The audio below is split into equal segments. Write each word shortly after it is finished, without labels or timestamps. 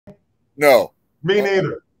No. Me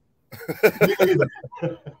neither. Me neither.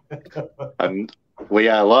 And we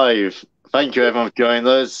are live. Thank you, everyone, for joining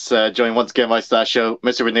us. Joining once again my Star Show,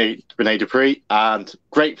 Mr. Rene Dupree, and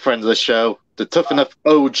great friend of the show, the Tough Enough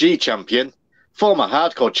OG champion, former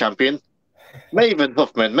hardcore champion, Maven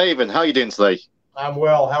Huffman. Maven, how are you doing today? I'm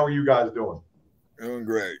well. How are you guys doing? Doing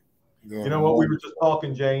great. You know what? We were just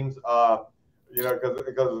talking, James. You know,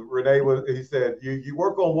 because Rene he said you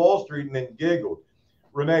work on Wall Street, and then giggled.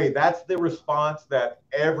 Rene, that's the response that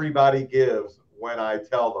everybody gives when I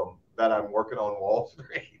tell them that I'm working on Wall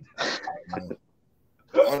Street.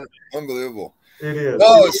 Unbelievable. It is.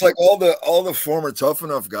 No, it's like all the former Tough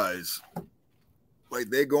Enough guys, like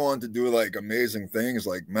they go on to do like amazing things.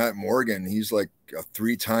 Like Matt Morgan, he's like a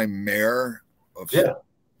 3-time mayor of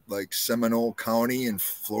like Seminole County in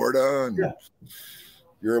Florida, and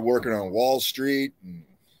you're working on Wall Street. And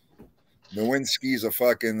Nowinski's a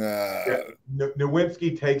fucking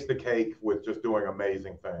Nowinski takes the cake with just doing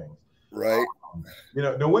amazing things. Right. You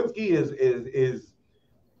know, Nowinski is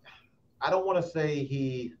I don't want to say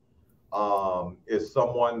he is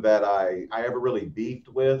someone that I ever really beefed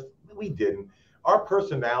with. We didn't. Our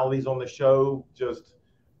personalities on the show just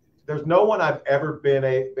there's no one I've ever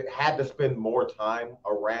had to spend more time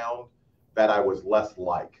around that I was less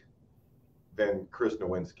like than Chris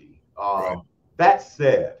Nowinski. That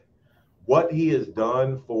said, what he has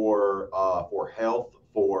done for health,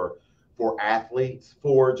 for athletes,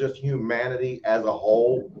 for just humanity as a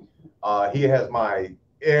whole, he has my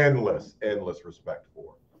endless respect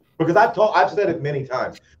for. Because I've said it many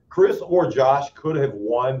times. Chris or Josh could have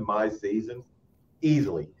won my season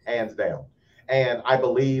easily, hands down. And I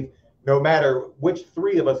believe no matter which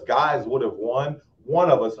three of us guys would have won,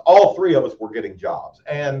 all three of us were getting jobs.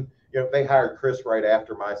 And you know, they hired Chris right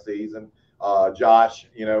after my season. Josh,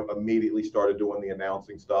 you know, immediately started doing the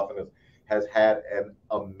announcing stuff and has had an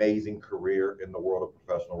amazing career in the world of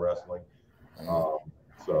professional wrestling.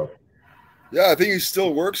 So, yeah, I think he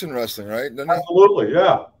still works in wrestling, right? Doesn't he? Absolutely,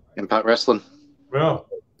 yeah. Impact Wrestling. Yeah.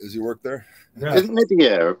 Does he work there? Yeah. Didn't he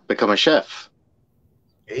become a chef?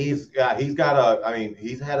 He's had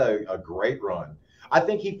a great run. I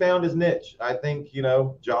think he found his niche. I think, you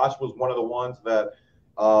know, Josh was one of the ones that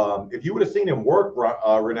if you would have seen him work,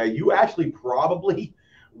 Rene, you actually probably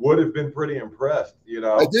would have been pretty impressed. You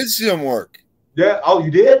know, I did see him work. Yeah. Oh,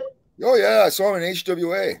 you did? Oh yeah, I saw him in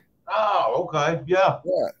HWA. Oh, okay. Yeah.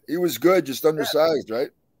 Yeah, he was good, just undersized, right?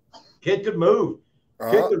 Kid could move.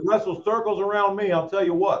 Kid could wrestle circles around me. I'll tell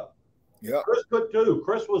you what. Yeah. Chris could too.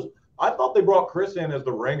 I thought they brought Chris in as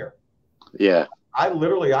the ringer. Yeah. I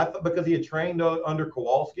thought because he had trained under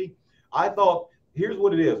Kowalski, I thought, here's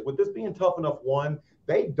what it is. With this being Tough Enough 1,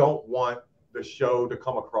 they don't want the show to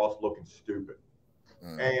come across looking stupid.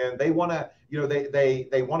 And they want to, you know,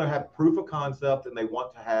 they want to have proof of concept, and they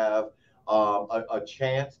want to have a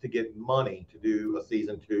chance to get money to do a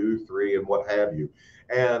season 2, 3, and what have you.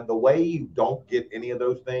 And the way you don't get any of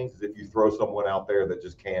those things is if you throw someone out there that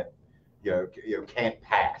just can't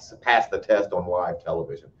pass the test on live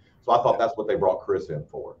television. So I thought that's what they brought Chris in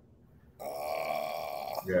for.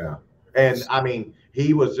 Yeah. And I mean,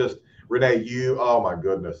 he was just, Rene, oh my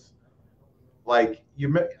goodness. Like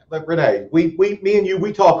Rene, me and you,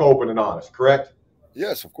 we talk open and honest, correct?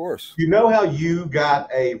 Yes, of course. You know how you got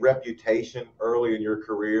a reputation early in your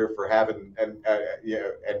career for having having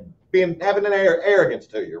an arrogance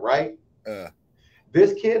to you, right?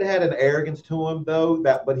 This kid had an arrogance to him though,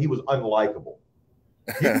 but he was unlikable.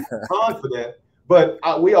 He was confident, but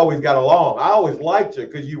we always got along. I always liked you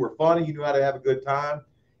because you were funny. You knew how to have a good time.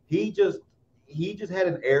 He just had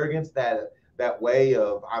an arrogance that way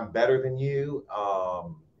of I'm better than you.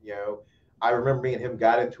 You know, I remember me and him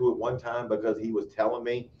got into it one time because he was telling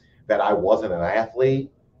me that I wasn't an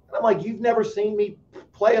athlete. And I'm like, you've never seen me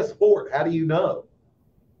play a sport. How do you know?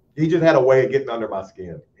 He just had a way of getting under my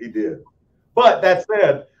skin. He did. But that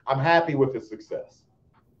said, I'm happy with his success.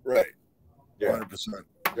 Right. Yeah. 100%.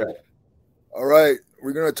 Yeah. All right.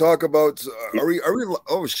 We're going to talk about, are we,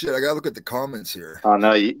 oh shit, I got to look at the comments here. Oh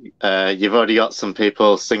no, you've already got some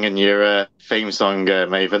people singing your theme song,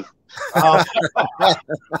 Maven. I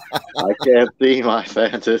can't see my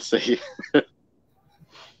fantasy.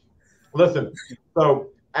 Listen, so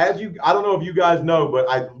I don't know if you guys know, but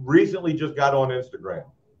I recently just got on Instagram.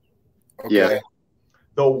 Okay. Yeah.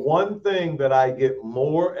 The one thing that I get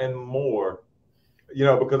more and more, you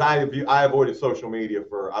know, because I avoided social media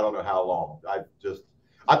for I don't know how long.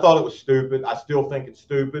 I thought it was stupid. I still think it's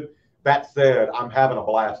stupid. That said, I'm having a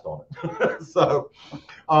blast on it. So,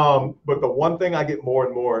 but the one thing I get more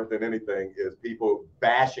and more than anything is people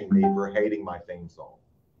bashing me for hating my theme song.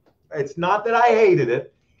 It's not that I hated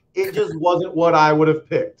it. It just wasn't what I would have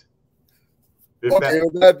picked. Okay,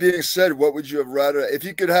 with that being said, what would you have rather, if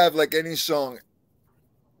you could have like any song,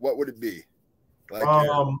 what would it be? Like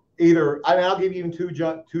either, I mean, I'll give you even two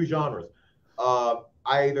genres.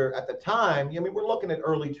 Either at the time, I mean, we're looking at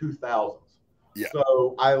early 2000s. Yeah.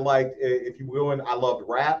 So I liked, if you go in, I loved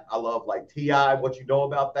rap. I love like T.I., What You Know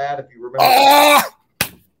About That, if you remember.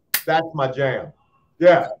 That's my jam.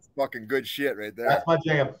 Yeah. That's fucking good shit right there. That's my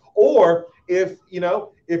jam. Or if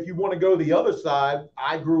you want to go the other side,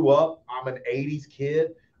 I'm an 80s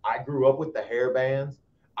kid. I grew up with the hair bands.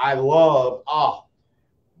 I love,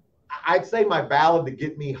 I'd say my ballad to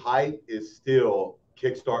get me hyped is still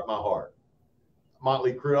Kickstart My Heart.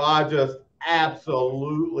 Motley Crue. I just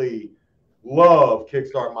absolutely love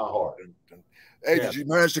Kickstart My Heart. Hey, did you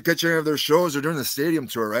manage to catch any of their shows? They're doing the stadium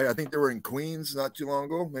tour, right? I think they were in Queens not too long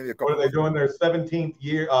ago. Maybe a couple. What are they doing? Their 17th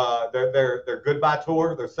year, their goodbye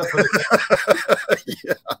tour. Their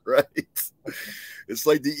yeah, right. It's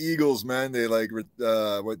like the Eagles, man. They like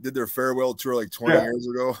did their farewell tour like 20 years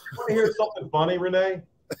ago. You want to hear something funny, Renee?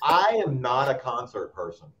 I am not a concert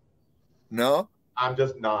person. No? I'm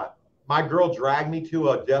just not. My girl dragged me to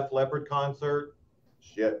a Def Leppard concert.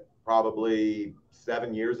 Shit, probably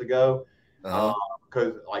 7 years ago.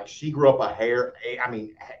 Because like she grew up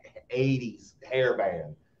 80s hair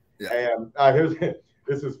band. Yeah. And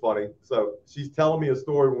this is funny. So she's telling me a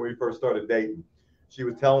story when we first started dating. She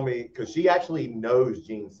was telling me, because she actually knows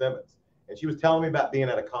Gene Simmons, and she was telling me about being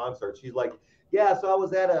at a concert. She's like, yeah, so I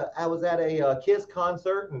was at a Kiss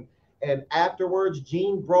concert, and afterwards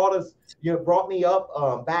Gene brought me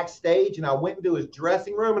up backstage, and I went into his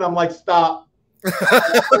dressing room, and I'm like, stop.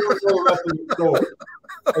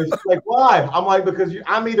 And she's like, why? I'm like, because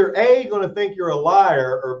I'm either A, going to think you're a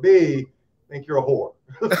liar, or B, think you're a whore.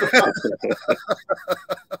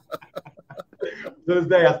 To this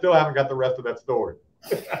day, I still haven't got the rest of that story.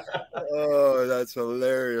 Oh, that's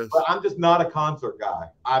hilarious. But I'm just not a concert guy.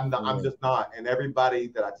 I'm just not. And everybody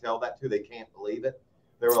that I tell that to, they can't believe it.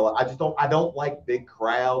 I don't like big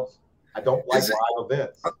crowds. I don't like live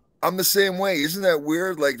events. I'm the same way. Isn't that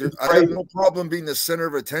weird? Like, I have no problem being the center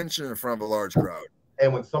of attention in front of a large crowd.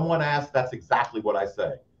 And when someone asks, that's exactly what I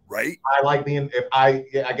say. Right. I like being, I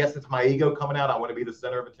guess it's my ego coming out. I want to be the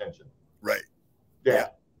center of attention. Right. Yeah.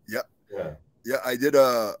 Yep. Yeah. Yeah. I did.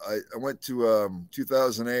 I went to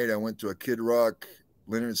 2008. I went to a Kid Rock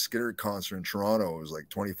Lynyrd Skynyrd concert in Toronto. It was like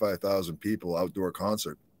 25,000 people, outdoor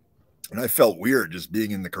concert. And I felt weird just being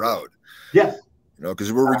in the crowd. Yes. You know,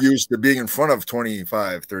 because we're used to being in front of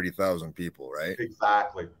 25, 30,000 people, right?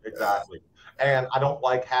 Exactly. And I don't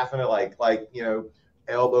like having to like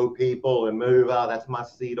elbow people and move out. That's my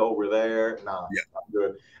seat over there. Nah, I'm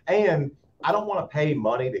good. And I don't want to pay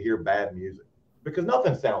money to hear bad music because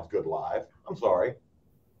nothing sounds good live. I'm sorry.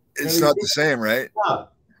 It's not the same, right?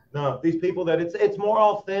 No. These people that it's more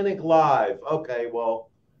authentic live. Okay, well,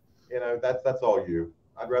 that's all you.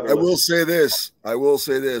 I'd rather. I will say this.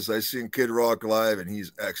 I seen Kid Rock live, and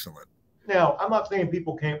he's excellent. Now, I'm not saying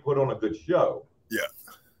people can't put on a good show. Yeah.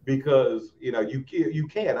 Because you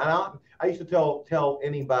can. I used to tell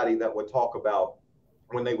anybody that would talk about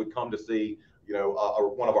when they would come to see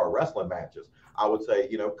one of our wrestling matches. I would say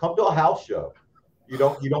come to a house show. You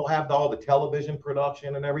don't have all the television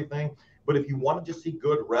production and everything, but if you want to just see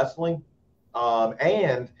good wrestling,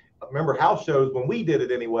 and remember house shows when we did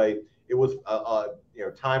it anyway, it was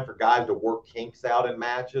time for guys to work kinks out in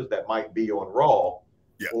matches that might be on Raw,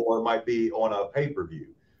 or might be on a pay-per-view.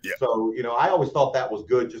 Yeah. So, I always thought that was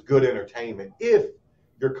good, just good entertainment if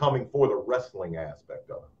you're coming for the wrestling aspect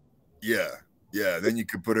of it. Yeah. Yeah. Then you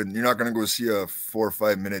could you're not going to go see a 4 or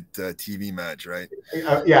 5 minute TV match, right?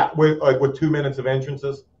 With 2 minutes of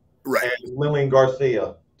entrances. Right. And Lillian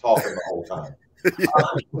Garcia talking the whole time.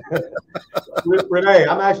 Renee,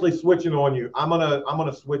 I'm actually switching on you. I'm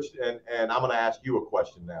gonna switch and I'm gonna ask you a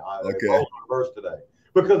question now. Okay. Roles reversed today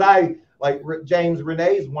because James.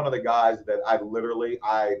 Renee's one of the guys that I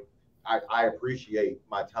appreciate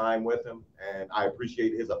my time with him, and I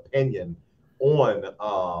appreciate his opinion on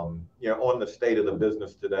on the state of the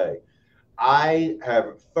business today. I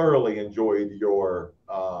have thoroughly enjoyed your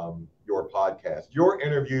podcast, your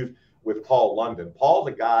interviews with Paul London. Paul's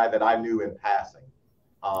a guy that I knew in passing.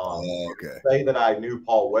 Say that I knew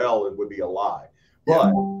Paul well, it would be a lie.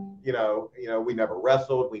 But we never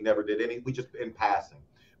wrestled, we never did we just in passing.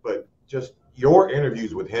 But just your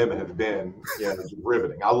interviews with him have been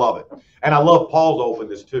riveting. I love it, and I love Paul's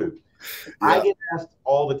openness too. Yeah. I get asked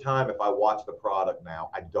all the time if I watch the product now.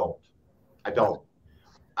 I don't.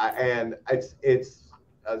 And it's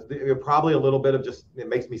probably a little bit of just it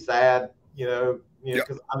makes me sad, because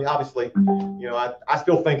obviously, I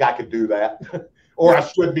still think I could do that, or I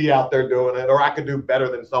should be out there doing it, or I could do better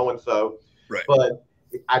than so and so. Right. But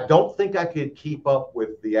I don't think I could keep up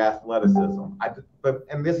with the athleticism.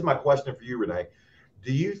 And this is my question for you, Renee.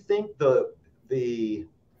 Do you think the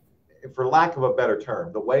for lack of a better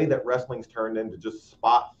term, the way that wrestling's turned into just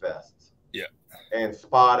spot fests, and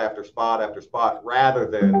spot after spot after spot, rather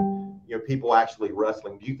than people actually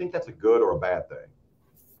wrestling, do you think that's a good or a bad thing?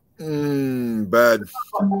 Bad.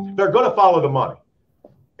 They're going to follow the money,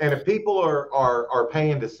 and if people are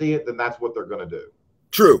paying to see it, then that's what they're going to do.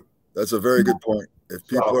 True. That's a very good point. If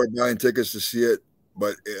people are buying tickets to see it,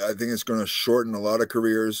 but I think it's going to shorten a lot of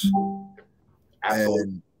careers.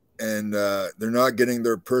 Absolutely. And they're not getting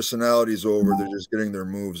their personalities over; they're just getting their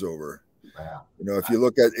moves over. Yeah. If you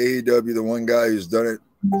look at AEW, the one guy who's done it,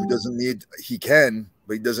 who doesn't need, he can,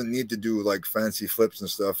 but he doesn't need to do like fancy flips and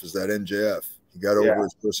stuff, is that MJF. He got over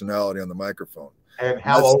his personality on the microphone. And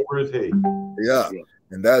how over is he? Yeah,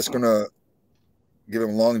 and that's gonna give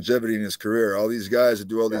him longevity in his career. All these guys that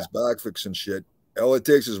do all these backflips and shit, all it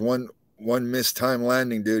takes is one missed time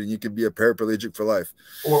landing, dude, and you could be a paraplegic for life.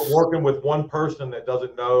 Or working with one person that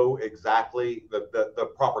doesn't know exactly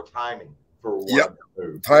the proper timing for one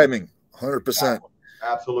move. Timing, 100%.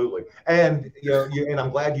 Absolutely. And and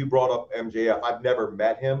I'm glad you brought up MJF. I've never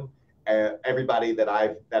met him. And everybody that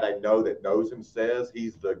I know that knows him says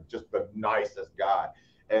he's just the nicest guy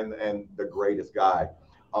and the greatest guy.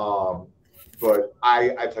 But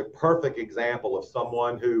it's a perfect example of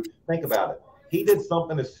someone who, think about it, he did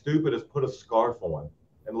something as stupid as put a scarf on,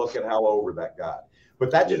 and look at how over that got. But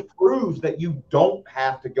that just proves that you don't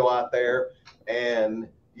have to go out there and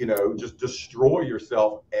just destroy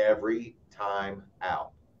yourself every time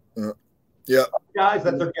out. Yeah, guys,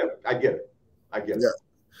 that's their gimmick. I get it. Yeah.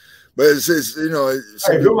 But it's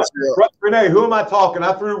hey, Renee, who am I talking?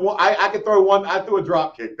 I threw one. I could throw one. I threw a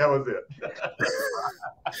drop kick. That was it.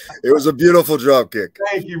 It was a beautiful drop kick.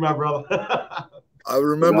 Thank you, my brother. I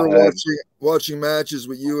remember watching matches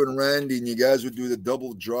with you and Randy, and you guys would do the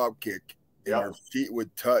double drop kick, and your feet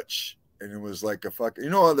would touch, and it was like a fucking,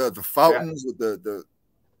 the fountains with the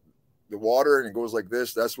water, and it goes like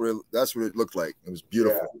this. That's what it looked like. It was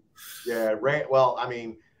beautiful. Yeah. Well, I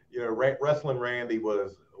mean, wrestling Randy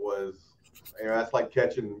was that's like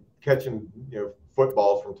catching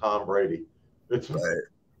footballs from Tom Brady. It's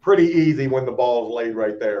pretty easy when the ball's laid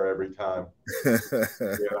right there every time.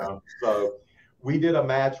 So we did a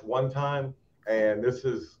match one time, and this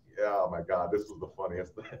is, oh my God, this was the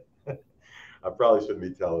funniest thing. I probably shouldn't be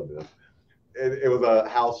telling this. It was a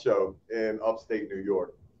house show in upstate New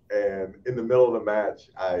York, and in the middle of the match,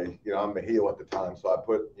 I'm the heel at the time, so I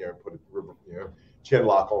put a chin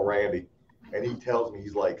lock on Randy. And he tells me,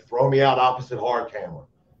 he's like, throw me out opposite hard camera.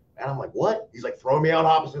 And I'm like, what? He's like, throw me out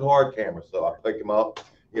opposite hard camera. So I pick him up,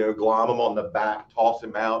 glom him on the back, toss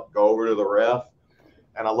him out, go over to the ref.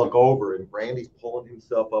 And I look over, and Randy's pulling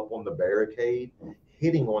himself up on the barricade,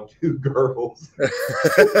 hitting on two girls.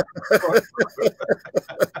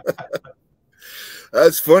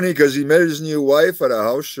 That's funny because he met his new wife at a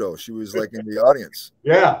house show. She was like in the audience.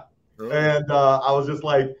 Yeah. Oh. And I was just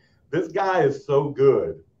like, this guy is so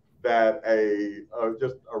good that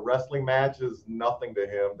just a wrestling match is nothing to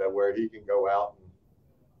him, that where he can go out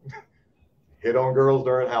and hit on girls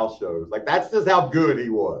during house shows. Like, that's just how good he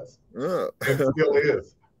was. And still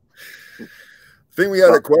is. I think we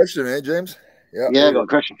had a question, James? Yeah, I got a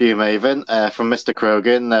question for you, Maven, from Mr.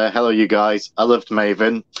 Krogan. Hello, you guys. I loved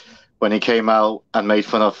Maven when he came out and made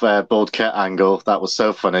fun of bald Kurt Angle. That was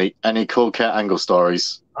so funny. Any cool Kurt Angle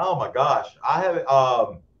stories? Oh my gosh, I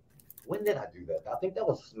have. When did I do that? I think that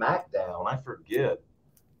was SmackDown. I forget.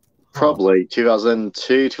 Probably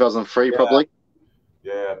 2002, 2003, probably.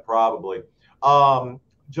 Yeah, probably.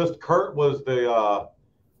 Just Kurt was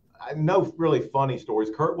no really funny stories.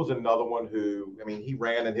 Kurt was another one who, he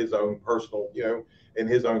ran in his own personal, in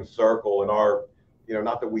his own circle, and our,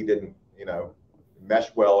 not that we didn't,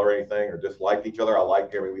 mesh well or anything or disliked each other. I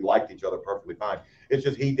liked him, and we liked each other perfectly fine. It's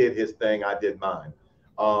just he did his thing, I did mine.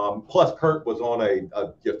 Plus, Kurt was on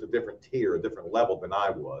just a different tier, a different level than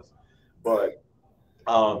I was. But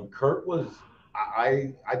Kurt was,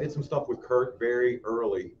 I did some stuff with Kurt very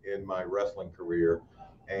early in my wrestling career.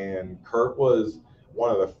 And Kurt was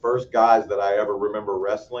one of the first guys that I ever remember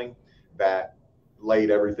wrestling that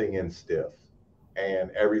laid everything in stiff.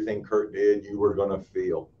 And everything Kurt did, you were going to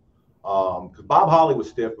feel. Because Bob Holly was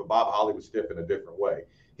stiff, but Bob Holly was stiff in a different way.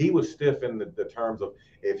 He was stiff in the terms of,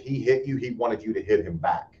 if he hit you, he wanted you to hit him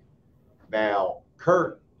back. Now,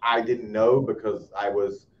 Kurt, I didn't know because I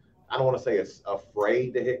don't want to say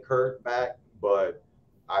afraid to hit Kurt back, but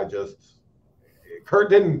Kurt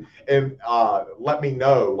didn't let me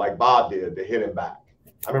know like Bob did to hit him back.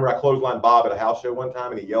 I remember I clotheslined Bob at a house show one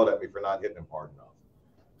time, and he yelled at me for not hitting him hard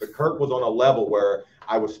enough. But Kurt was on a level where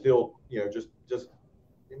I was still, just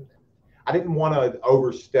I didn't want to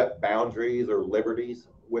overstep boundaries or liberties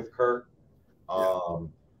with Kurt.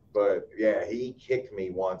 But yeah, he kicked me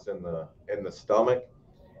once in the stomach,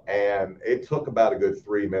 and it took about a good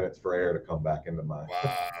 3 minutes for air to come back into my. Wow.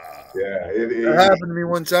 Yeah, it happened to me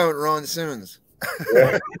one time with Ron Simmons.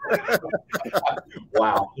 Yeah.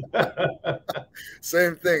 Wow.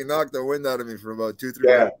 Same thing, knocked the wind out of me for about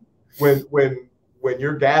 2-3 minutes. When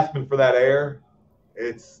you're gasping for that air,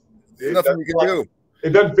 it's nothing you can do.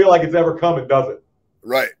 It doesn't feel like it's ever coming, does it?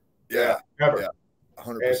 Right. Yeah. Never. Yeah.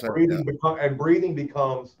 100%. And breathing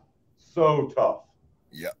becomes so tough.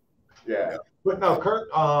 Yeah. But no, Kurt.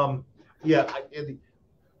 I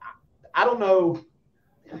don't know.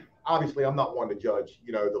 Obviously, I'm not one to judge,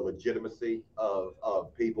 the legitimacy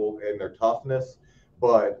of people and their toughness.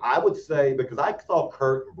 But I would say, because I saw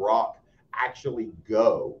Kurt and Brock actually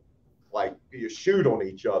go, like, shoot on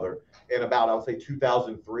each other in about, I would say,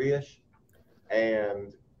 2003-ish.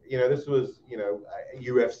 And, this was,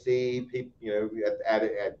 UFC, people,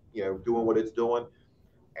 at doing what it's doing.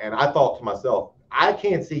 And I thought to myself, I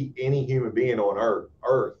can't see any human being on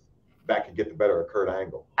earth that could get the better of Kurt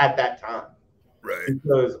Angle at that time. Right.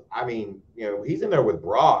 Because, he's in there with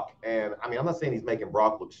Brock. And, I'm not saying he's making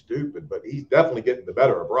Brock look stupid, but he's definitely getting the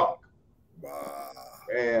better of Brock. Wow.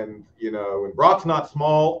 And, and Brock's not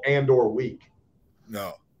small and or weak.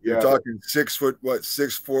 No. You're talking 6 foot,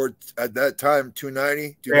 6'4" at that time,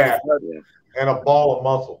 290? Yeah. And a ball of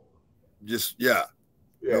muscle. Just,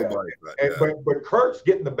 nobody. But Kurt's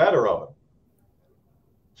getting the better of him.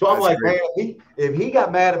 So I'm like, man, if he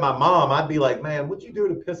got mad at my mom, I'd be like, man, what'd you do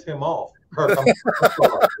to piss him off? Kurt, I'm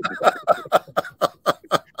sorry.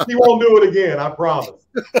 He won't do it again, I promise.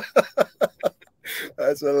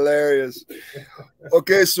 That's hilarious.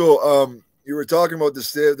 Okay, so you were talking about the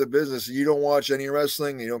state of the business. You don't watch any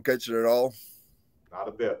wrestling? You don't catch it at all? Not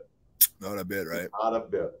a bit. Not a bit, right? Not a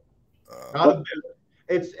bit. Not a bit.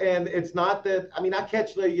 It's not that. I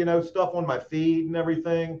catch the stuff on my feed and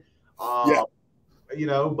everything. But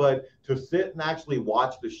to sit and actually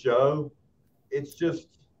watch the show, it's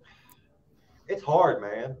hard,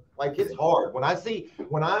 man. Like, it's hard when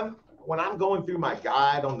I'm going through my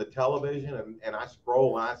guide on the television and I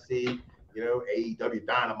scroll and I see, AEW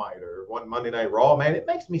Dynamite or one Monday Night Raw, man, it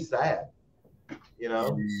makes me sad. Yeah,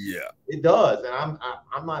 it does. And I'm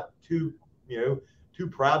not too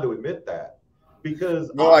proud to admit that, because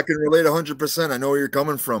I can relate 100%. I know where you're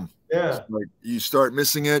coming from. Yeah. Like, you start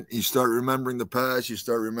missing it. You start remembering the past. You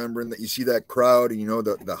start remembering that you see that crowd and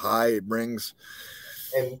the high it brings.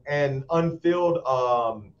 And unfilled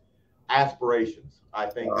aspirations, I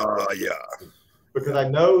think. Because I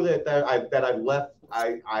know that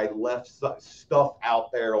I left stuff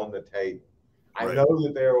out there on the table. I know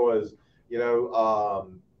that there was,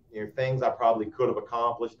 things I probably could have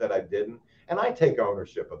accomplished that I didn't, and I take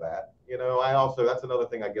ownership of that. I also, that's another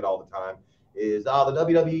thing I get all the time is, the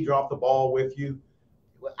WWE dropped the ball with you.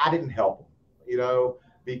 I didn't help them,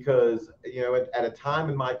 because at a time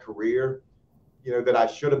in my career, that I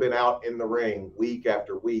should have been out in the ring week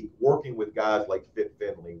after week, working with guys like Fit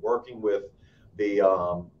Finley, working with the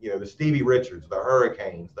the Stevie Richards, the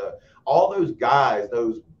Hurricanes, all those guys,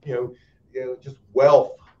 those just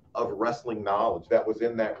wealth of wrestling knowledge that was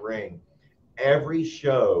in that ring. Every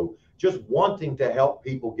show, just wanting to help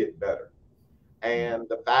people get better. And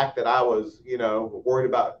the fact that I was, worried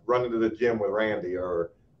about running to the gym with Randy, or,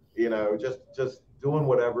 just doing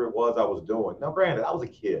whatever it was I was doing. Now, granted, I was a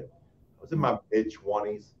kid. I was in my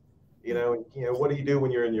mid-20s. What do you do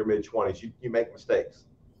when you're in your mid-20s? You make mistakes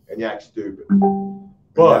and you act stupid.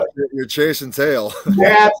 But you're chasing tail.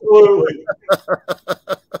 Yeah, absolutely.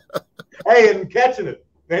 Hey, and catching it.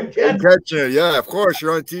 And catching it. Yeah, of course.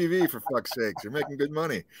 You're on TV, for fuck's sakes. You're making good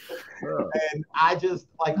money. Yeah. And I just,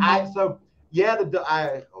 I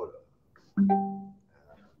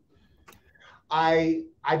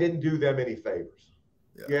didn't do them any favors.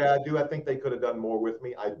 Yeah, I do. I think they could have done more with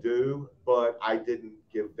me. I do, but I didn't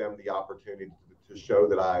give them the opportunity to show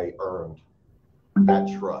that I earned that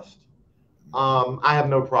trust. I have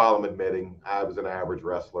no problem admitting I was an average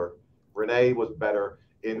wrestler. Renee was a better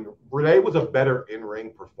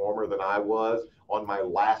in-ring performer than I was on my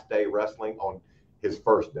last day wrestling on his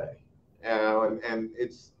first day.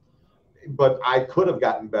 But I could have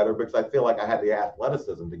gotten better because I feel like I had the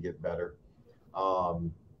athleticism to get better.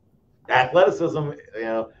 Athleticism,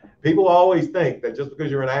 people always think that just because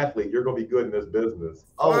you're an athlete, you're going to be good in this business.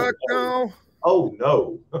 No. Oh,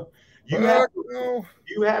 no. You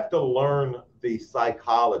have to learn the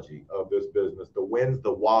psychology of this business, the wins,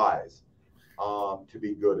 the whys, to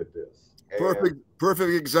be good at this. And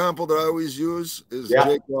perfect example that I always use is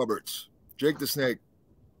Jake Roberts, Jake the Snake.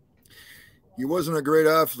 He wasn't a great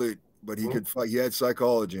athlete, but he could fight. He had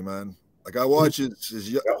psychology, man. Like I watch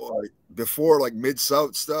his before like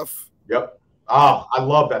Mid-South stuff. Yep. Ah, I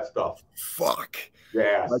love that stuff. Fuck.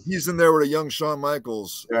 Yeah. Like he's in there with a young Shawn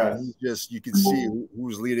Michaels. Yes. And you can see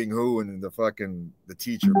who's leading who and the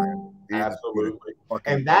teacher, man. Absolutely.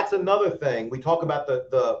 And that's another thing. We talk about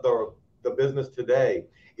the business today.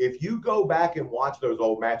 If you go back and watch those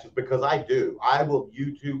old matches, because I do, I will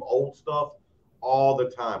YouTube old stuff all the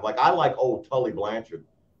time. Like I like old Tully Blanchard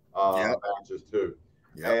matches too.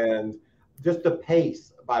 Yep. And just the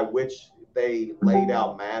pace by which they laid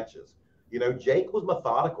out matches. You know, Jake was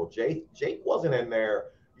methodical. Jake wasn't in there,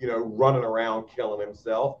 you know, running around killing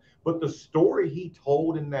himself. But the story he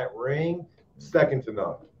told in that ring, second to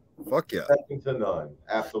none. Fuck yeah. Second to none.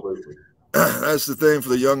 Absolutely. That's the thing for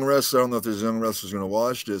the young wrestler. I don't know if there's young wrestlers going to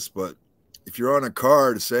watch this, but if you're on a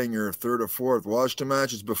card saying you're third or fourth, watch the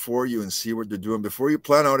matches before you and see what they're doing. Before you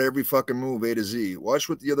plan out every fucking move A to Z, watch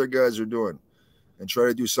what the other guys are doing and try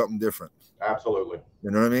to do something different. Absolutely. You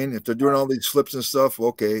know what I mean? If they're doing all these flips and stuff,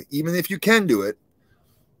 okay. Even if you can do it,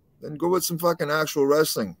 then go with some fucking actual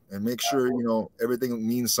wrestling and make sure, you know, everything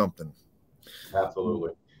means something.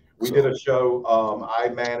 Absolutely. We did a show. I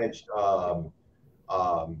managed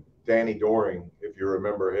Danny Doring, if you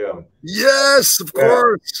remember him. Yes, of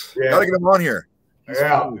course. Yeah. Gotta get him on here.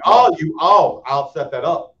 Yeah. I'll set that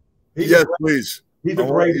up. Yes, please. He's a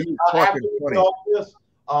great. After we all this,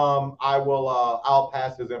 I'll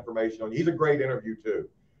pass his information on. He's a great interview too,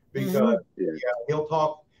 because he'll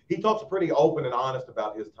talk. He talks pretty open and honest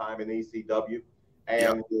about his time in ECW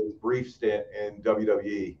and his brief stint in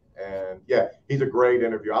WWE. And he's a great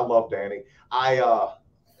interview. I love Danny.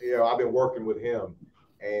 I've been working with him,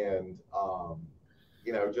 and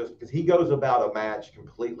just because he goes about a match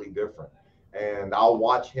completely different, and I'll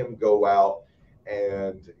watch him go out,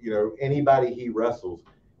 and anybody he wrestles,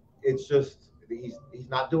 it's just. He's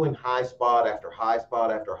not doing high spot after high spot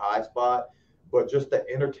after high spot, but just the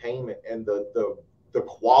entertainment and the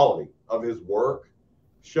quality of his work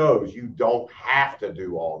shows you don't have to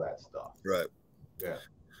do all that stuff. Right. Yeah.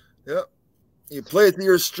 Yep. You play to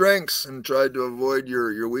your strengths and try to avoid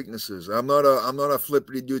your weaknesses. I'm not a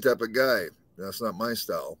flippity do type of guy. That's not my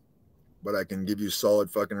style. But I can give you solid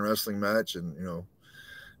fucking wrestling match and a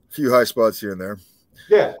few high spots here and there.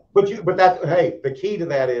 Yeah, but the key to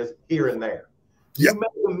that is here and there. You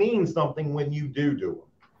make them mean something when you do them.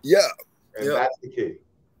 Yeah. And that's the key.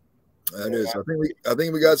 That is. I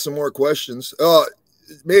think we got some more questions.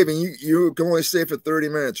 Maven, you can only stay for 30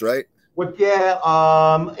 minutes, right? Well,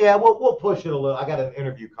 we'll push it a little. I got an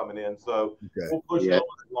interview coming in, so we'll push it as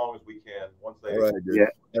long as we can. Once they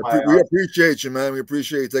we appreciate you, man. We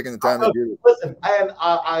appreciate you taking the time to do it. Listen, and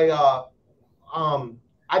I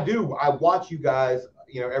watch you guys,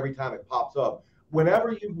 every time it pops up.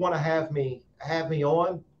 Whenever you want to have me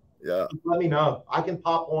on, let me know. I can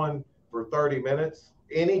pop on for 30 minutes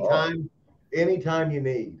anytime you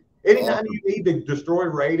need. Anytime you need to destroy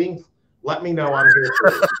ratings, let me know. I'm here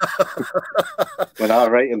for you. When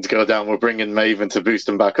our ratings go down, we're bringing Maven to boost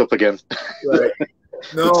them back up again. Right.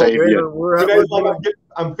 No, I'm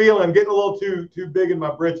getting a little too big in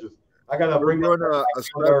my britches. I gotta bring a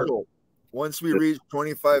special. Once we reach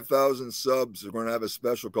 25,000 subs, we're going to have a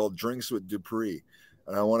special called Drinks with Dupree.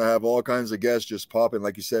 And I want to have all kinds of guests just pop in,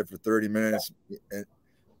 like you said, for 30 minutes. And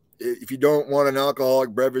if you don't want an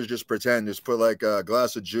alcoholic beverage, just pretend. Just put like a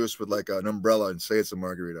glass of juice with like an umbrella and say it's a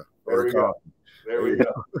margarita. There we go.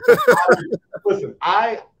 Listen,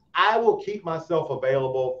 I will keep myself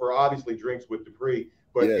available for obviously Drinks with Dupree.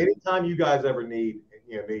 But anytime you guys ever need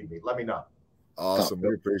me, let me know. Awesome.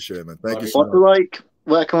 We appreciate it, man. Thank you so much. Like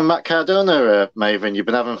working with Matt Cardona, Maven? You've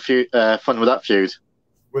been having fun with that feud.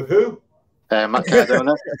 With who? Matt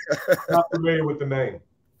Cardona. Not familiar with the name.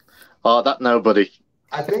 Oh, that nobody.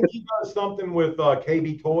 I think he does something with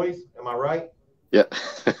KB Toys. Am I right? Yeah.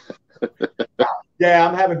 Yeah,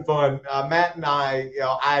 I'm having fun. Matt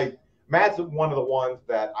and Matt's one of the ones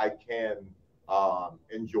that I can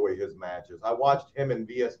enjoy his matches. I watched him and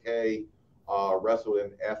VSK wrestle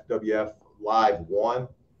in FWF Live 1.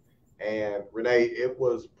 And Renee, it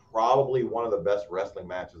was probably one of the best wrestling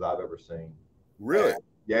matches I've ever seen. Really?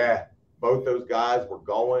 Yeah. Both those guys were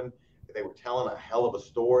going. They were telling a hell of a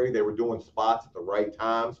story. They were doing spots at the right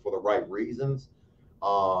times for the right reasons.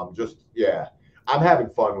 I'm having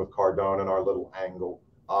fun with Cardona and our little angle.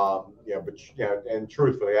 And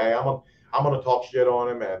truthfully, I'm gonna talk shit on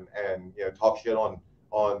him and talk shit on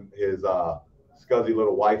his scuzzy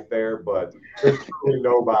little wife there. But there's truly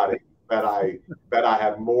nobody that I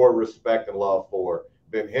have more respect and love for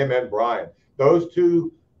than him and Brian. Those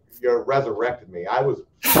two, resurrected me. I was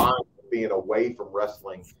fine being away from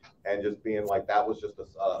wrestling and just being like, that was just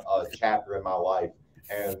a chapter in my life.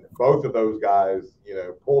 And both of those guys,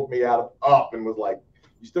 pulled me up and was like,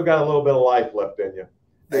 you still got a little bit of life left in you.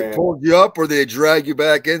 They pulled you up, or they drag you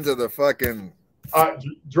back into the fucking.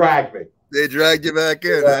 Drag me. They dragged you back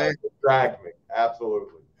in, eh? Dragged me,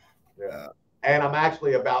 absolutely. Yeah. And I'm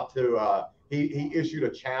actually about to. He issued a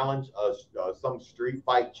challenge, some street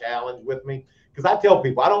fight challenge with me, because I tell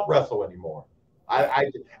people I don't wrestle anymore.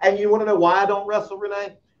 And you want to know why I don't wrestle,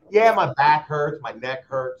 Renee? Yeah, my back hurts, my neck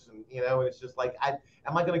hurts, and and it's just like,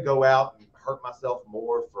 am I going to go out and hurt myself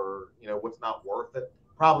more for what's not worth it?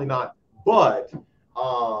 Probably not. But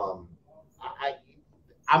I'm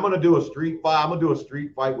going to do a street fight. I'm going to do a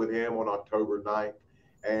street fight with him on October 9th,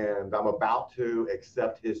 and I'm about to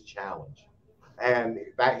accept his challenge. And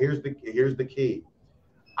here's the key.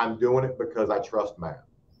 I'm doing it because I trust Matt,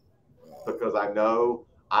 because I know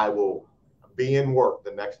I will be in work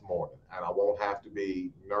the next morning and I won't have to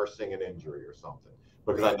be nursing an injury or something,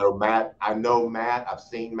 because I know Matt. I've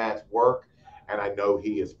seen Matt's work, and I know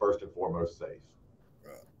he is first and foremost safe.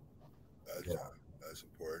 That's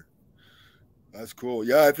important. That's cool.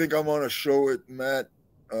 Yeah, I think I'm on a show with Matt.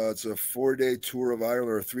 It's a 4-day tour of Ireland,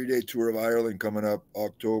 or a 3-day tour of Ireland coming up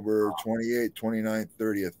October 28th, 29th,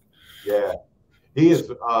 30th. Yeah, he is.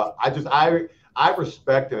 I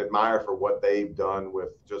respect and admire for what they've done with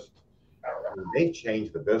they've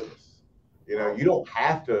changed the business. You don't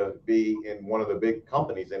have to be in one of the big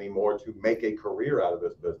companies anymore to make a career out of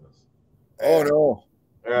this business. Oh, no.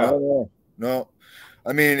 Yeah. No.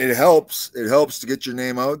 I mean, it helps. It helps to get your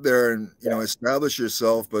name out there and, establish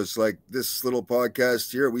yourself. But it's like this little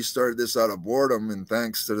podcast here. We started this out of boredom, and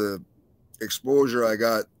thanks to the exposure I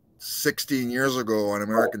got 16 years ago on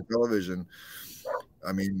American television,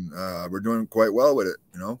 I mean, we're doing quite well with it,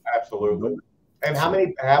 Absolutely. And how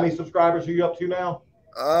many subscribers are you up to now?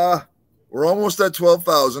 We're almost at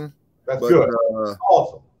 12,000. That's good.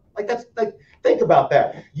 Awesome. Think about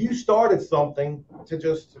that. You started something to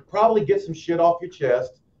just probably get some shit off your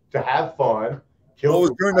chest, to have fun. It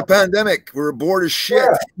was during the pandemic. We were bored as shit.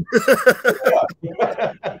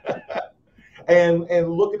 Yeah. and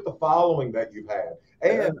look at the following that you've had.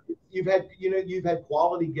 And you've had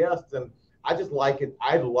quality guests, and I just like it.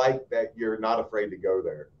 I like that you're not afraid to go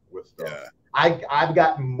there with stuff. Yeah. I've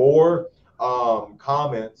gotten more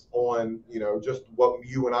comments on, just what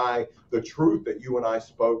the truth that you and I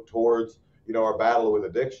spoke towards, our battle with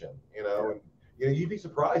addiction, and you'd be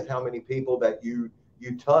surprised how many people that you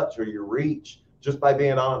touch or you reach just by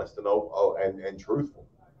being honest and truthful.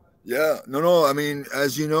 Yeah, no. I mean,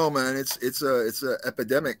 as you know, man, it's a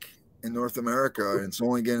epidemic in North America, and it's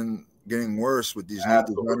only getting worse with these new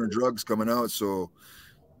designer drugs coming out. So,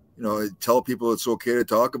 tell people it's okay to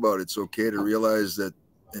talk about it. It's okay to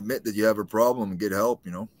admit that you have a problem and get help.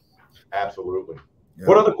 Absolutely. Yeah.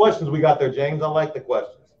 What other questions we got there, James? I like the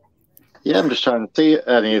questions. Yeah, I'm just trying to see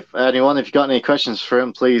if you've got any questions for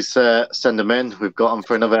him, please send them in. We've got them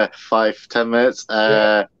for another 5-10 minutes.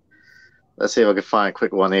 Let's see if I can find a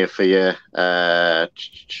quick one here for you. I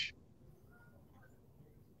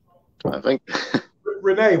think.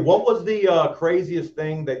 Renee, what was the craziest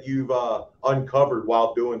thing that you've uncovered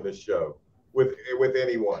while doing this show with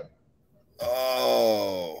anyone?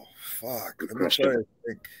 Oh, fuck. I'm trying to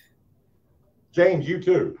think. James, you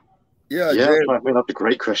too. Yeah, James, I mean, that's a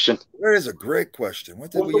great question. That is a great question.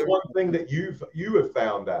 What's the one thing that you have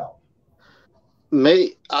found out?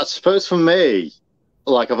 Me, I suppose for me,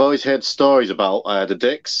 like I've always heard stories about the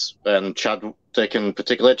Dicks and Dick in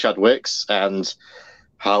particular, Chad Wicks, and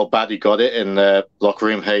how bad he got it in the locker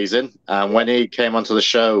room hazing. And when he came onto the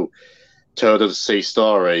show, told us the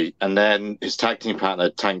story, and then his tag team partner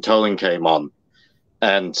Tank Tolan came on,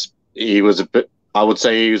 and he was I would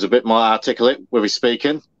say he was a bit more articulate with his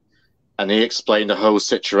speaking, and he explained the whole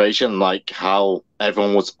situation, like how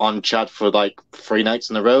everyone was on Chad for like 3 nights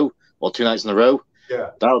in a row or 2 nights in a row. Yeah,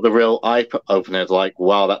 that was the real eye opener. Like,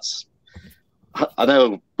 wow, I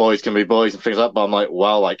know boys can be boys and things like that, but I'm like,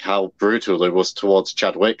 wow, like how brutal it was towards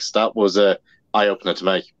Chad Wicks. That was a eye opener to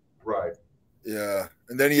me. Right. Yeah,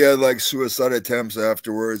 and then he had like suicide attempts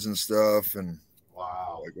afterwards and stuff, and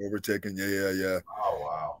wow, like overtaken. Yeah. Oh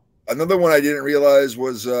wow. Another one I didn't realize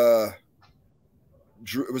was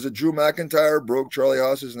Drew McIntyre broke Charlie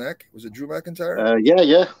Haas's neck? Was it Drew McIntyre?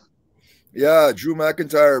 Yeah, Drew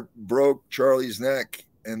McIntyre broke Charlie's neck,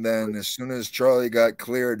 and then as soon as Charlie got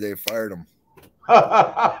cleared, they fired him.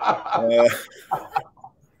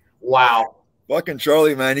 Wow. Fucking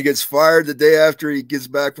Charlie, man. He gets fired the day after he gets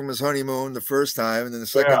back from his honeymoon the first time, and then the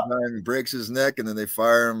second time he breaks his neck, and then they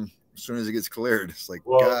fire him as soon as it gets cleared. It's like,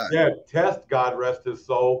 well, God. yeah, Test, God rest his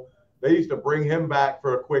soul. They used to bring him back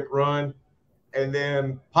for a quick run, and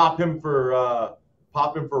then pop him for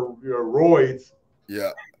roids.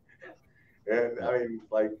 Yeah. And I mean,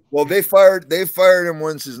 like, well, they fired him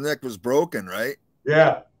once his neck was broken, right?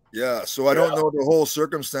 Yeah. Yeah. So I don't know the whole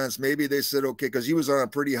circumstance. Maybe they said, okay, because he was on a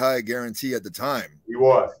pretty high guarantee at the time. He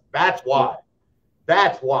was. That's why.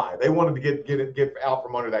 That's why they wanted to get out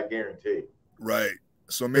from under that guarantee. Right.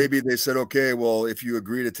 So maybe they said, okay, well, if you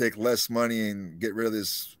agree to take less money and get rid of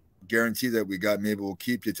this guarantee that we got, maybe we'll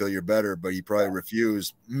keep you till you're better. But he probably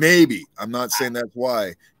refused. Maybe. I'm not saying that's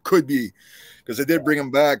why. Could be, because they did bring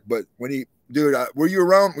him back. But when he, dude, were you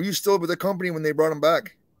around? Were you still with the company when they brought him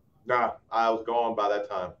back? Nah, I was gone by that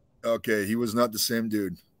time. Okay, he was not the same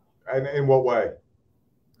dude. And in what way?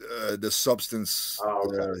 The substance,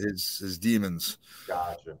 okay. His demons.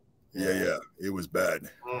 Gotcha. Yeah, it was bad.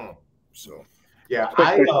 Mm. So yeah,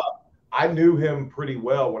 I knew him pretty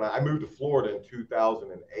well when I moved to Florida in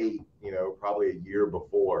 2008. You know, probably a year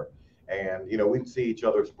before, and you know we'd see each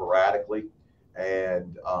other sporadically,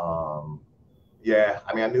 and yeah,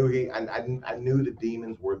 I mean I knew the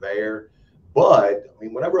demons were there, but I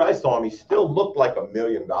mean whenever I saw him, he still looked like $1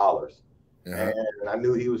 million. And I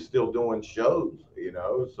knew he was still doing shows, you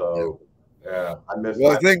know. So yeah, I missed.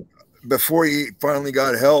 Well, I think before he finally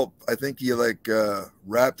got help, I think he like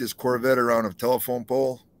wrapped his Corvette around a telephone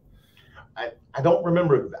pole. I don't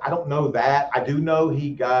remember. I don't know that. I do know he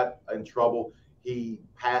got in trouble. He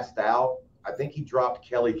passed out. I think he dropped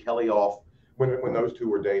Kelly off when those two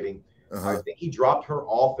were dating. I think he dropped her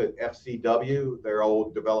off at FCW, their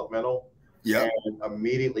old developmental. Yeah, and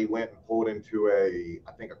immediately went and pulled into a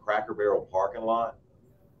Cracker Barrel parking lot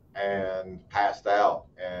and passed out.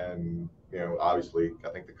 And you know, obviously, I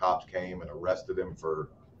think the cops came and arrested him for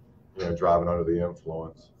driving under the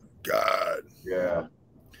influence. God. Yeah.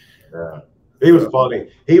 He was funny.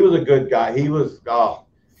 He was a good guy. He was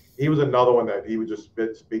another one that he would just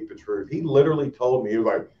speak the truth. He literally told me, he was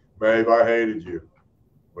like, "Maeve, I hated you."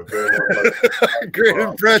 But then great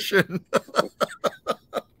impression.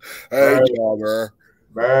 Hey, Jobber.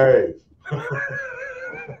 Maeve.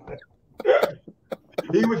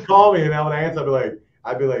 He would call me and I would answer.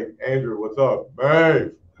 I'd be like, "Andrew, what's up?"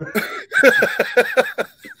 Maeve.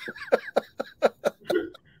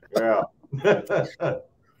 Yeah.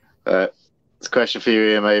 It's a question for you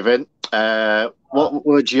here, Maven. What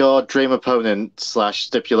would your dream opponent /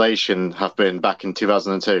 stipulation have been back in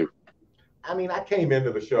 2002? I mean, I came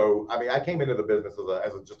into the show. I mean, I came into the business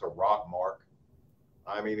as just a rock mark.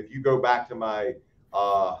 I mean, if you go back to my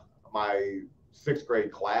my 6th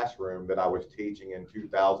grade classroom that I was teaching in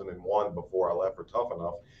 2001 before I left for Tough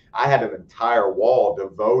Enough, I had an entire wall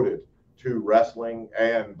devoted to wrestling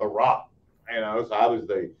and The Rock. You know, so I was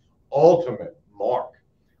the ultimate mark.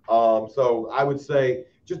 So I would say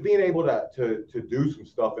just being able to do some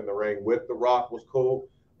stuff in the ring with The Rock was cool.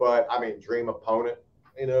 But I mean, dream opponent,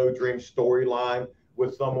 dream storyline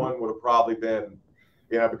with someone would have probably been,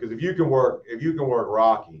 because if you can work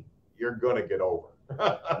Rocky, you're gonna get over.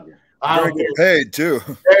 I don't get paid too.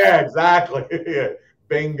 Yeah, exactly.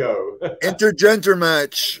 Bingo. Intergender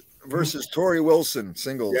match versus Tori Wilson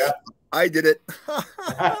singles. Yeah. I did it.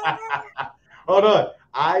 Hold on.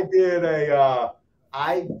 I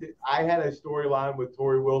had a storyline with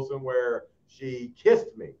Tori Wilson where she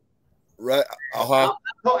kissed me. Right. Have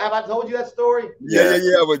I told you that story? Yeah.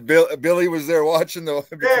 But Billy was there watching the.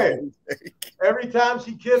 Yeah. Every time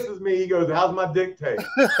she kisses me, he goes, "How's my dick taste?"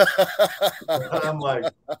 I'm like,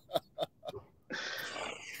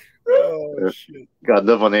 oh shit. Got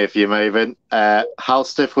another one here for you, Maven. How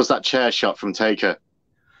stiff was that chair shot from Taker?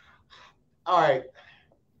 All right.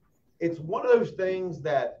 It's one of those things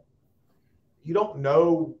that you don't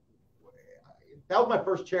know. That was my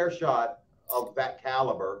first chair shot of that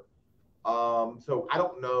caliber. So I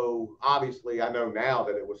don't know. Obviously, I know now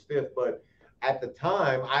that it was stiff, but at the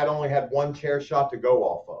time, I'd only had one chair shot to go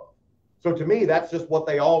off of. So to me, that's just what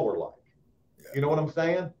they all were like. Yeah. You know what I'm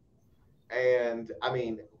saying? And I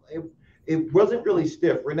mean, it wasn't really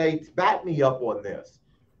stiff. Renee, back me up on this.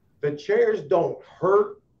 The chairs don't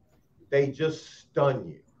hurt. They just stun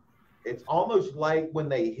you. It's almost like when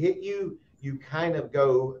they hit you, you kind of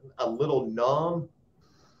go a little numb,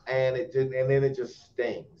 and then it just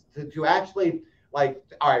stings. To actually, like,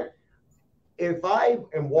 all right, if I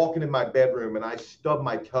am walking in my bedroom and I stub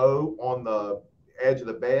my toe on the edge of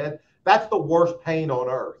the bed, that's the worst pain on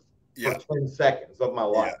earth for 10 seconds of my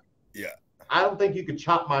life. Yeah. I don't think you could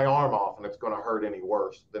chop my arm off and it's going to hurt any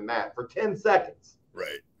worse than that for 10 seconds.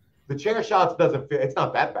 Right. The chair shots doesn't fit. It's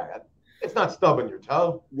not that bad. It's not stubbing your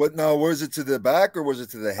toe. What now? Was it to the back or was it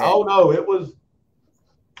to the head? Oh no, it was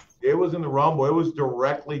It was in the Rumble. It was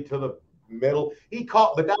directly to the middle. He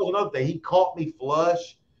caught, but that was another thing. He caught me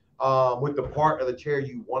flush with the part of the chair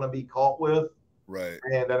you want to be caught with. Right.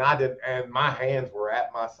 And then I did, and my hands were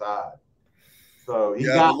at my side. So he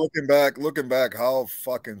got. Looking back, how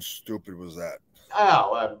fucking stupid was that?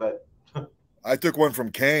 Oh, but I took one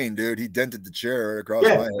from Kane, dude. He dented the chair right across my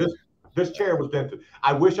head. This chair was dented.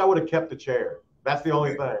 I wish I would have kept the chair. That's the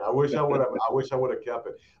only thing. I wish I would have kept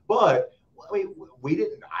it. But I mean,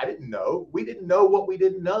 I didn't know. We didn't know what we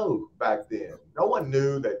didn't know back then. No one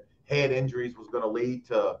knew that head injuries was going to lead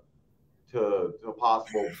to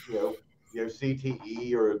possible,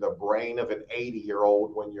 CTE or the brain of an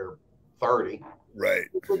 80-year-old when you're 30. Right.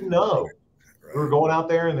 We didn't know. Right. We were going out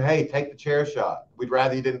there and, hey, take the chair shot. We'd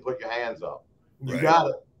rather you didn't put your hands up. You got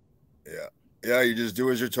it. Yeah. Yeah, you just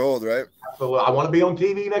do as you're told, right? So I want to be on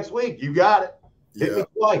TV next week. You got it. Hit me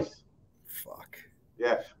twice. Fuck.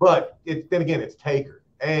 Yeah. But then again, it's Taker.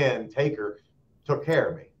 And Taker took care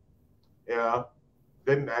of me. Yeah.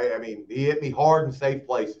 I mean, he hit me hard in safe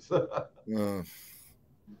places. We've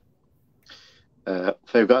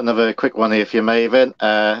got another quick one here for you,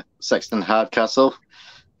 Maven. Sexton Hardcastle.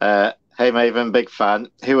 Hey, Maven, big fan.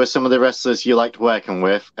 Who are some of the wrestlers you liked working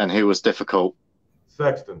with, and who was difficult?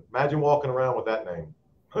 Sexton. Imagine walking around with that name.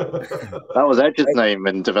 That was Edge's name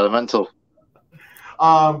in developmental.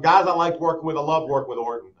 Guys I liked working with. I loved working with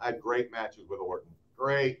Orton. I had great matches with Orton.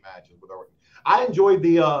 I enjoyed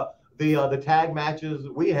the tag matches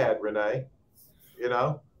we had, Renee.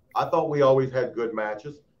 I thought we always had good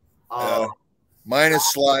matches.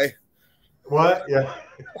 Minus Sly. What? Yeah.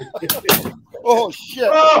 Oh, shit.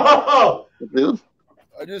 Oh!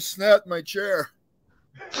 I just snapped my chair.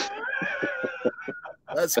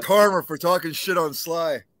 That's karma for talking shit on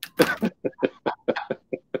Sly.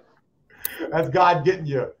 That's God getting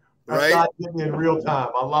you. That's God getting you in real time.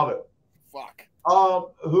 I love it. Fuck.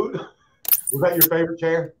 Who was that your favorite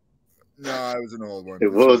chair? No, it was an old one.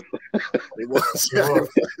 It was. It was.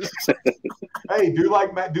 Hey, do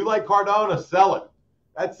like Cardona, sell it.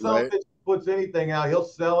 That's something that puts anything out. He'll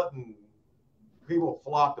sell it and people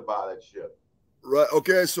flock to buy that shit. Right.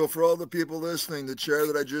 Okay. So for all the people listening, the chair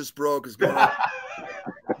that I just broke is going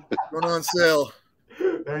on sale.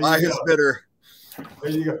 Buy his bidder.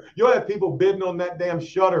 There you go. You'll have people bidding on that damn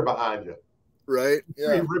shutter behind you. Right.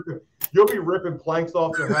 Yeah. You'll be ripping planks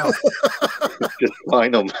off your house. Just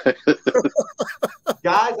find them.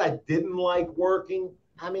 Guys I didn't like working.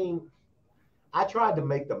 I mean, I tried to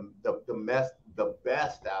make the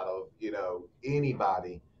best out of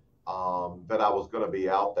anybody that I was going to be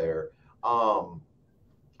out there.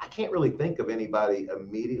 I can't really think of anybody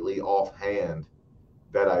immediately offhand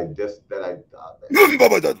that I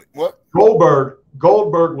what?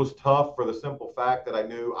 Goldberg was tough for the simple fact that I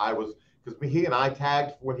knew because he and I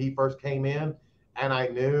tagged when he first came in, and I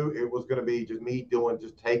knew it was going to be just me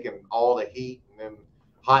taking all the heat and then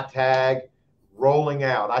hot tag rolling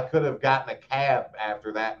out. I could have gotten a cab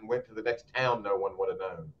after that and went to the next town. No one would have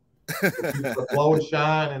known. The blow and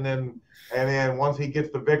shine, and then once he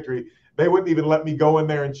gets the victory, they wouldn't even let me go in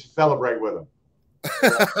there and celebrate with him.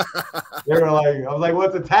 They were like, I was like, well,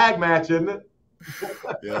 it's a tag match, isn't it?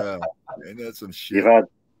 Yeah, and that's some shit.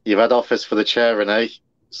 You've had offers for the chair, Renee.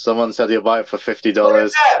 Someone said he'll buy it for $50.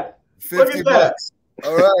 Look at that.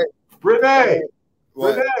 All right, Renee.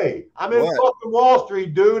 What? Renee, I'm in fucking Wall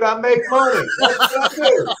Street, dude. I make money. That's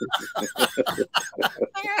what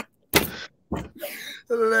I do.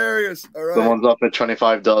 Hilarious. All right. Someone's offered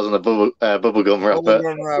 $25 on a bubblegum wrapper.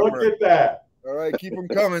 Look at that. All right, keep them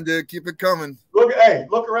coming, dude. Keep it coming.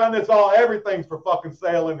 Look around this hall. Everything's for fucking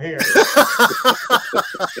sale in here.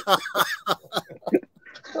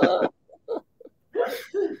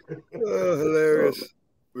 Hilarious.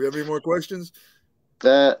 We have any more questions?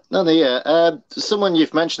 Someone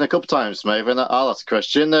you've mentioned a couple times, Maven. I'll ask a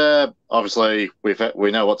question. Obviously,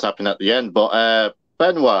 we know what's happening at the end, but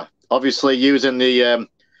Benoit, obviously using the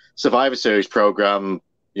Survivor Series program,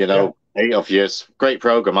 8 of years, great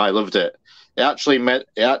program. I loved it. It actually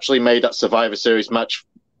made that Survivor Series match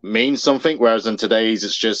mean something, whereas in today's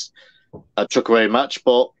it's just a truck-away match.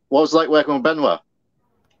 But what was it like working with Benoit?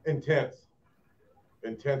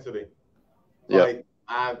 Intensity. Yeah. Like,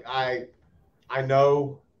 I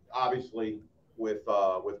know, obviously, with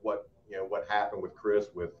what happened with Chris,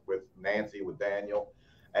 with Nancy, with Daniel,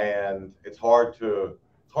 and it's hard to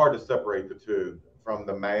separate the two from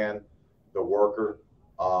the man, the worker,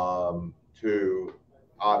 to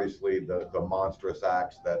obviously the monstrous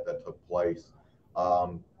acts that took place.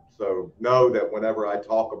 So know that whenever I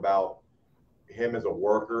talk about him as a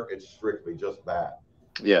worker, it's strictly just that.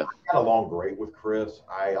 Yeah. I got along great with Chris.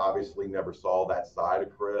 I obviously never saw that side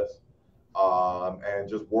of Chris. and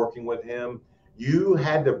just working with him, you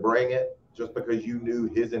had to bring it just because you knew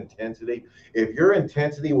his intensity. If your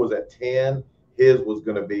intensity was at 10, his was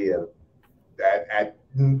going to be at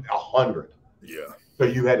 100. Yeah. So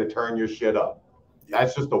you had to turn your shit up.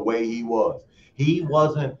 That's just the way he was. He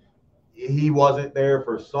wasn't there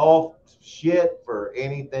for soft shit, for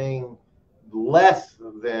anything less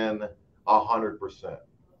than 100%.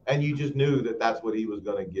 And you just knew that that's what he was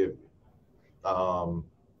going to give you.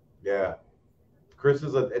 Yeah. Chris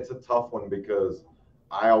it's a tough one because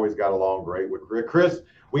I always got along great with Chris. Chris,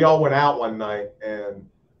 we all went out one night, and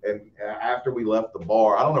after we left the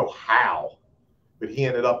bar, I don't know how, but he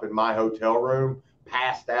ended up in my hotel room,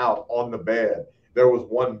 passed out on the bed. There was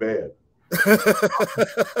one bed.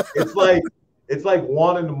 It's like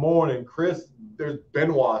 1 a.m. Chris, there's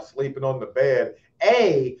Benoit sleeping on the bed.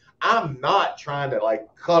 I'm not trying to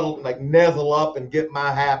like cuddle, like nuzzle up and get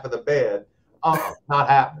my half of the bed. Not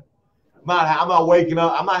happening. I'm not waking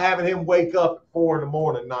up. I'm not having him wake up at 4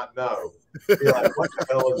 a.m. not know. Be like, what the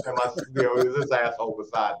hell is this asshole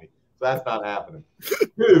beside me? So that's not happening.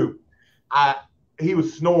 Two, he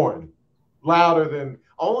was snoring louder than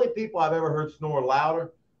only people I've ever heard snore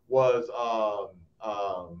louder was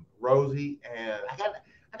Rosie, and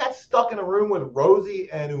I got stuck in a room with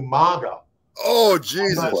Rosie and Umaga. Oh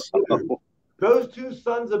Jesus! Those two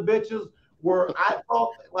sons of bitches were. I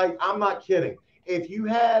thought, like, I'm not kidding. If you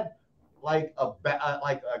had like a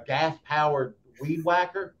gas powered weed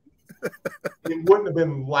whacker, it wouldn't have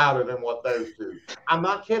been louder than what those two. I'm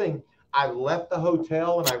not kidding. I left the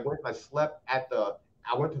hotel and I went and I slept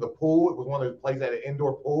I went to the pool. It was one of those places that had an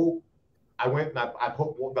indoor pool. I went and I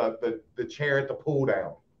put the chair at the pool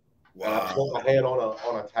down. Wow. And I put my head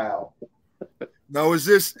on a towel. Now, was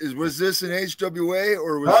this in HWA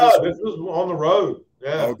or was this was on the road?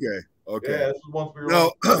 Yeah. Okay. Yeah, this was once we were.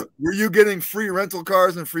 Now, were you getting free rental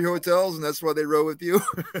cars and free hotels, and that's why they rode with you?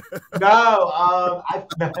 No,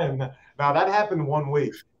 that happened 1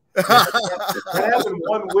 week. That happened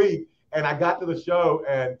 1 week, and I got to the show,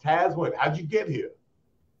 and Taz went, "How'd you get here?"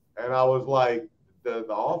 And I was like, "The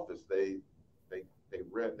office. They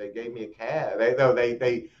gave me a cab.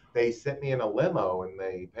 They sent me in a limo, and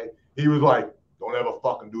they paid." He was like, "Don't ever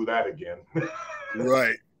fucking do that again."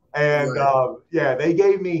 Right. And yeah, they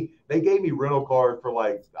gave me rental cars for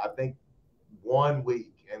like I think 1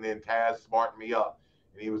 week, and then Taz smartened me up,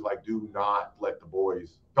 and he was like, "Do not let the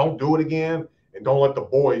boys, don't do it again, and don't let the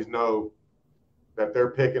boys know that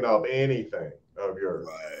they're picking up anything of yours."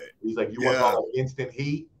 Right. He's like, "You want all instant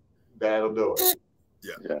heat? That'll do it."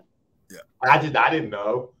 Yeah. I didn't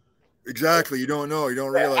know. Exactly. You don't know. You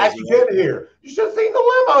don't realize. How'd you get here? You should have seen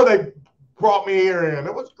the limo they brought me here in.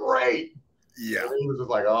 It was great. Yeah. And he was just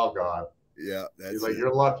like, "Oh God." Yeah. He's like,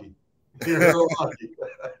 "You're lucky. You're lucky."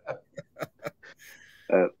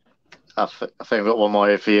 I think I've got one more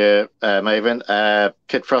here for you, Maven.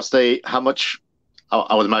 Kid Frosty, how much?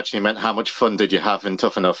 I would imagine you meant how much fun did you have in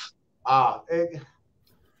Tough Enough? I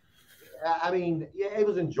mean, yeah, it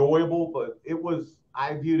was enjoyable, but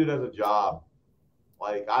I viewed it as a job.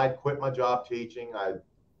 Like, I quit my job teaching. I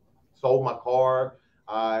sold my car.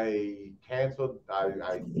 I canceled. I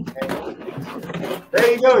canceled.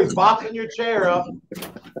 There you go. He's boxing your chair up.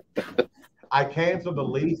 I canceled the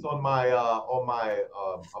lease on my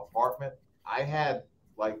apartment. I had,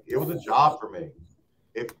 like, it was a job for me.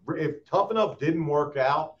 If Tough Enough didn't work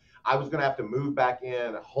out, I was gonna have to move back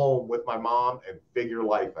in home with my mom and figure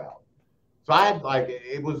life out. So I had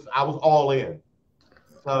I was all in.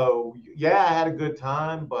 So yeah, I had a good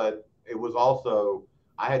time, but it was also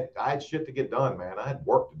I had shit to get done, man. I had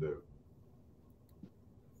work to do.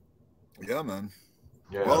 Yeah, man.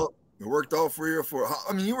 Yeah. Well, it worked out for you.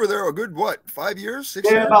 I mean, you were there a good 5 years, 6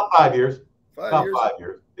 years? Yeah, about 5 years. 5 years. 5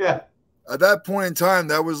 years. Yeah. At that point in time,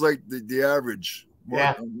 that was like the average.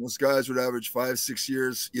 Yeah. Most guys would average 5, 6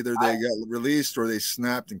 years. Either they got released or they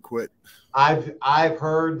snapped and quit. I've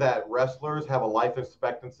heard that wrestlers have a life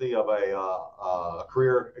expectancy of a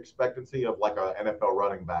career expectancy of like an NFL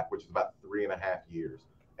running back, which is about 3.5 years.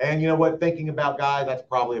 And you know what? Thinking about guys, that's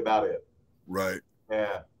probably about it. Right.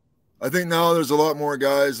 Yeah. I think now there's a lot more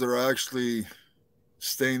guys that are actually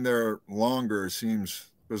staying there longer, it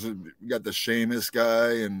seems. Because you got the Sheamus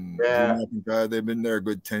guy and the guy. They've been there a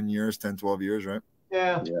good 10 years, 10, 12 years, right?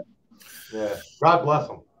 Yeah. God bless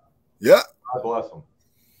them. Yeah. God bless them.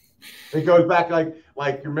 It goes back like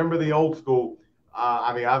you remember the old school.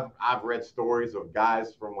 I mean, I've read stories of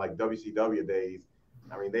guys from like WCW days.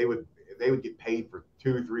 I mean, they would get paid for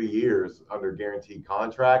 2-3 years under guaranteed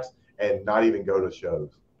contracts and not even go to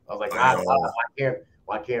shows. I was like,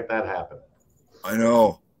 why can't that happen? I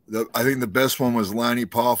know. I think the best one was Lanny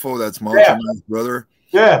Poffo. That's Macho Man's brother.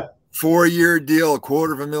 Yeah. 4-year deal,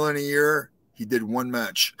 $250,000 a year. He did 1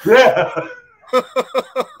 match. Yeah.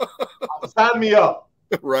 Sign me up.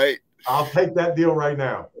 Right. I'll take that deal right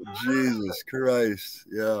now. Jesus Christ.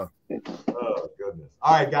 Yeah. Oh, goodness.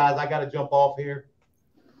 All right, guys, I got to jump off here.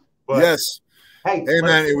 But, yes. Hey,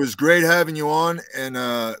 man, it was great having you on, and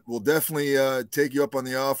we'll definitely take you up on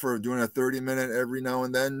the offer of doing a 30-minute every now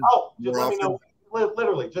and then. Oh, just let me know.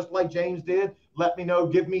 Literally, just like James did, let me know.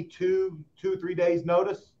 Give me 3 days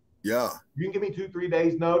notice. Yeah. You can give me 2-3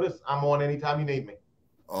 days notice. I'm on anytime you need me.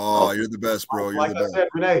 Oh, you're the best, bro. You're like the best. I said,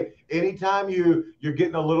 Renee, anytime you're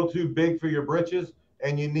getting a little too big for your britches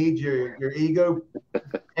and you need your ego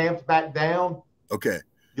amped back down, okay,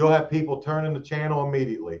 you'll have people turning the channel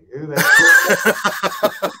immediately.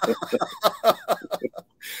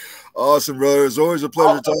 Awesome, brother. It's always a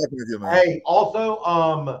pleasure talking with you, man. Hey, also,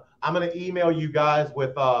 I'm gonna email you guys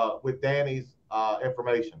with Danny's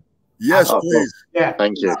information. Yes, please. Yeah,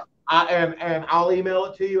 thank you. And I'll email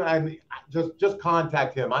it to you, and just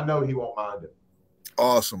contact him. I know he won't mind it.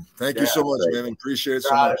 Awesome. Thank you so much, man. Appreciate it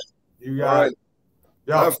so much. You got it.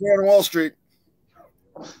 Have fun on Wall Street.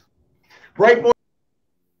 Break more.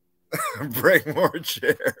 Break more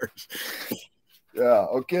chairs. Yeah.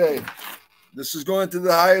 Okay. This is going to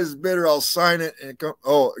the highest bidder. I'll sign it and come.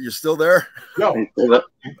 Oh, you're still there? No.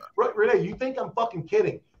 Renee, you think I'm fucking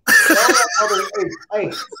kidding? Hey,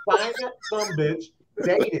 sign that some bitch.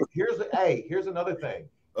 Date it. Here's another thing.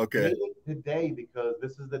 Okay. Date it today because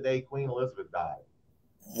this is the day Queen Elizabeth died.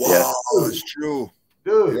 Wow, that's true.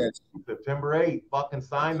 Dude, September 8th, fucking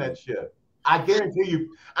sign that shit. I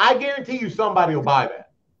guarantee you somebody will buy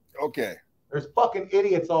that. Okay. There's fucking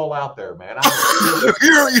idiots all out there, man.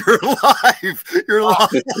 You're live. You're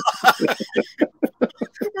live.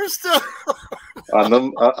 We're still.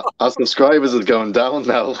 Our subscribers are going down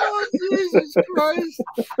now. Oh, Jesus Christ.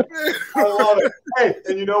 I love it. Hey,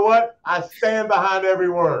 and you know what? I stand behind every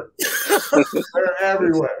word. They're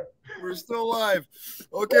everywhere. We're still live.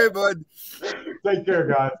 Okay, bud. Take care,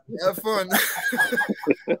 guys. Have fun.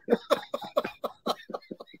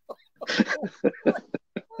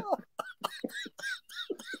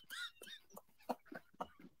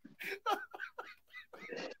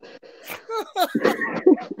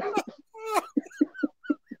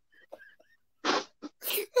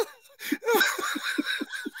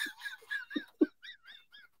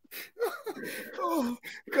 Oh,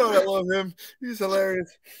 God, I love him. He's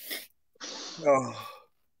hilarious. Oh.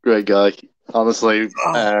 Great guy. Honestly,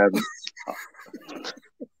 I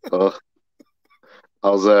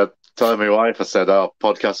was telling my wife, I said, "Oh,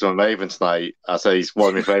 podcasting with Maven tonight." I said he's one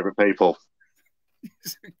of my favorite people.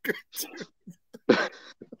 He's a good dude.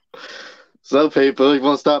 So, people, you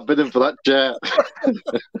want to start bidding for that jet?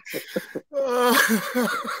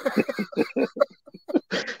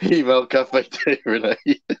 Email Cafe to Renee.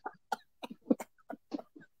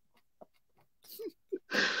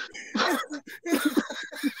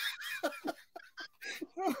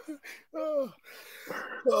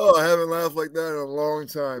 Oh, I haven't laughed like that in a long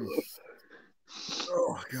time.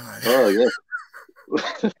 Oh, God. Oh, yeah.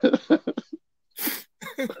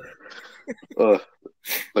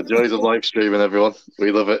 The joys of live streaming, everyone.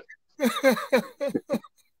 We love it.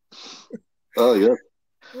 Oh, yeah.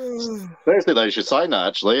 Seriously, though, you should sign that,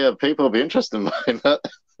 actually. People will be interested in buying that.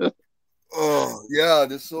 Oh, yeah.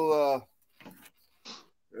 This will,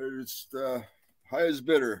 it's the highest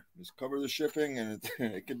bidder. Just cover the shipping, and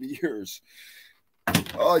it can be yours.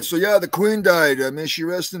 Oh, so yeah, the Queen died. May she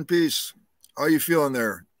rest in peace. How are you feeling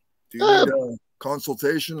there? Do you need a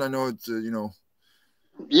consultation? I know it's,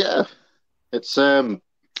 Yeah, it's a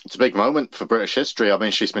big moment for British history. I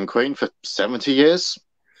mean, she's been Queen for 70 years.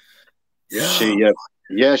 Yeah.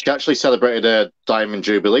 She actually celebrated a Diamond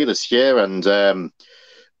Jubilee this year, and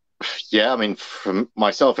yeah, I mean, for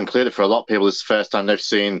myself included, for a lot of people, it's the first time they've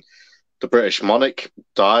seen the British monarch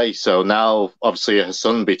die. So now, obviously, her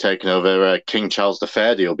son will be taking over. King Charles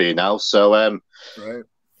III he'll be now. So, right.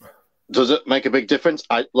 Does it make a big difference?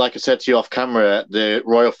 Like I said to you off camera, the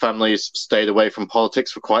royal family's stayed away from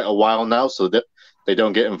politics for quite a while now, so that they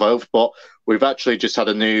don't get involved. But we've actually just had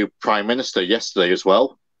a new prime minister yesterday as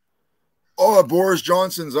well. Oh, Boris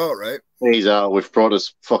Johnson's out, right? He's out. We've brought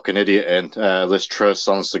this fucking idiot in. Liz Truss,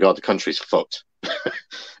 honest to God, the country's fucked.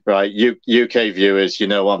 Right, UK viewers, you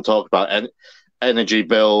know what I'm talking about. Energy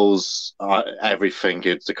bills, everything.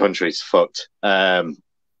 The country's fucked.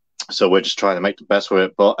 So we're just trying to make the best of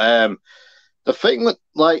it. But the thing that,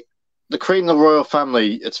 like, the Queen of the royal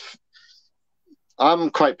family, I'm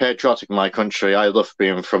quite patriotic in my country. I love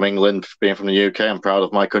being from England, being from the UK. I'm proud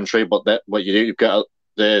of my country. But what you do, you've got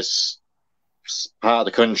this part of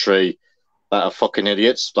the country that are fucking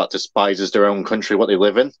idiots, that despises their own country, what they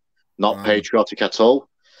live in. not patriotic at all.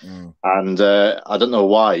 And I don't know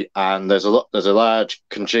why. And there's a large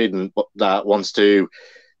contingent that wants to,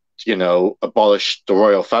 abolish the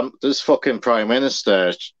royal family. This fucking prime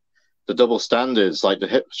minister, the double standards,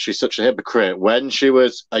 she's such a hypocrite. When she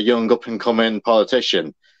was a young up and coming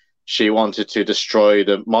politician, she wanted to destroy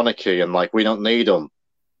the monarchy and we don't need them.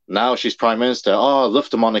 Now she's prime minister. Oh, I love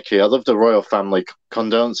the monarchy. I love the royal family.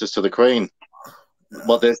 Condolences to the Queen.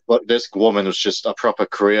 But this woman was just a proper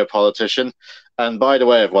career politician. And by the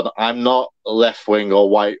way, everyone, I'm not left wing or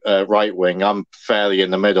right wing. I'm fairly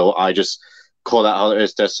in the middle. I just call that how it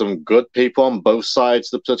is. There's some good people on both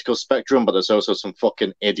sides of the political spectrum, but there's also some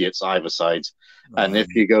fucking idiots either side. And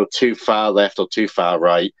if you go too far left or too far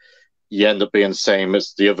right, you end up being the same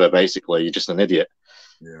as the other. Basically, you're just an idiot.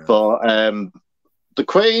 Yeah. But the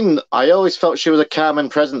Queen, I always felt she was a calming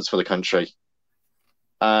presence for the country.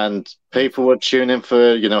 And people would tune in for,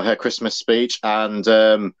 her Christmas speech. And,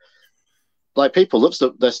 people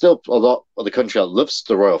there's still a lot of the country that loves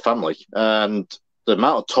the royal family. And the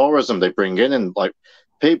amount of tourism they bring in, and,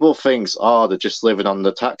 people think, they're just living on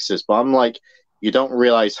the taxes. But I'm like, you don't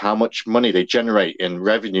realize how much money they generate in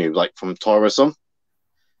revenue, from tourism.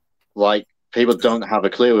 People don't have a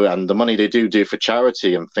clue. And the money they do for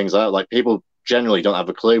charity and things like that, people generally don't have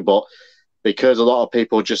a clue. But because a lot of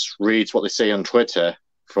people just read what they say on Twitter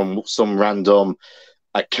from some random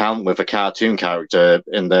account with a cartoon character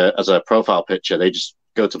as a profile picture, they just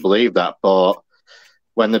go to believe that. But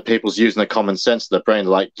when the people's using their common sense, their brain,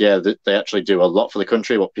 they actually do a lot for the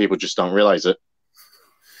country, but people just don't realize it.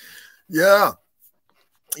 Yeah.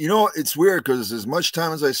 It's weird because as much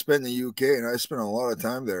time as I spent in the UK, and I spent a lot of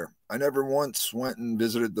time there, I never once went and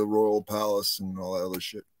visited the Royal Palace and all that other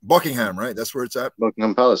shit. Buckingham, right? That's where it's at?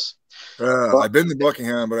 Buckingham Palace. I've been to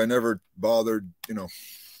Buckingham, but I never bothered, Yeah.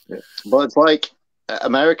 But it's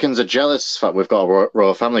Americans are jealous that we've got a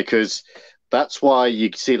royal family, because that's why you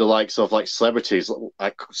see the likes of celebrities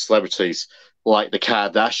like the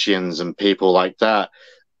Kardashians and people like that.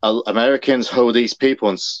 Americans hold these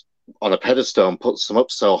people on a pedestal and puts them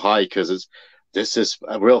up so high because this is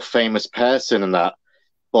a real famous person and that,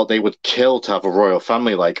 but they would kill to have a royal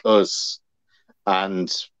family like us,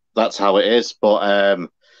 and that's how it is. But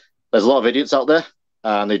there's a lot of idiots out there,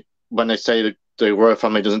 and when they say that the royal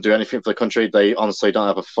family doesn't do anything for the country, they honestly don't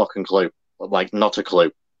have a fucking clue, not a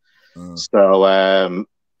clue. So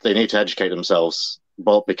they need to educate themselves.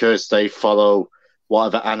 But because they follow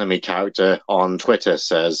whatever anime character on Twitter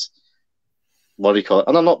says, what do you call it?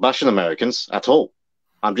 And I'm not bashing Americans at all.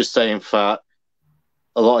 I'm just saying that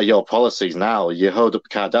a lot of your policies now, you hold up the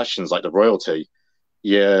Kardashians like the royalty.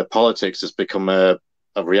 Your politics has become a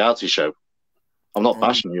reality show. I'm not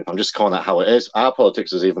bashing you. I'm just calling it how it is. Our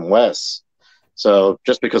politics is even worse. So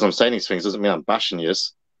just because I'm saying these things doesn't mean I'm bashing you,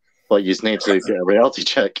 but you just need to get a reality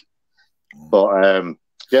check. But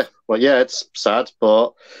it's sad,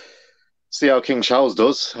 but see how King Charles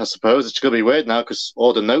does, I suppose. It's going to be weird now because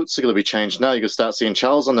all the notes are going to be changed now. You're going to start seeing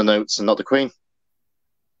Charles on the notes and not the Queen.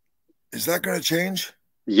 Is that going to change?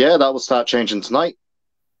 Yeah, that will start changing tonight.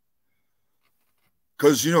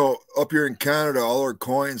 Because, up here in Canada, all our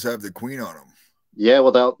coins have the Queen on them. Yeah,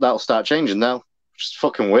 well, that'll start changing now. Which is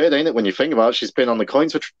fucking weird, ain't it, when you think about it? She's been on the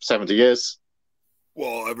coins for 70 years.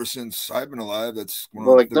 Well, ever since I've been alive, that's...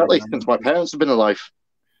 exactly, since my parents have been alive.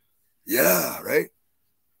 Yeah, right?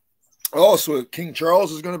 Oh, so King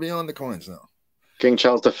Charles is going to be on the coins now. King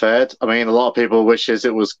Charles III. I mean, a lot of people wishes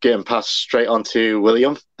it was getting passed straight on to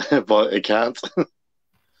William, but it can't.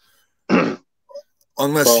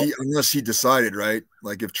 Unless he decided, right?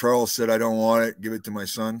 If Charles said, I don't want it, give it to my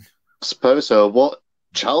son. I suppose so.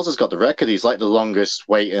 Charles has got the record. He's the longest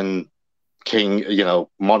waiting king,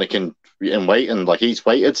 monarch in waiting. He's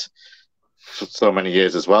waited for so many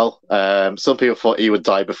years as well. Some people thought he would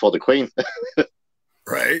die before the Queen.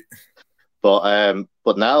 Right.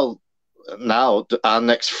 But now our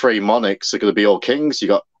next three monarchs are going to be all kings. You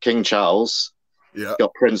got King Charles. Yeah. You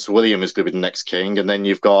got Prince William is going to be the next king, and then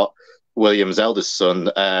you've got William's eldest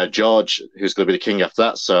son, George, who's going to be the king after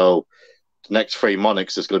that. So the next three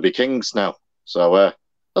monarchs is going to be kings now. So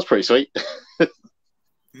that's pretty sweet.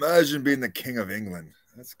 Imagine being the King of England.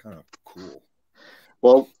 That's kind of cool.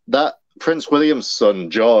 Well, that Prince William's son,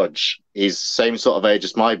 George, he's same sort of age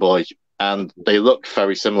as my boy, and they look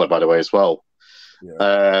very similar, by the way, as well.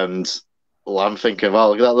 Yeah. And I'm thinking, well,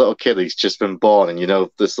 look at that little kid. He's just been born, and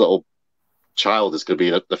this little child is going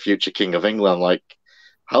to be the future King of England.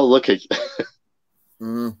 How lucky.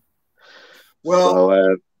 Mm.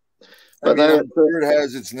 Well, but it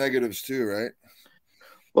has its negatives too, right?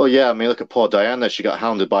 Well, yeah. I mean, look at poor Diana. She got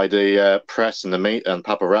hounded by the press and the meat and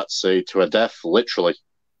paparazzi to her death, literally.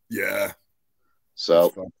 Yeah.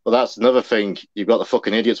 So, but that's another thing. You've got the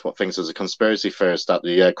fucking idiots what thinks there's a conspiracy theorist that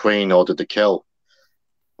the Queen ordered the kill.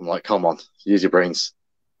 I'm like, come on, use your brains.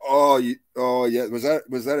 Oh, yeah. Was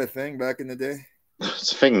that a thing back in the day?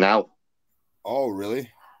 It's a thing now. Oh, really?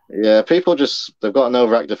 Yeah, people they've got an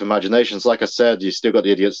overactive imaginations. Like I said, you still got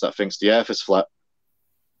the idiots that thinks the earth is flat.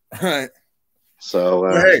 Right. So,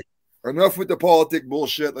 hey, enough with the politic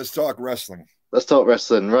bullshit. Let's talk wrestling. Let's talk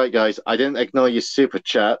wrestling. Right, guys, I didn't ignore your super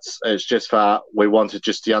chats. It's just that we wanted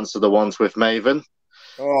just to answer the ones with Maven.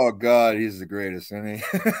 Oh, God, he's the greatest, isn't he?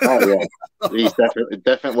 Oh, yeah. He's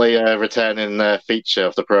definitely a returning feature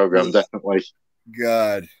of the program, definitely.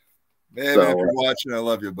 God. Man, if you're watching, I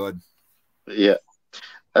love you, bud. Yeah.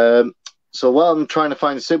 So while I'm trying to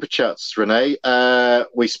find the super chats, Renee,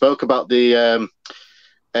 we spoke about the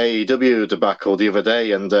AEW debacle the other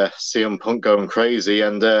day and CM Punk going crazy,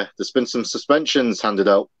 and there's been some suspensions handed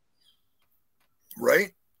out.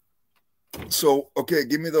 Right? So, okay,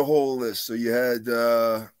 give me the whole list. So you had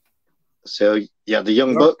the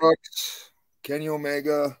Young Bucks, Kenny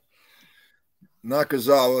Omega,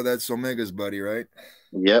 Nakazawa, that's Omega's buddy, right?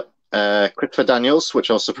 Yep. Christopher Daniels, which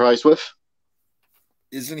I was surprised with.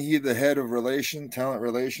 Isn't he the head of talent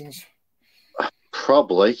relations?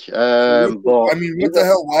 Probably. But I mean, what the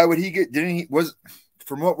hell? Why would he get?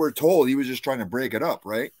 From what we're told, he was just trying to break it up,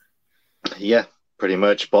 right? Yeah, pretty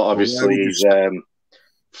much. But obviously, he's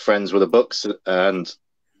friends with the Bucks, and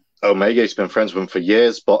Omega's been friends with him for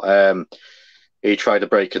years. But he tried to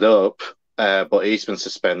break it up, but he's been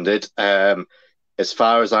suspended. As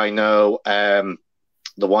far as I know,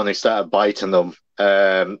 the one who started biting them,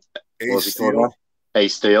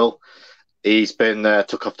 Ace Steel, he's been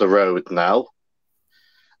took off the road now.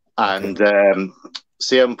 And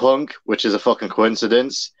CM Punk, which is a fucking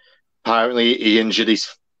coincidence, apparently he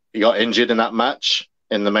got injured in that match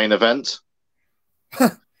in the main event.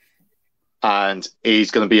 And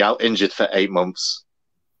he's going to be out injured for 8 months.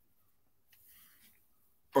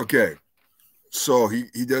 Okay. So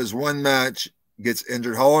he does one match, gets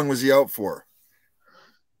injured. How long was he out for?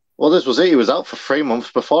 Well, this was it. He was out for 3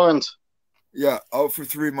 months beforehand. Yeah, out for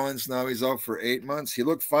 3 months. Now he's out for 8 months. He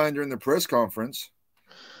looked fine during the press conference.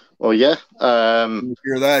 Well, yeah. If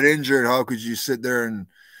you're that injured, how could you sit there and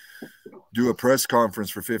do a press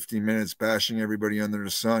conference for 15 minutes bashing everybody under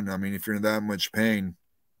the sun? I mean, if you're in that much pain.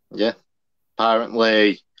 Yeah.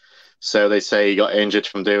 Apparently, so they say he got injured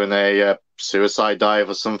from doing a suicide dive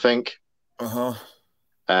or something. Uh-huh.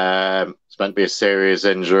 It's meant to be a serious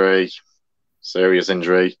injury.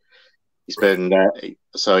 He's been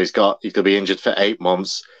so he's going to be injured for 8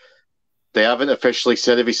 months. They haven't officially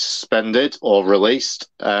said if he's suspended or released.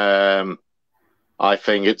 I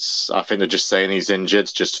think they're just saying he's injured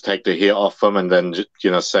just to take the heat off him, and then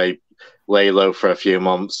say lay low for a few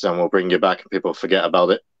months and we'll bring you back and people forget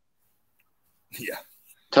about it. Yeah.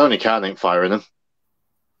 Tony Khan ain't firing him.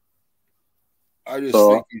 I just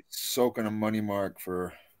think he's soaking a money mark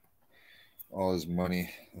for all his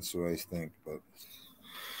money. That's what I think, but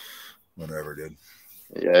whatever, dude.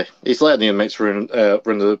 Yeah, he's letting the inmates run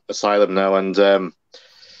the asylum now, and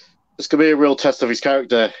it's going to be a real test of his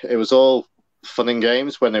character. It was all fun and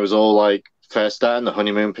games when it was all like first starting the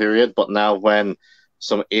honeymoon period, but now when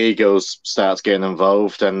some egos starts getting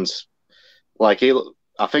involved, and I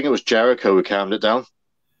think it was Jericho who calmed it down.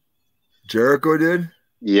 Jericho did?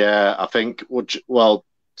 Yeah, I think,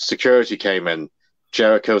 security came in.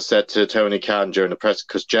 Jericho said to Tony Khan during the press,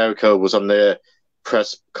 because Jericho was on the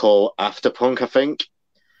press call after Punk, I think.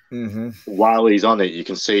 Mm-hmm. While he's on it, you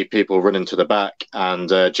can see people running to the back, and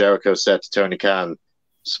Jericho said to Tony Khan,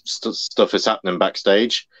 stuff is happening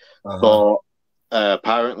backstage. Uh-huh. But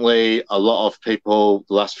apparently a lot of people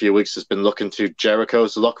the last few weeks has been looking to Jericho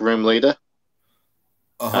as the locker room leader.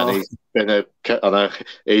 Uh-huh. And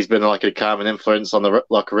he's been like a calming influence on the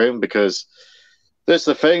locker room, because this is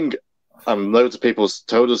the thing, and loads of people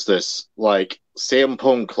told us this, like CM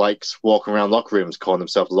Punk likes walking around locker rooms calling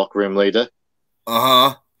himself the locker room leader.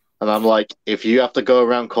 Uh-huh. And I'm like, if you have to go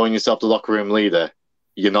around calling yourself the locker room leader,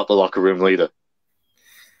 you're not the locker room leader.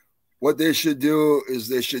 What they should do is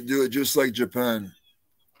they should do it just like Japan.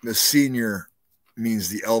 The senior means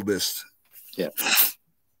the eldest. Yeah.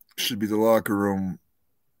 Should be the locker room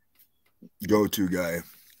go-to guy.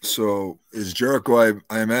 So is Jericho,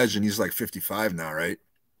 I imagine he's like 55 now, right?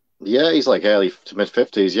 Yeah, he's like early to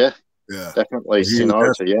mid-50s, yeah. Yeah. Definitely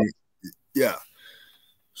seniority, yeah. Yeah.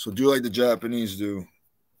 So do like the Japanese do.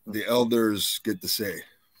 The elders get to say.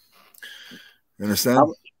 You understand?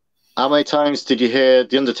 How many times did you hear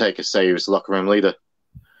The Undertaker say he was the locker room leader?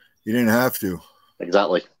 He didn't have to.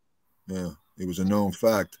 Exactly. Yeah, it was a known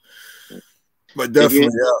fact. But definitely,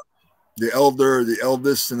 The elder, the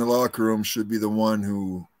eldest in the locker room should be the one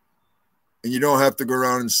who, and you don't have to go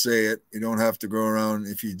around and say it. You don't have to go around.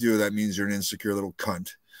 If you do, that means you're an insecure little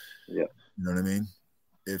cunt. Yeah. You know what I mean?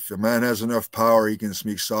 If a man has enough power, he can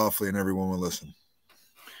speak softly and everyone will listen.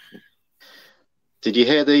 Did you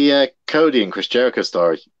hear the Cody and Chris Jericho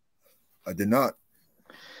story? I did not.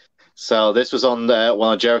 So this was on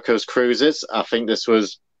one of Jericho's cruises. I think this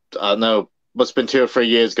was, I don't know, must have been 2 or 3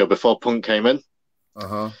 years ago before Punk came in.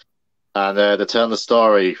 Uh-huh. And they turned the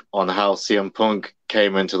story on how CM Punk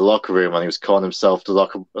came into the locker room and he was calling himself the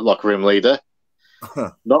locker room leader.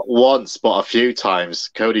 Not once, but a few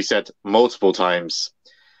times. Cody said multiple times.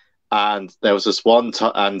 And there was this one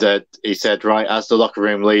time, and he said, right, as the locker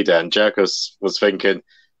room leader, and Jericho was thinking,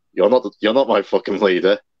 you're not my fucking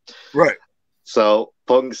leader. Right. So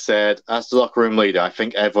Punk said, as the locker room leader, I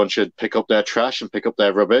think everyone should pick up their trash and pick up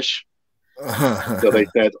their rubbish. So they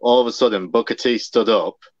said, all of a sudden, Booker T stood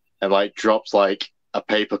up and like drops like a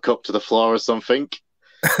paper cup to the floor or something.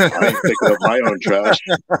 I ain't picking up my own trash.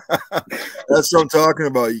 That's what I'm talking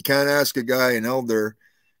about. You can't ask a guy, an elder,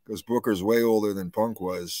 because Booker's way older than Punk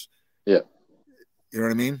was. Yeah. You know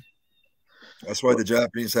what I mean? That's why the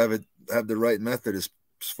Japanese have the right method as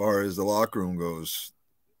far as the locker room goes.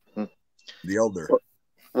 The elder.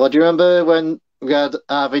 Well, do you remember when we had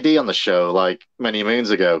RVD on the show like many moons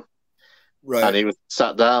ago? Right. And he was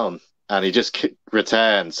sat down and he just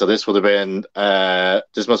returned. So this would have been,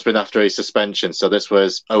 this must have been after his suspension. So this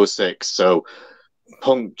was 06. So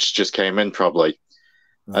Punk just came in probably.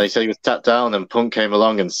 Right. And he said he was sat down and Punk came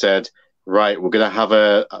along and said, right, we're going to have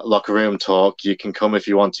a locker room talk. You can come if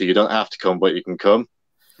you want to. You don't have to come, but you can come.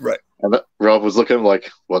 Right. And Rob was looking like,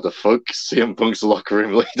 what the fuck? CM Punk's the locker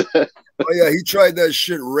room leader. Oh, yeah, he tried that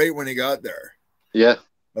shit right when he got there. Yeah.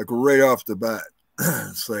 Like right off the bat.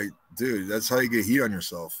 It's like, dude, that's how you get heat on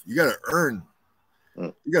yourself. You got to earn.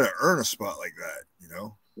 You got to earn a spot like that, you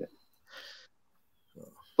know? Yeah.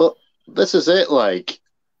 But this is it. Like,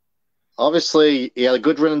 obviously, he had a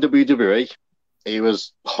good run in WWE. He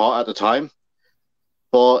was hot at the time.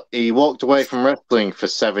 But he walked away from wrestling for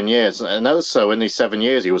 7 years. And also, in these 7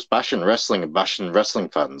 years, he was bashing wrestling and bashing wrestling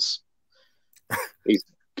fans.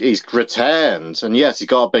 He's returned. And yes, he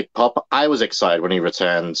got a big pop. I was excited when he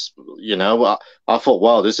returned. You know, I thought,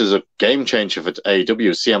 wow, this is a game changer for AEW.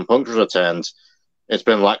 CM Punk returned. It's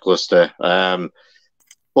been lackluster.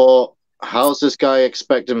 But how's this guy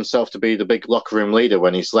expect himself to be the big locker room leader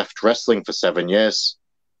when he's left wrestling for 7 years?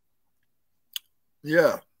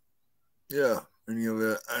 Yeah. Yeah.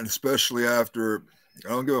 And especially after, I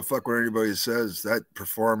don't give a fuck what anybody says, that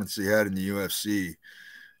performance he had in the UFC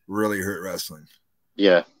really hurt wrestling.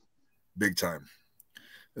 Yeah. Big time.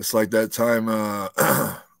 It's like that time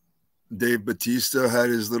Dave Bautista had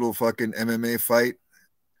his little fucking MMA fight.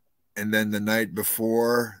 And then the night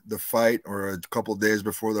before the fight, or a couple days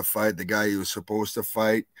before the fight, the guy he was supposed to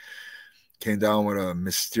fight came down with a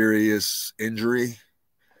mysterious injury.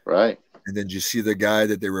 Right. And then did you see the guy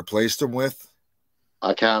that they replaced him with?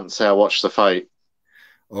 I can't say I watched the fight.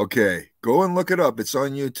 Okay. Go and look it up. It's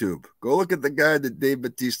on YouTube. Go look at the guy that Dave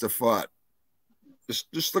Bautista fought.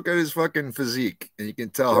 Just look at his fucking physique, and you can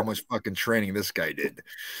tell how much fucking training this guy did.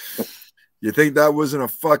 You think that wasn't a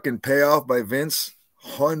fucking payoff by Vince?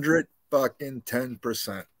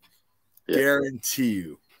 110%. Guarantee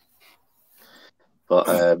you.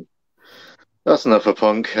 But that's enough for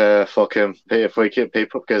Punk. Fuck him. If we keep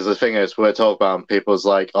people, because the thing is, we're talking about people's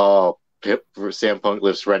like, oh, CM Punk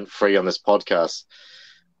lives rent free on this podcast.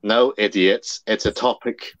 No, idiots. It's a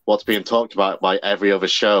topic what's being talked about by every other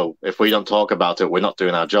show. If we don't talk about it, we're not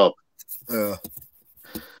doing our job.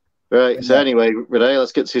 Right. So anyway, Renee,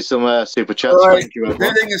 let's get to some super chats. Right. The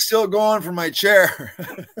bidding is still going for my chair.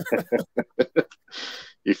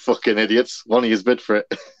 You fucking idiots. One of you's bid for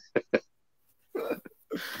it.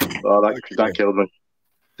 Oh, that killed me.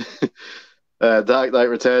 Dark Knight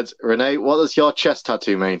Returns. Renee, what does your chest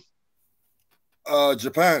tattoo mean?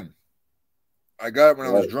 Japan. I got it when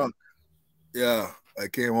I was drunk. Yeah, I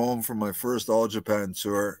came home from my first All Japan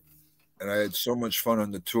tour, and I had so much fun on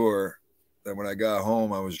the tour that when I got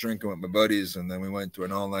home, I was drinking with my buddies, and then we went to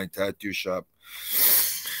an online tattoo shop.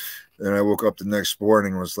 And I woke up the next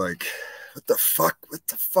morning and was like, what the fuck? What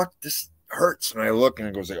the fuck? This hurts. And I look, and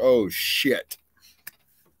it goes like, oh, shit.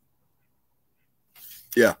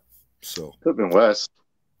 Yeah. So could have been worse.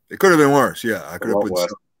 It could have been worse. Yeah, I could have put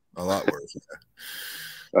a lot worse. Yeah.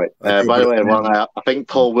 Right. By the way, everyone, I think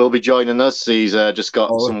Paul will be joining us. He's just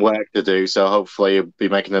got some work to do, so hopefully he'll be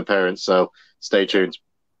making an appearance. So stay tuned.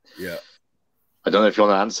 Yeah. I don't know if you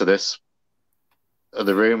want to answer this.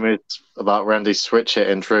 The rumors about Randy switch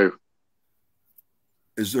hitting true.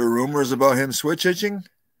 Is there rumors about him switch hitching?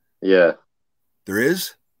 Yeah. There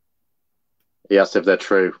is? He asked if they're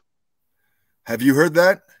true. Have you heard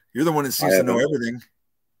that? You're the one that seems to know haven't. everything.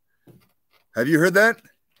 Have you heard that?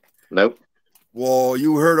 Nope. Well,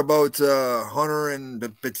 you heard about Hunter and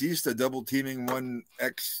Batista double teaming one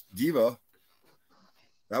ex diva.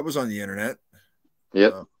 That was on the internet.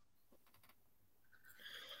 Yep.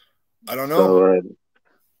 I don't know.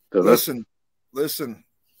 So, listen.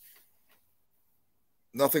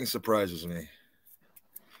 Nothing surprises me.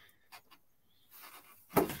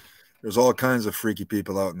 There's all kinds of freaky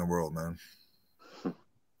people out in the world, man.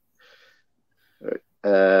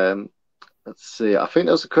 Let's see. I think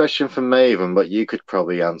there's a question from Maven, but you could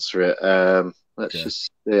probably answer it. Let's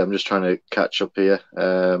just see. I'm just trying to catch up here.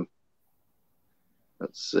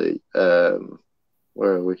 Let's see. Where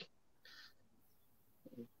are we?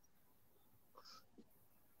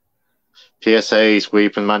 PSA's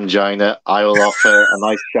Weeping Mangina. I will offer a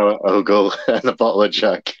nice show at Ogle and a bottle of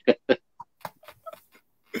Jack.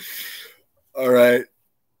 All right.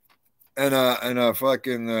 And a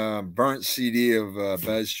fucking burnt CD of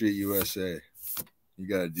Bad Street USA. You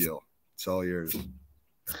got a deal. It's all yours.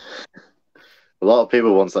 A lot of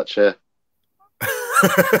people want that chair.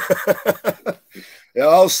 Yeah,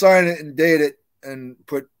 I'll sign it and date it and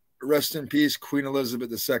put "Rest in Peace, Queen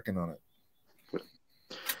Elizabeth II" on it.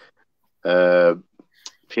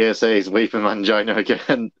 PSA's Weeping Mangina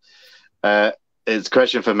again. It's a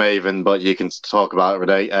question for Maven, but you can talk about it,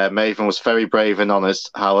 Renee. Maven was very brave and honest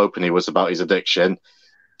how open he was about his addiction.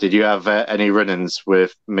 Did you have any run-ins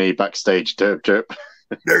with me backstage, Derp Derp?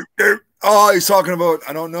 Derp Derp. Oh, he's talking about,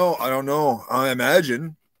 I don't know. I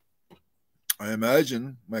imagine,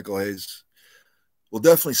 Michael Hayes. We'll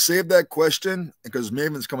definitely save that question because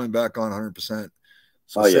Maven's coming back on 100%.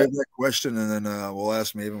 So save that question, and then we'll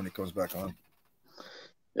ask Maven when he comes back on.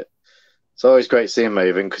 Yeah. It's always great seeing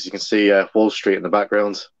Maven because you can see Wall Street in the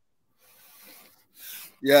background.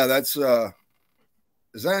 Yeah, that's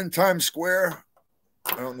is that in Times Square?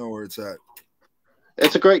 I don't know where it's at.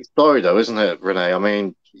 It's a great story, though, isn't it, Renee? I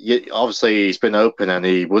mean, obviously he's been open and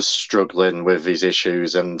he was struggling with his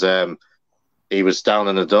issues, and he was down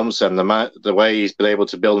in the dumps. And the way he's been able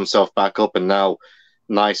to build himself back up, and now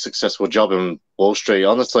nice, successful job in Wall Street.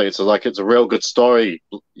 Honestly, it's a real good story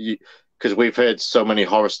because we've heard so many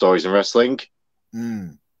horror stories in wrestling.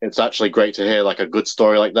 It's actually great to hear like a good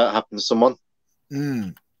story like that happen to someone.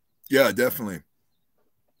 Yeah, definitely.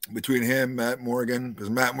 Between him, Matt Morgan, because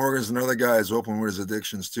Matt Morgan's another guy who's open with his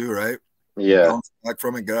addictions too, right? Yeah. Bounce back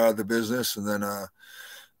from it, get out of the business, and then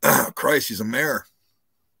Christ, he's a mayor.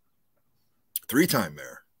 3-time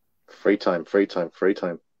mayor. Free time.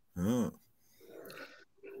 Oh.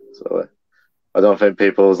 So I don't think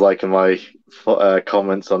people was liking my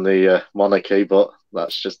comments on the monarchy, but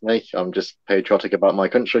that's just me. I'm just patriotic about my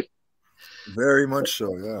country. Very much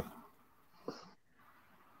so, yeah.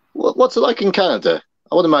 What's it like in Canada?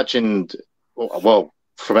 I would imagine, well,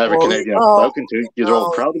 from every Canadian I've spoken to, you're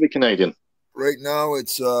all proud to be Canadian. Right now,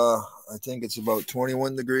 it's I think it's about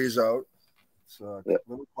 21 degrees out. It's a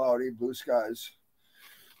little cloudy, blue skies.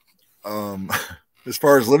 As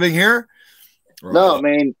far as living here, no, I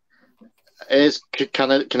mean, is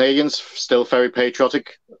Canadians still very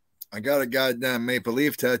patriotic? I got a goddamn maple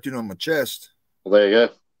leaf tattooed on my chest. Well, there you go.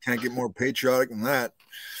 Can't get more patriotic than that.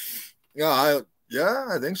 Yeah,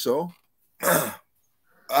 I think so.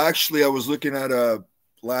 Actually, I was looking at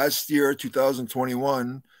last year,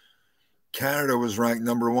 2021. Canada was ranked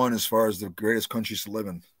 #1 as far as the greatest countries to live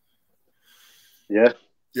in. Yeah.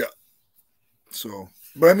 So,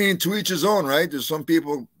 but I mean, to each his own, right? There's some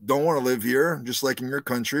people don't want to live here, just like in your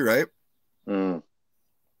country, right? You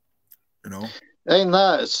know, ain't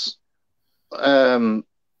that?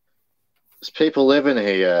 It's people living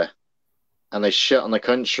here and they shit on the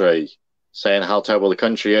country, saying how terrible the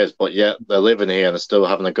country is, but yet they're living here and they're still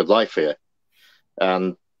having a good life here,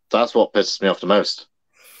 and that's what pisses me off the most.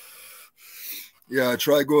 Yeah,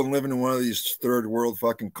 try going and living in one of these third world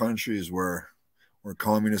fucking countries or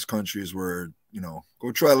communist countries where, you know,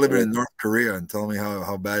 go try living in North Korea and tell me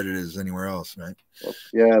how bad it is anywhere else, right?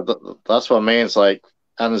 Yeah, that's what I mean. It's like,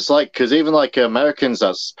 and it's like, because even like Americans,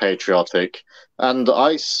 that's patriotic, and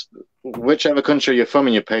whichever country you're from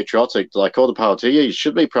and you're patriotic, like all the power to you, you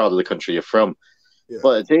should be proud of the country you're from. Yeah.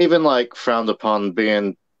 But it's even like frowned upon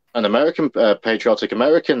being an American, patriotic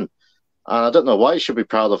American. And I don't know why you should be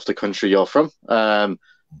proud of the country you're from. Well,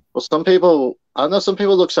 I know some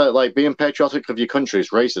people look at it like being patriotic of your country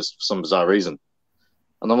is racist for some bizarre reason.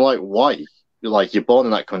 And I'm like, why? You're born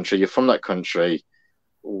in that country, you're from that country.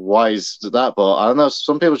 Why is that? But I don't know,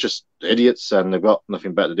 some people are just idiots and they've got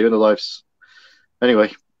nothing better to do in their lives.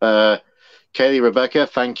 Anyway, Kaylee, Rebecca,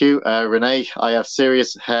 thank you. Renee, I have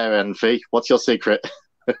serious hair envy. What's your secret?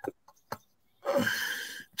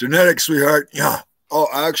 Genetics, sweetheart. Yeah. Oh,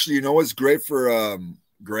 actually, you know what's great for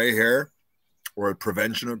gray hair or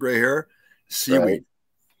prevention of gray hair? Seaweed. Right.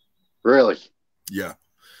 Really? Yeah.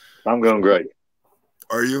 I'm going great.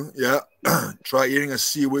 Are you? Yeah. Try eating a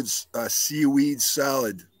seaweed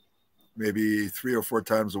salad maybe 3 or 4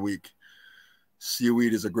 times a week.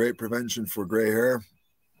 Seaweed is a great prevention for gray hair.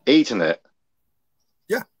 Eating it?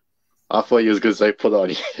 Yeah. I thought you was going to say put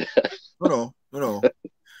on. No.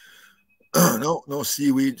 No,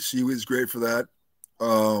 seaweed. Seaweed's great for that.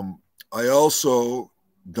 I also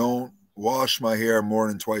don't wash my hair more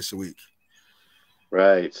than twice a week.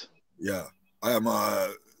 Right. Yeah. I've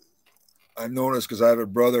noticed because I have a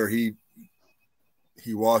brother, he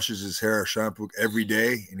washes his hair, shampoo every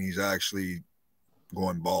day, and he's actually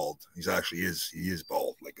going bald. He is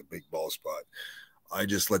bald, like a big bald spot. I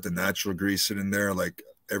just let the natural grease sit in there, like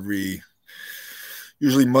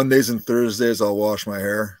usually Mondays and Thursdays I'll wash my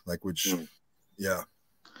hair, like yeah.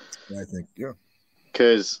 And I think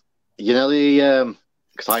because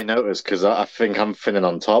because I noticed, because I think I'm thinning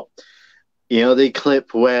on top. You know the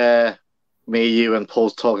clip where me, you, and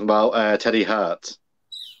Paul's talking about Teddy Hart,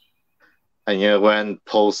 and when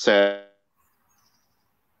Paul said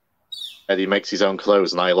he makes his own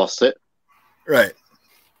clothes, and I lost it. Right.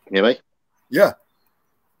 You hear me? Yeah.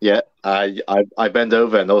 Yeah. I bend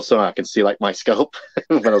over, and also I can see like my scalp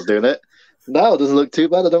when I was doing it. No, it doesn't look too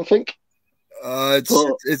bad, I don't think.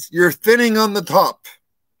 It's you're thinning on the top.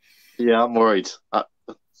 Yeah, I'm worried. Yeah.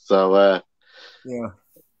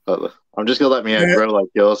 I'm just gonna let my hair grow like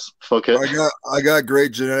yours. Fuck it. I got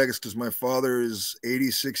great genetics because my father is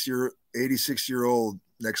 86 year old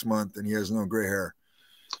next month, and he has no gray hair.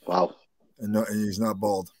 Wow. And he's not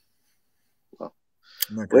bald. Wow.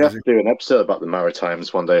 We have to do an episode about the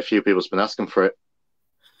Maritimes one day. A few people's been asking for it.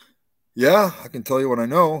 Yeah, I can tell you what I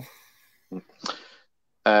know.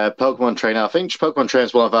 Pokemon Trainer. I think Pokemon Trainer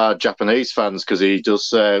is one of our Japanese fans because he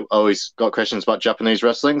does always got questions about Japanese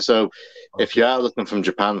wrestling. So if you are looking from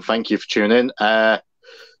Japan, thank you for tuning in.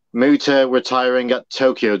 Muta retiring at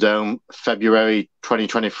Tokyo Dome February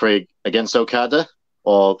 2023 against Okada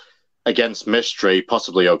or against Mystery,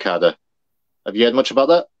 possibly Okada. Have you heard much about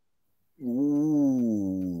that?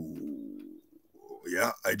 Ooh.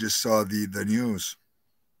 Yeah, I just saw the news.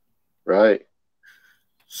 Right.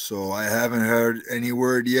 So I haven't heard any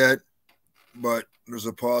word yet, but there's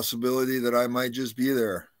a possibility that I might just be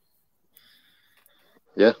there.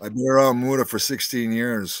 Yeah. I've been around Muta for 16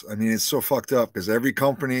 years. I mean, it's so fucked up because every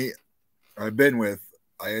company I've been with,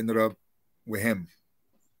 I ended up with him.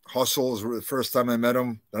 Hustle was the first time I met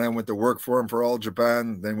him. Then I went to work for him for All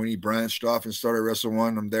Japan. Then when he branched off and started Wrestle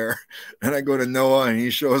One, I'm there. And I go to Noah and he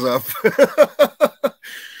shows up.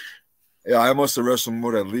 Yeah, I must have wrestled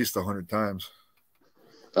Muta at least 100 times.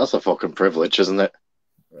 That's a fucking privilege, isn't it?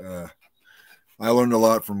 I learned a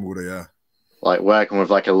lot from Muta, yeah. Like working with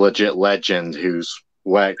like a legit legend who's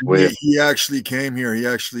worked with. He actually came here. He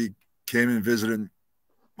actually came and visited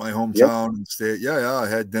my hometown and stayed. Yeah. I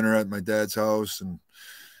had dinner at my dad's house and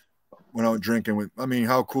went out drinking with. I mean,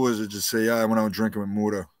 how cool is it to say, I went out drinking with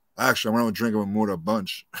Muta? Actually, I went out drinking with Muta a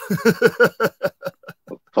bunch.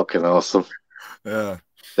 Fucking awesome. Yeah.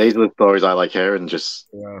 These are the stories I like hearing, just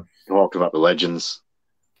talking about the legends.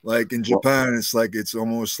 Like in Japan, it's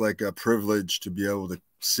almost like a privilege to be able to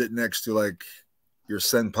sit next to like your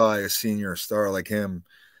senpai, a senior star like him,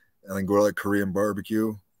 and then go to like Korean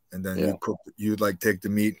barbecue, and then you'd like take the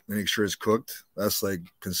meat, make sure it's cooked. That's like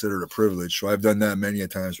considered a privilege. So I've done that many a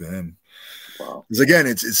times with him. Wow. Because again,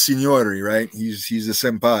 it's seniority, right? He's a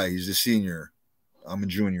senpai, he's a senior. I'm a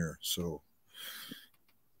junior, so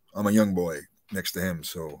I'm a young boy next to him.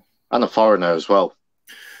 So and a foreigner as well.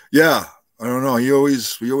 Yeah. I don't know. We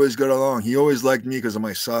always got along. He always liked me because of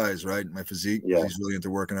my size, right? My physique. Yeah. He's really into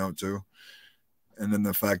working out too. And then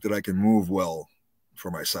the fact that I can move well for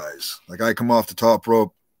my size. Like I come off the top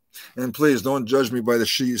rope, and please don't judge me by the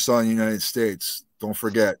shit you saw in the United States. Don't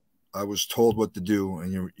forget, I was told what to do,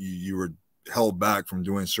 and you were held back from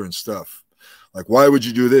doing certain stuff. Like, why would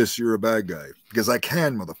you do this? You're a bad guy. Because I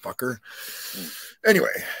can, motherfucker.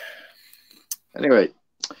 Anyway,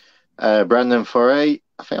 Brandon Foray.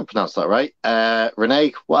 I think I pronounced that right.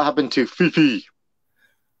 Renee, what happened to Fifi?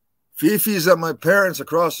 Fifi's at my parents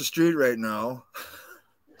across the street right now.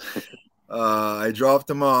 I dropped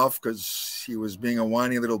him off because he was being a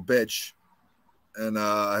whiny little bitch. And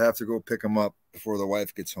I have to go pick him up before the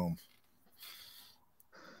wife gets home.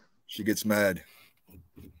 She gets mad.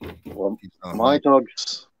 Well, my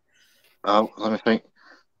dog's... let me think.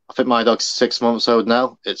 I think my dog's 6 months old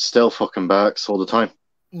now. It still fucking barks all the time.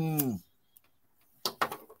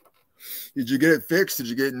 Did you get it fixed? Did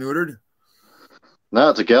you get it neutered? No,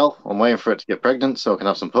 it's a girl. I'm waiting for it to get pregnant so I can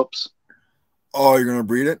have some pups. Oh, you're gonna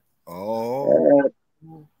breed it? Oh,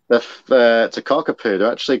 It's a cockapoo.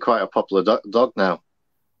 They're actually quite a popular dog now.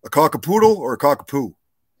 a cockapoodle or a cockapoo?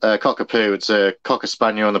 Cockapoo. It's a cocker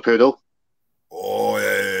spaniel and a poodle. Oh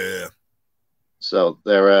yeah. So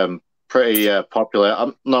they're pretty popular.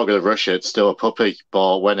 I'm not going to rush it. It's still a puppy,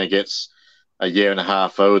 but when it gets a year and a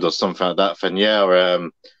half old or something like that, then yeah, or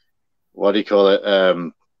what do you call it?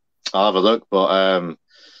 I'll have a look, but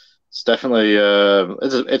it's definitely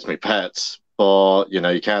it's my pets. But you know,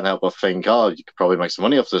 you can't help but think, oh, you could probably make some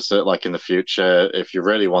money off this, like in the future, if you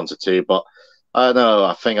really wanted to. But I don't know.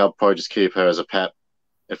 I think I'll probably just keep her as a pet,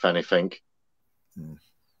 if anything.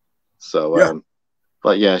 So Yeah.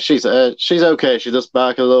 but yeah, she's okay. She does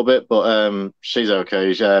bark a little bit, but she's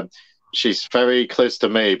okay. She's very close to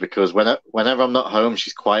me because whenever I'm not home,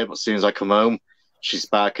 she's quiet. But as soon as I come home, she's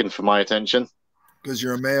barking for my attention. Because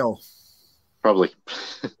you're a male. Probably.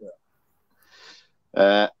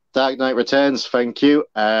 Dark Knight Returns, thank you.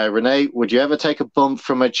 Renee, would you ever take a bump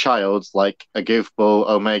from a child like a goofball,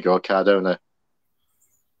 Omega, or Cardona?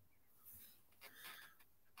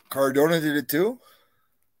 Cardona did it too?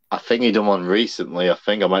 I think he done one recently. I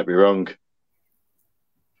think I might be wrong.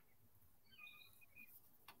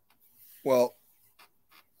 Well,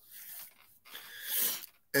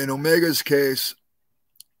 in Omega's case,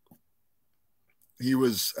 he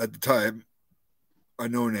was at the time a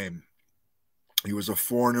no-name. He was a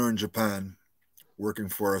foreigner in Japan working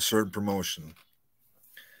for a certain promotion.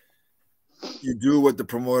 You do what the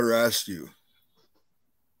promoter asked you.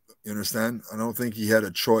 You understand? I don't think he had a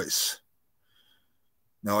choice.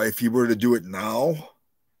 Now, if he were to do it now,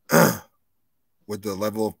 with the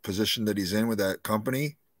level of position that he's in with that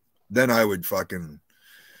company, then I would fucking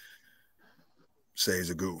say he's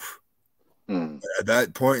a goof. At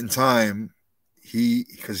that point in time,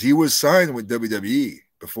 because he was signed with WWE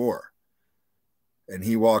before, and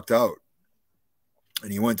he walked out,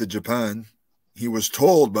 and he went to Japan. He was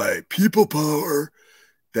told by people power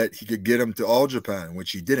that he could get him to All Japan,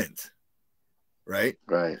 which he didn't. Right?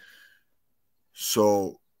 Right.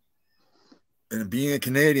 So, and being a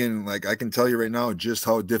Canadian, like I can tell you right now just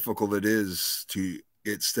how difficult it is to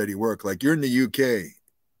get steady work. Like you're in the UK,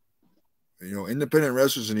 you know, independent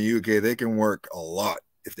wrestlers in the UK, they can work a lot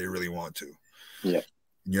if they really want to. Yeah.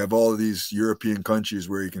 And you have all of these European countries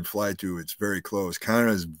where you can fly to. It's very close.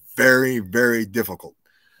 Canada is very, very difficult.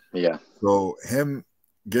 Yeah. So him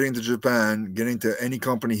getting to Japan, getting to any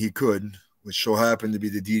company he could, which so happened to be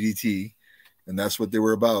the DDT, and that's what they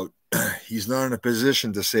were about. He's not in a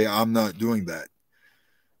position to say, I'm not doing that.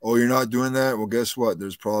 Oh, you're not doing that? Well, guess what?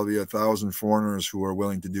 There's probably 1,000 foreigners who are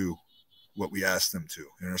willing to do what we asked them to.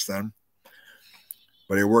 You understand?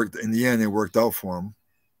 But it worked. In the end, it worked out for him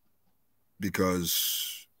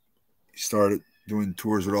because he started doing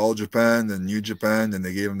tours with All Japan, then New Japan, then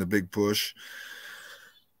they gave him the big push.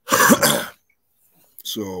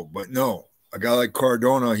 So, but no, a guy like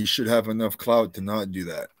Cardona, he should have enough clout to not do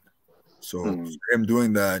that. So for him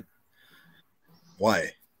doing that,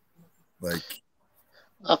 why? Like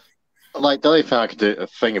the only thing I could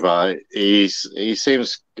think about it, he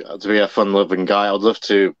seems to be a fun-loving guy. I'd love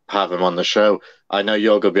to have him on the show. I know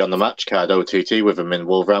you're going to be on the match card OTT with him in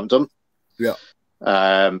Wolverhampton. Yeah.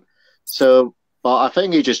 So, but I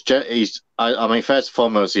think I mean, first and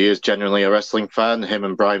foremost, he is genuinely a wrestling fan. Him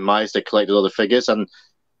and Brian Myers, they collected other figures, and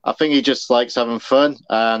I think he just likes having fun.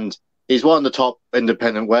 And he's one of the top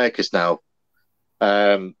independent workers now.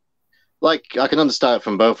 Like I can understand it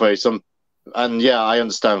from both ways. And yeah, I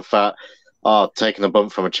understand that taking a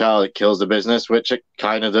bump from a child, it kills the business, which it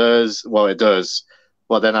kind of does. Well, it does.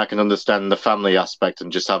 Well, then I can understand the family aspect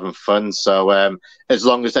and just having fun. So as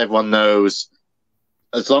long as everyone knows,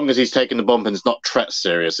 as long as he's taking the bump and it's not threat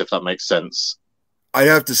serious, if that makes sense. I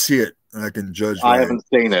have to see it and I can judge. I haven't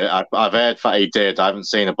seen it. I've heard that he did. I haven't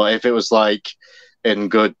seen it. But if it was like in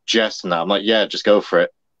good jest and that, I'm like, yeah, just go for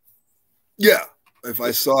it. Yeah. If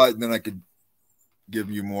I saw it, then I could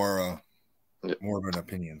give you more of an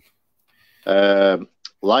opinion.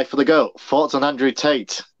 Life of the GOAT. Thoughts on Andrew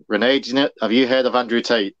Tate? Renee, have you heard of Andrew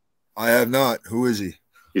Tate? I have not. Who is he?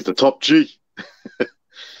 He's the top G.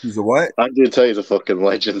 He's a what? Andrew Tate is a fucking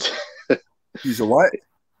legend. He's a what?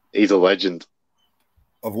 He's a legend.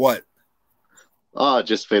 Of what? Oh,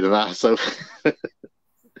 just being an asshole.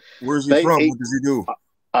 Where's he from? What does he do?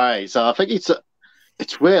 All right, so I think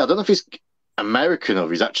it's weird. I don't know if he's American or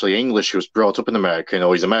if he's actually English. He was brought up in America,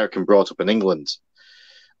 or he's American brought up in England.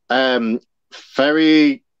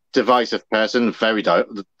 Very divisive person, very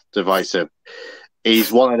divisive.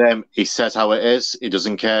 He's one of them. He says how it is. He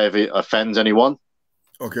doesn't care if it offends anyone.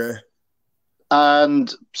 Okay.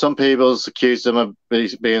 and some people accuse him of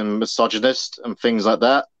being misogynist and things like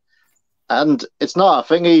that. And it's not. I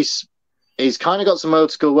think he's kind of got some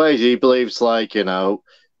old school ways. He believes, like, you know,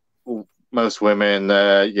 most women,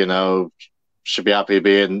 you know, should be happy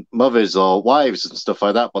being mothers or wives and stuff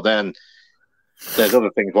like that. But then there's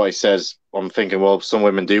other things what he says. I'm thinking, well, some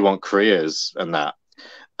women do want careers and that.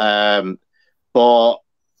 But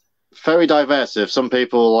very diverse. If some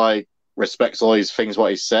people like respects all these things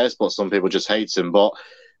what he says, but some people just hates him. But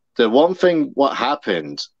the one thing what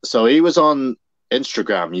happened, so he was on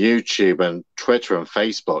Instagram, YouTube, and Twitter and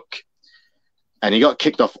Facebook, and he got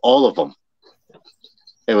kicked off all of them.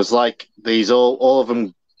 It was like these all of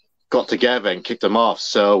them got together and kicked him off.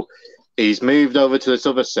 So he's moved over to this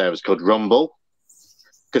other service called Rumble,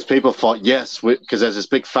 because people thought, yes, because there's this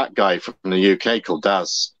big fat guy from the UK called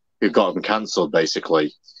Daz who got him cancelled,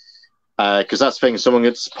 basically. Because that's the thing, someone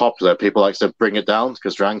gets popular, people like to bring it down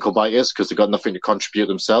because they're ankle biters, because they've got nothing to contribute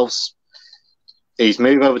themselves. He's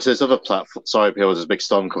moved over to this other platform. Sorry, people, there's a big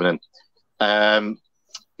storm coming in.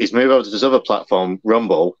 He's moved over to this other platform,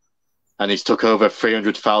 Rumble, and he's took over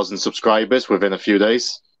 300,000 subscribers within a few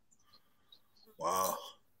days. Wow.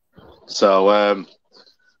 So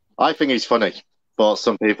I think he's funny, but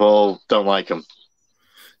some people don't like him.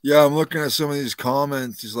 Yeah, I'm looking at some of these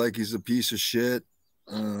comments. He's like, he's a piece of shit.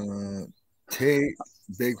 Tate,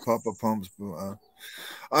 Big Papa Pumps.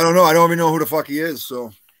 I don't know. I don't even know who the fuck he is,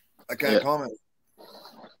 so I can't comment.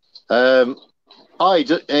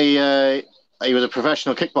 He was a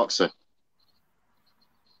professional kickboxer.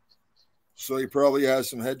 So he probably has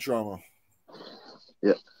some head trauma.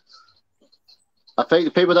 Yeah. I think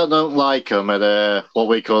the people that don't like him are what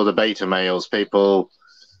we call the beta males. People,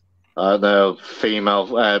 the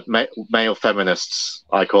female, male feminists,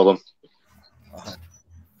 I call them.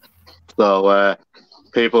 So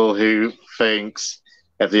people who thinks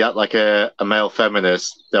if they act like a male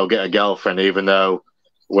feminist, they'll get a girlfriend, even though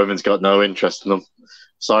women's got no interest in them.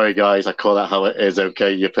 Sorry, guys, I call that how it is.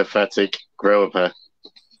 Okay, you're pathetic. Grow up here.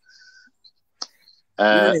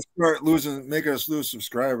 You're gonna start making us lose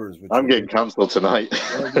subscribers. I'm getting cancelled tonight.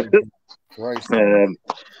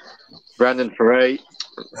 Brandon Ferret.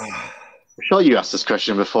 I'm sure you asked this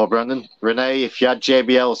question before, Brandon. Renee, if you had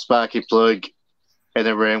JBL Sparky Plug in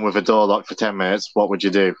a room with a door locked for 10 minutes, what would you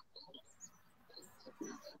do?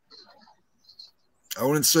 I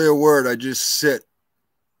wouldn't say a word. I'd just sit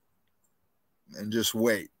and just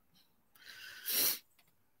wait.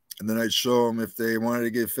 And then I'd show them, if they wanted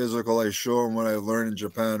to get physical, I'd show them what I learned in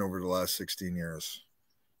Japan over the last 16 years.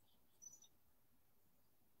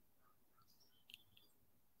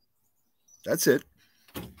 That's it.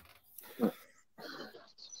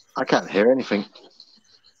 I can't hear anything.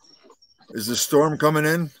 Is the storm coming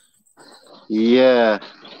in? Yeah.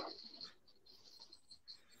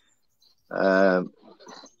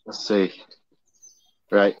 Let's see.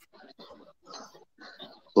 Right.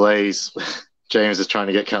 Blaze. James is trying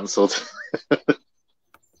to get cancelled.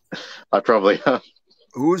 I probably am.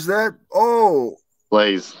 Who's that? Oh.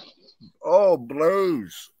 Blaze. Oh,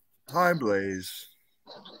 Blaze. Hi, Blaze.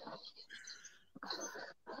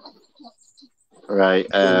 Right.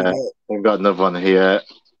 We've got another one here.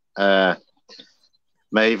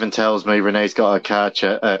 Maven tells me Renee's got a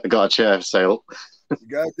chair for sale. You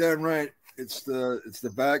goddamn right. It's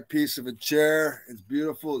the back piece of a chair. It's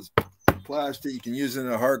beautiful. It's plastic. You can use it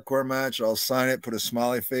in a hardcore match. I'll sign it, put a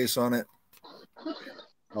smiley face on it.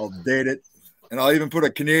 I'll date it. And I'll even put a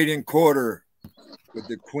Canadian quarter with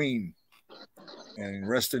the Queen. And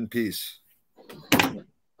rest in peace.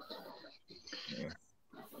 Yeah.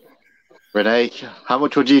 Renee, how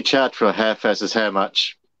much would you charge for a hair versus hair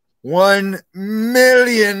match? $1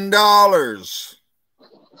 million.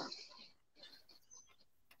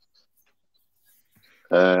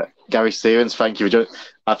 Gary Stevens, thank you for joining.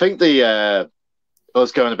 I think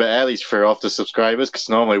us going a bit early is threw off the subscribers, because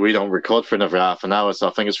normally we don't record for another half an hour, so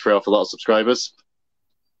I think it's threw off a lot of subscribers.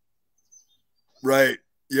 Right.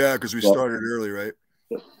 Yeah, because we started early, right?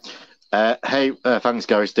 Hey, thanks,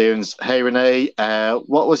 Gary Stevens. Hey, Renee,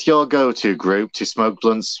 what was your go-to group to smoke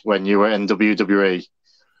blunts when you were in WWE?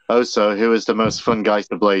 Also, who was the most fun guy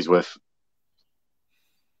to blaze with?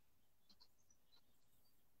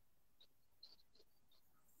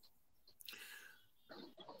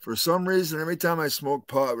 For some reason, every time I smoke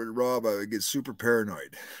pot with Rob, I would get super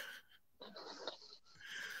paranoid.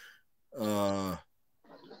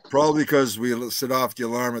 Probably because we set off the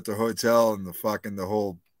alarm at the hotel and the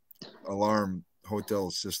whole alarm hotel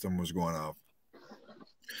system was going off.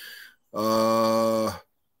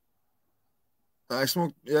 I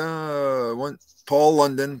smoked, Paul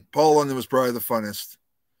London. Paul London was probably the funnest.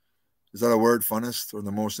 Is that a word, funnest, or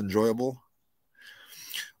the most enjoyable?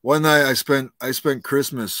 One night I spent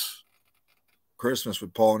Christmas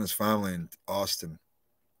with Paul and his family in Austin,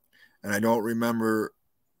 and I don't remember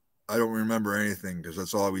anything because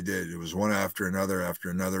that's all we did. It was one after another after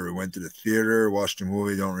another. We went to the theater, watched a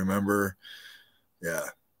movie. Don't remember. Yeah,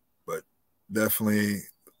 but definitely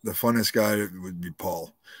the funnest guy would be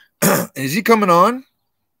Paul. Is he coming on?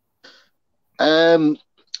 I'll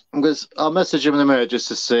message him in a minute just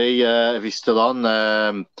to see if he's still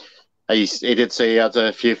on. He did say he had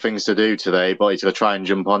a few things to do today, but he's going to try and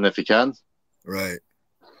jump on if he can. Right.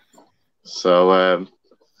 So,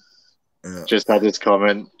 just had this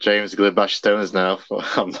comment. James is going to bash stoners now.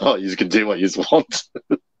 I'm not. You can do what you want.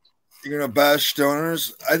 You're going to bash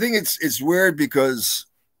stoners? I think it's weird because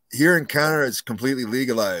here in Canada, it's completely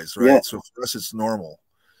legalized, right? Yeah. So for us, it's normal.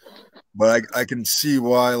 But I can see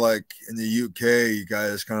why, like, in the UK, you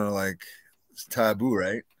guys kind of like, it's taboo,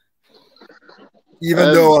 right?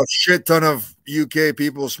 Even though a shit ton of UK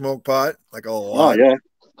people smoke pot, like a lot. Oh, yeah.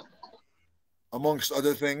 Amongst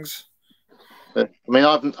other things. I mean,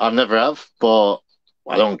 I've never have, but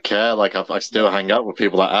I don't care. Like, I still hang out with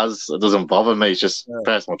people that has. It doesn't bother me. It's just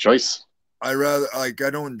personal choice. I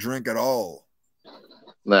don't drink at all.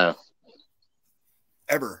 No.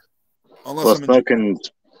 Ever. Unless I'm smoking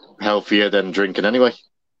healthier than drinking anyway.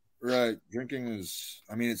 Right. Drinking is,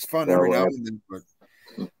 I mean, it's fun every now and then,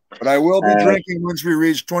 but I will be drinking once we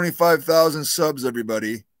reach 25,000 subs,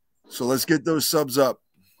 everybody. So let's get those subs up.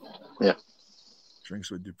 Yeah.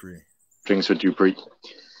 Drinks with Dupree. Drinks with Dupree.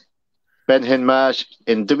 Ben Hinmarsh,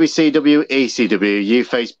 in WCW, ECW, you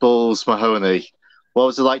faced Balls Mahoney. What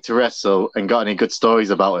was it like to wrestle, and got any good stories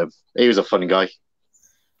about him? He was a funny guy.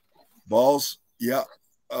 Balls? Yeah.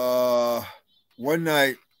 One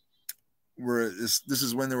night, this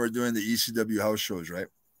is when they were doing the ECW house shows, right?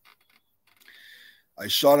 I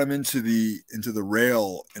shot him into the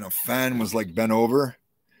rail, and a fan was like bent over,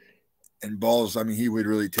 and Balls, I mean,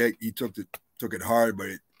 he took it hard, but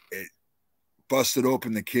it busted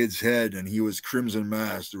open the kid's head, and he was crimson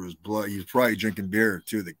masked. There was blood. He was probably drinking beer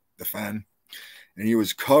too, the fan, and he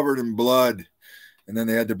was covered in blood. And then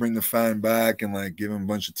they had to bring the fan back and like give him a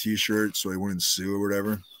bunch of T-shirts so he wouldn't sue or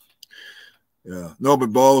whatever. Yeah, no,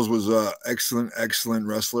 but Balls was excellent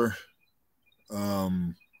wrestler.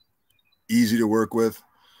 Easy to work with.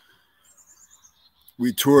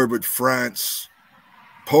 We toured with France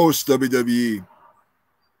post WWE.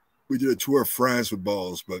 We did a tour of France with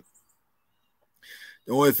Balls, but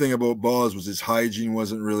the only thing about Balls was his hygiene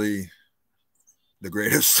wasn't really the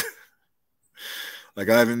greatest. Like,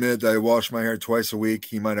 I have admitted that I wash my hair twice a week.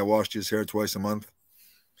 He might have washed his hair twice a month.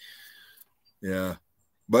 Yeah,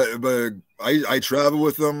 but I travel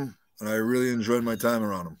with him, and I really enjoyed my time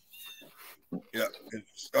around him. Yeah,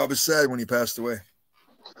 I was sad when he passed away.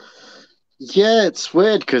 Yeah, it's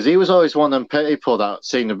weird because he was always one of them people that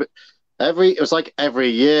seemed a bit. It was like every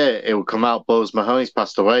year it would come out, Balls Mahoney's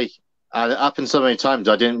passed away, and it happened so many times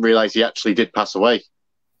I didn't realize he actually did pass away.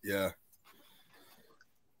 Yeah.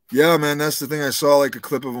 Yeah, man, that's the thing. I saw like a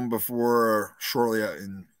clip of him before, shortly,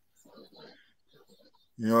 and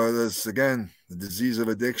that's again the disease of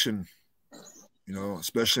addiction.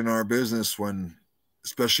 Especially in our business,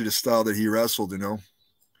 especially the style that he wrestled.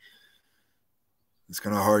 It's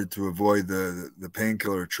kind of hard to avoid the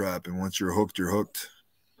painkiller trap, and once you're hooked, you're hooked.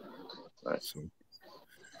 Right. So,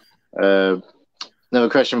 another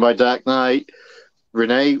question by Dark Knight.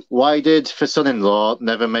 Renee, why did the son-in-law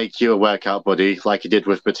never make you a workout buddy like he did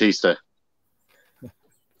with Batista?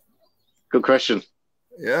 Good question.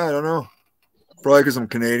 Yeah, I don't know. Probably because I'm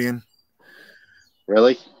Canadian.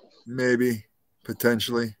 Really? Maybe.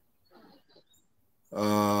 Potentially.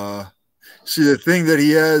 See, the thing that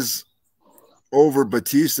he has over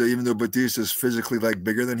Batista, even though Batista is physically like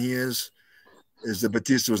bigger than he is that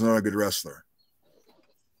Batista was not a good wrestler.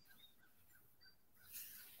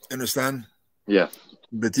 Understand? Yeah.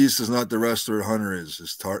 Batista's not the wrestler Hunter is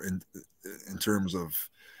in terms of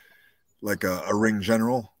like a ring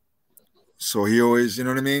general. So he always, you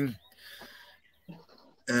know what I mean?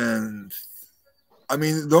 And I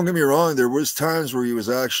mean, don't get me wrong, there was times where he was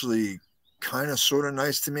actually kind of sort of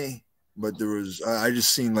nice to me, but I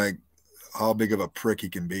just seen like how big of a prick he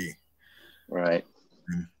can be. Right.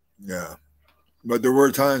 Yeah. But there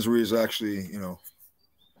were times where he's actually,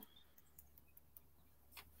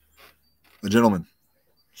 a gentleman.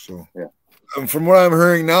 So, yeah. From what I'm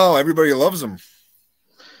hearing now, everybody loves him.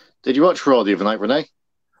 Did you watch Raw the other night, Renee?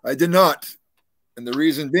 I did not. And the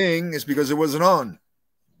reason being is because it wasn't on.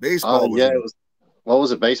 Baseball. Oh, yeah. What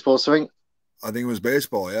was it? Baseball, something? I think it was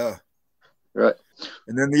baseball, yeah. Right.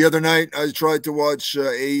 And then the other night, I tried to watch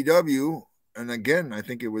AEW. And again, I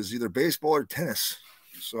think it was either baseball or tennis.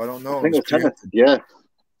 So I don't know. I think it was tennis. Yeah.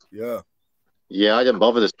 Yeah. Yeah, I didn't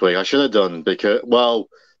bother this week. I should have done because, well,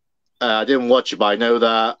 I didn't watch it, but I know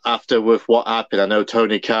that after with what happened, I know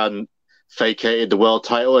Tony Khan vacated the world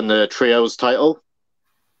title and the trios title.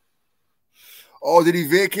 Oh, did he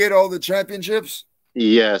vacate all the championships?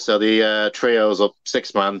 Yeah, so the trios of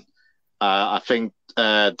 6-man. I think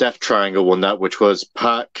Death Triangle won that, which was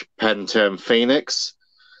Pac, Penta, and Phoenix.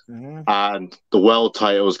 Mm-hmm. And the world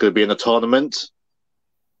title is going to be in the tournament.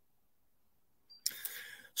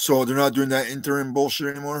 So they're not doing that interim bullshit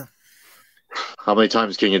anymore? How many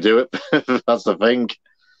times can you do it? That's the thing.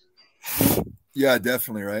 Yeah,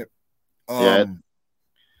 definitely, right? Yeah.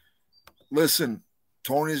 Listen,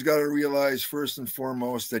 Tony's got to realize first and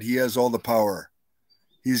foremost that he has all the power.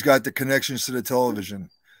 He's got the connections to the television.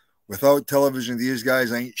 Without television, these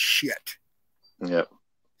guys ain't shit. Yeah.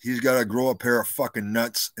 He's got to grow a pair of fucking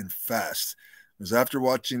nuts and fast. Because after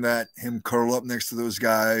watching that, him curl up next to those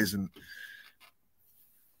guys and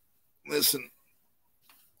listen,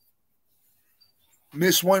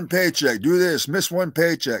 miss one paycheck, do this, miss one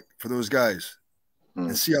paycheck for those guys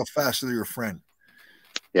and see how fast they're your friend.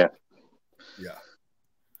 Yeah. Yeah.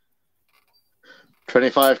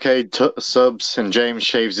 25K subs and James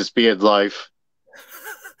shaves his beard live.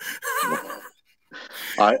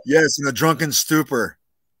 Yes, in a drunken stupor.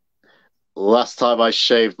 Last time I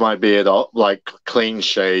shaved my beard off, like clean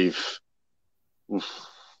shave,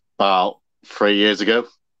 about 3 years ago.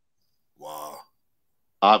 Wow.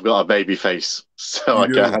 I've got a baby face, so I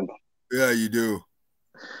can. Yeah, you do.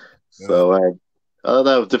 So, I don't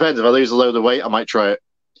know. Depends. If I lose a load of weight, I might try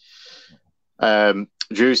it.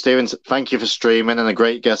 Drew Stevens, thank you for streaming and a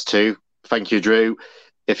great guest too. Thank you, Drew.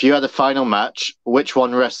 If you had a final match, which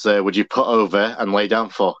one wrestler would you put over and lay down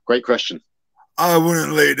for? Great question. I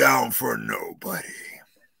wouldn't lay down for nobody.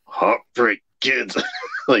 Heartbreak Kid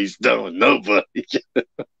lays down with nobody.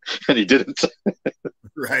 And he didn't.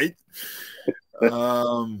 Right?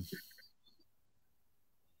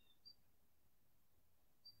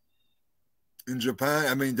 In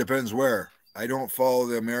Japan, I mean, depends where. I don't follow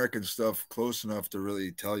the American stuff close enough to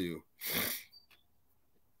really tell you.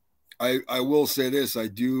 I will say this. I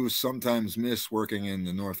do sometimes miss working in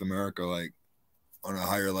the North America, like on a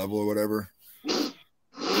higher level or whatever.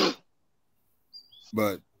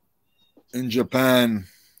 But in Japan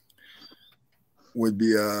would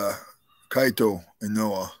be Kaito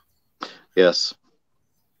Inoue. Yes.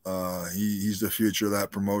 He's the future of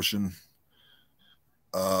that promotion.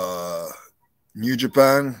 New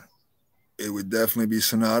Japan, it would definitely be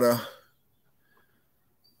Sonata.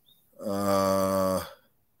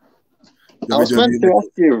 I was meant to ask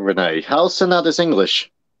you, Renee, how's Sonata's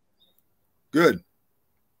English? Good.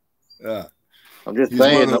 Yeah. I'm just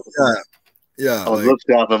saying. Yeah. I would love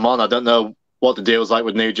to have him on. I don't know what the deal's like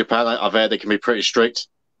with New Japan. I've heard they can be pretty strict.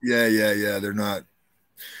 Yeah. They're not.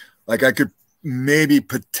 Like, I could maybe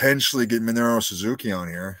potentially get Minoru Suzuki on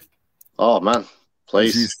here. Oh, man.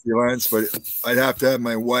 Please. He's freelance, but I'd have to have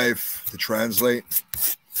my wife to translate.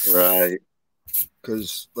 Right.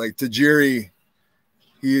 Because, like, Tajiri,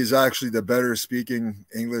 he is actually the better speaking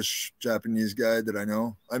English Japanese guy that I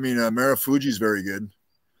know. I mean, Marufuji's very good.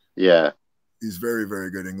 Yeah. He's very,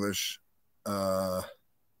 very good English. Ogawa's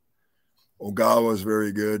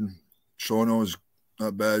very good. Chono's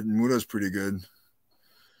not bad. Mura's pretty good.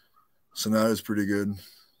 Sonata's pretty good.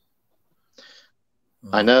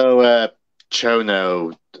 I know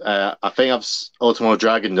Chono. I think I've Ultimo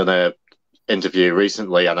Dragon done an interview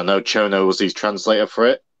recently, and I know Chono was his translator for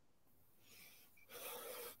it.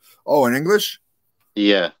 Oh, in English?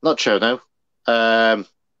 Yeah, not Chono. Ono.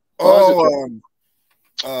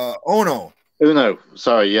 Uno.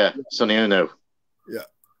 Sorry, yeah. Sonny Uno.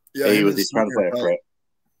 Yeah, he was his translator for it.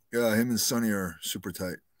 Yeah, him and Sonny are super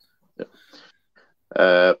tight.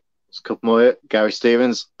 Yeah. A couple more. Gary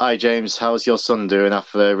Stevens. Hi, James. How's your son doing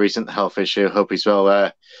after the recent health issue? Hope he's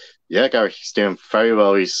well. Yeah, Gary, he's doing very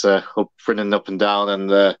well. He's running up and down,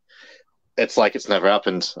 and it's like it's never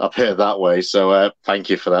happened up here that way. So thank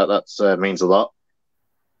you for that. That means a lot.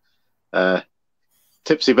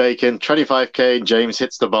 Tipsy Bacon, 25K, James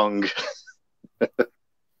hits the bong.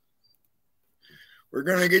 We're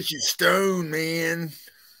going to get you stoned, man.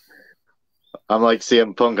 I'm like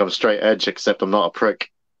CM Punk. I'm straight edge, except I'm not a prick.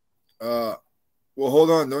 Well, hold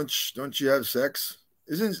on. Don't you have sex?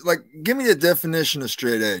 Isn't like, give me the definition of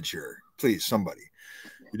straight edge here, please, somebody.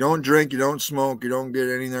 You don't drink, you don't smoke, you don't get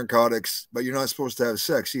any narcotics, but you're not supposed to have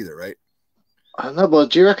sex either, right? I don't know, but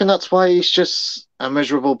do you reckon that's why he's just a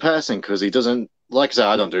miserable person? Because he doesn't, like I said,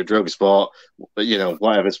 I don't do drugs, but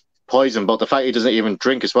whatever, it's poison. But the fact he doesn't even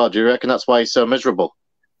drink as well, do you reckon that's why he's so miserable?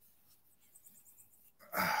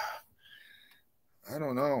 I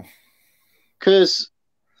don't know. Because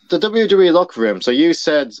the WWE locker room. So you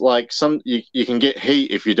said like you can get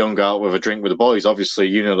heat if you don't go out with a drink with the boys. Obviously,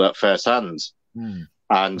 you know that firsthand. And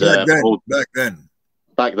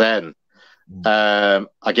back then,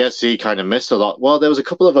 I guess he kind of missed a lot. Well, there was a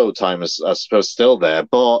couple of old timers, I suppose, still there,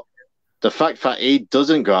 but the fact that he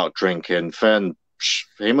doesn't go out drinking, then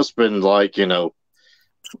he must have been like, you know,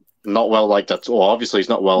 not well liked at all. Obviously, he's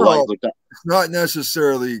not well liked like that. It's not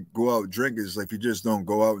necessarily go out drinking. It's like you just don't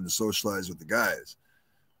go out and socialize with the guys.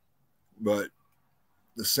 But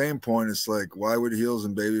the same point, it's like, why would heels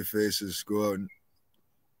and baby faces go out and,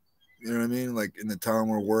 you know what I mean? Like in the town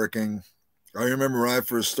we're working. I remember when I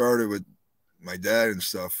first started with my dad and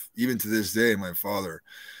stuff, even to this day, my father,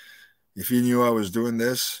 if he knew I was doing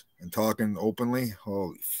this and talking openly,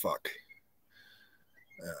 holy fuck.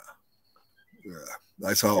 Yeah.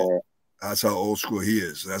 That's how old school he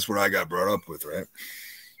is. That's what I got brought up with, right?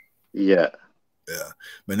 Yeah.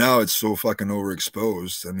 But now it's so fucking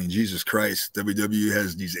overexposed. I mean, Jesus Christ, WWE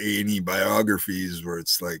has these A&E biographies where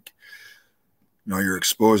it's like, you know, you're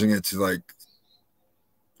exposing it to like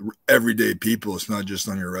everyday people. It's not just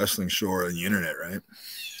on your wrestling show or on the internet, right?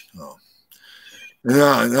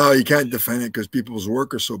 No, you can't defend it because people's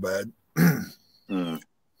work are so bad. You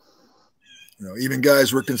know, even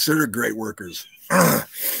guys were considered great workers.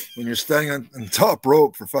 When you're standing on top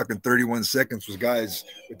rope for fucking 31 seconds with guys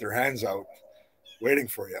with their hands out waiting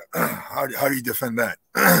for you, how do you defend that?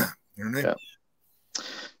 You know what I mean? Yeah.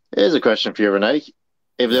 Here's a question for you, Renee.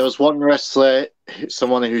 If there was one wrestler,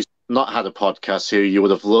 someone who's not had a podcast, who you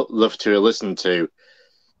would have loved to listen to,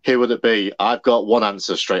 who would it be? I've got one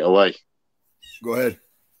answer straight away. Go ahead.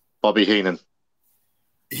 Bobby Heenan.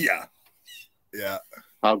 Yeah.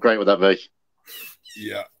 How great would that be?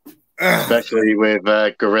 Yeah. Especially with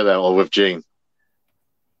Gorilla or with Gene.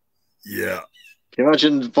 Yeah. Can you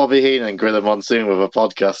imagine Bobby Heenan and Gorilla Monsoon with a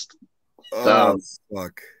podcast? Oh,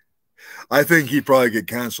 fuck. I think he'd probably get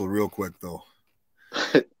canceled real quick, though.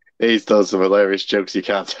 He's done some hilarious jokes you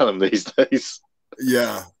can't tell him these days.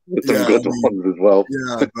 Yeah. Some good ones as well.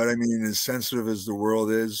 Yeah, but I mean, as sensitive as the world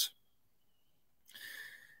is,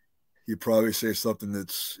 he'd probably say something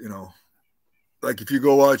that's, you know, like if you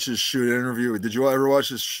go watch his shoot interview. Did you ever watch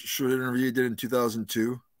his shoot interview he did in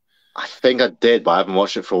 2002? I think I did, but I haven't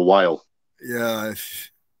watched it for a while. Yeah,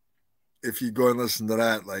 if you go and listen to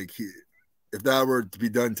that, like if that were to be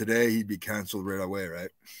done today, he'd be canceled right away, right?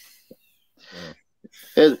 Yeah.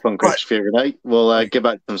 Here's a fun question for you, Renee. We'll get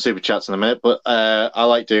back to some super chats in a minute, but I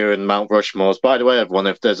like doing Mount Rushmores. By the way, everyone,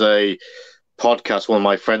 if there's a podcast one of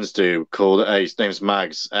my friends do called, his name's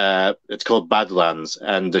Mags, it's called Badlands,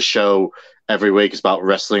 and the show every week is about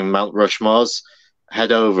wrestling Mount Rushmores.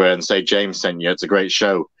 Head over and say James sent you. It's a great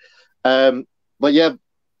show. But yeah,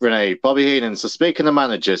 Renee, Bobby Heenan. So speaking of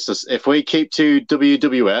managers, so if we keep to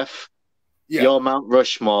WWF, your Mount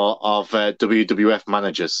Rushmore of WWF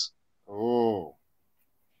managers. Oh,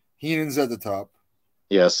 Heenan's at the top.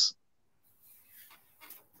 Yes.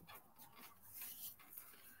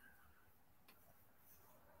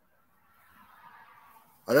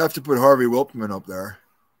 I'd have to put Harvey Wilpman up there.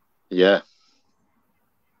 Yeah.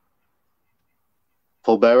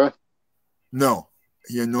 Paul Bearer? No.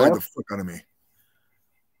 He annoyed the fuck out of me.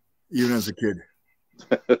 Even as a kid.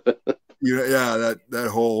 Yeah, that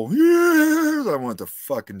whole I want to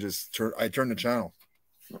fucking just turn the channel.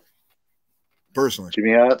 Personally.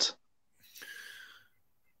 Jimmy Hart?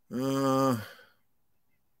 Yeah,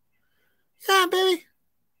 baby.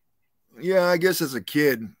 Yeah, I guess as a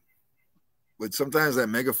kid. But sometimes that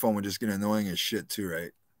megaphone would just get annoying as shit too,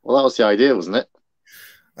 right? Well, that was the idea, wasn't it?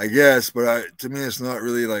 I guess, but to me, it's not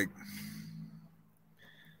really like.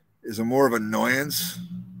 Is it more of annoyance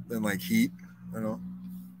than like heat? I don't know.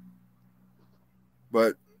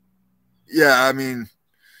 But yeah, I mean,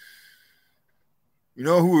 you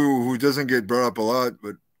know who doesn't get brought up a lot,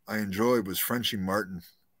 but I enjoyed was Frenchie Martin.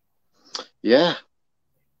 Yeah.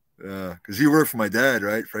 Yeah, because he worked for my dad,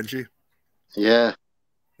 right, Frenchie? Yeah.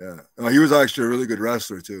 Yeah. Oh, he was actually a really good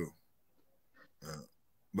wrestler too.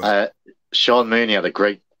 Sean Mooney had a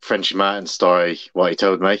great Frenchie Martin story, what he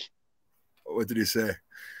told me. What did he say?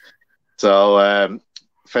 So,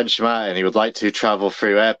 Frenchie Martin, he would like to travel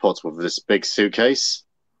through airports with this big suitcase.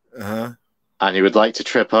 Uh-huh. And he would like to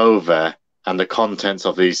trip over, and the contents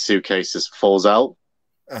of these suitcases falls out.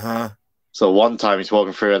 Uh-huh. So one time he's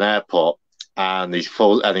walking through an airport, and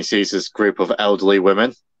he sees this group of elderly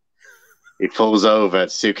women. He falls over, the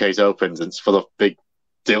suitcase opens, and it's full of big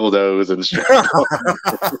dildos and shit.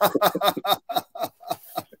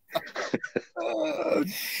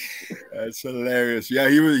 That's hilarious. Yeah,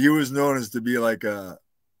 he was known as to be like the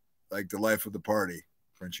life of the party,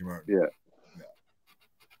 Frenchie Martin. Yeah.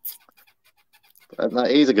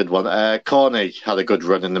 He's a good one. Corny had a good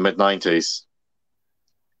run in the mid-90s.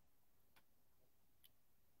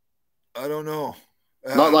 I don't know.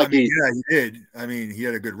 Not like he did. I mean, he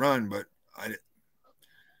had a good run, but I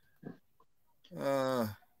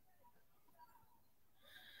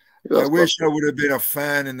wish I would have been a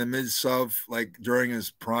fan in the Mid-South, like during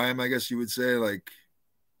his prime, I guess you would say, like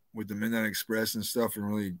with the Midnight Express and stuff, and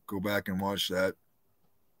really go back and watch that.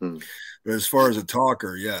 But as far as a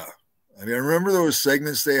talker, yeah. I mean, I remember those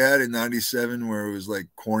segments they had in '97 where it was like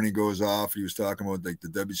Corny goes off. He was talking about like the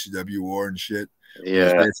WCW war and shit.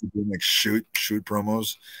 Yeah. Doing, like shoot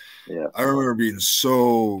promos. Yeah. I remember being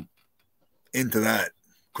so into that.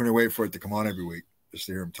 Couldn't wait for it to come on every week just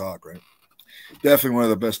to hear him talk, right? Definitely one of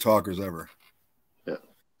the best talkers ever. Yeah.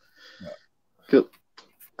 Good.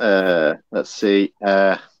 Let's see.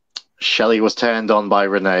 Shelley was turned on by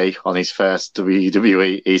Renee on his first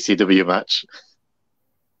WWE ECW match.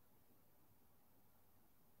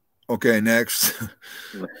 Okay, next.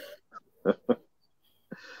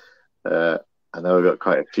 I know we've got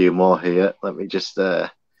quite a few more here. Let me just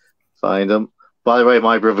find them. By the way,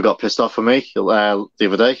 my brother got pissed off at me the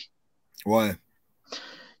other day. Why?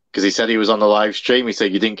 Because he said he was on the live stream. He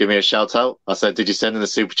said, you didn't give me a shout out. I said, did you send in the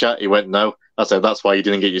super chat? He went, no. I said, that's why you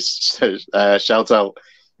didn't get your shout out.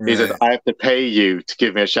 Right. He said, I have to pay you to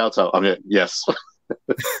give me a shout out. I mean, yes.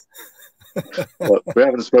 But we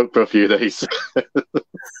haven't spoke for a few days.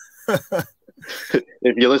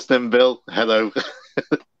 If you're listening, Bill, hello.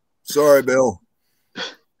 Sorry, Bill.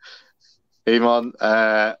 Iman,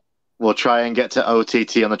 we'll try and get to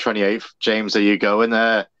OTT on the 28th. James, are you going?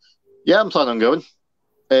 Yeah, I'm planning on going.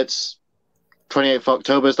 It's 28th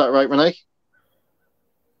October, is that right, Renee?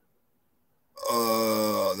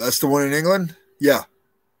 That's the one in England? Yeah.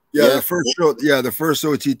 Yeah, the first show. Yeah, the first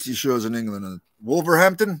OTT show is in England.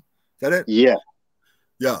 Wolverhampton? Is that it? Yeah.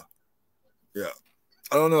 Yeah. Yeah.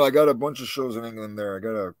 I don't know. I got a bunch of shows in England there. I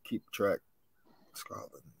gotta keep track.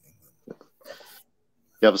 Scotland, England.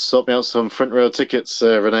 You have to sort me out some front row tickets,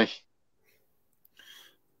 Renee.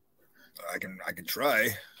 I can try.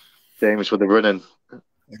 James with the running.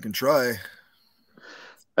 I can try.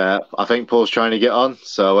 I think Paul's trying to get on.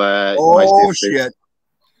 So. Oh shit!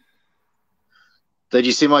 Did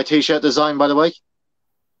you see my T-shirt design, by the way?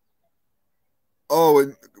 Oh,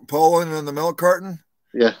 and Paul on the milk carton.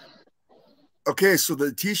 Yeah. Okay, so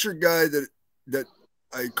the T-shirt guy that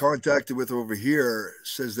I contacted with over here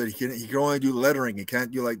says that he can only do lettering. He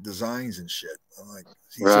can't do like designs and shit. I'm like,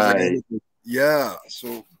 right. Yeah.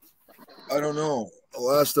 So I don't know.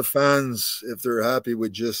 I'll ask the fans if they're happy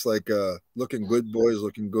with just like looking good boys,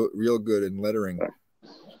 looking good, real good in lettering.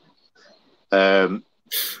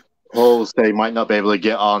 Paul said he might not be able to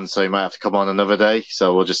get on, so he might have to come on another day.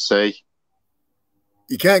 So we'll just see.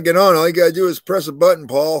 You can't get on. All you gotta do is press a button,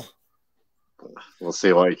 Paul. We'll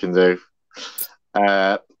see what he can do.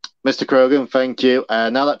 Mr. Krogan, thank you.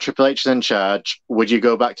 Now that Triple H is in charge, would you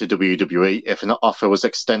go back to WWE if an offer was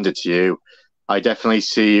extended to you? I definitely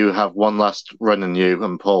see you have one last run in you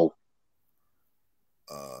and Paul.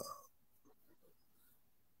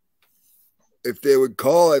 If they would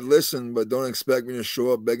call, I'd listen, but don't expect me to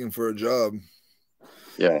show up begging for a job.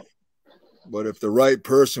 Yeah. But if the right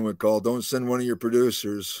person would call, don't send one of your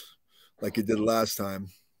producers like you did last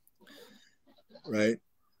time. Right?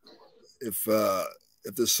 If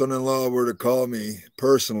the son-in-law were to call me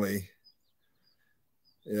personally,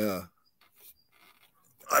 yeah,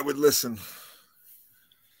 I would listen.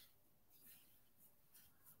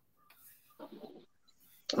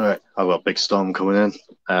 All right, I've got a big storm coming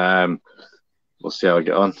in. We'll see how I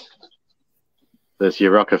get on. There's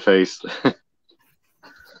your rocker face.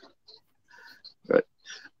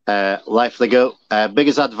 Right. Life they go.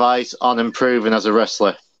 Biggest advice on improving as a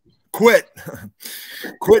wrestler? Quit.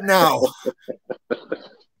 Quit now.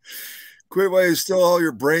 Quit while you still all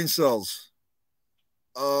your brain cells.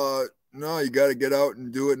 No, you got to get out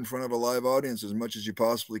and do it in front of a live audience as much as you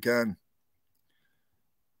possibly can.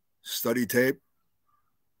 Study tape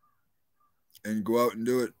and go out and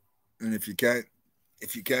do it. And if you can't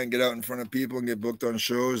get out in front of people and get booked on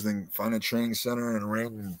shows, then find a training center and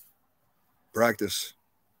ring and practice.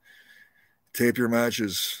 Tape your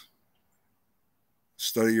matches.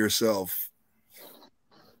 Study yourself.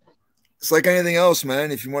 It's like anything else,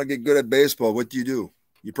 man. If you want to get good at baseball, what do?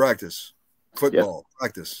 You practice. Football,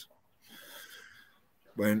 practice.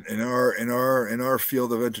 But in our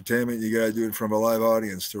field of entertainment, you got to do it from a live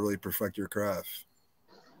audience to really perfect your craft.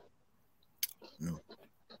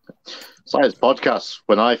 Besides podcasts,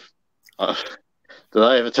 when did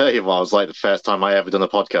I ever tell you what was like the first time I ever done a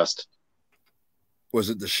podcast? Was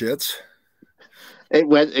it the shits?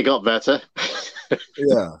 It got better.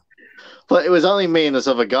 Yeah. But it was only me and this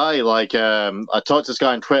other guy. Like, I talked to this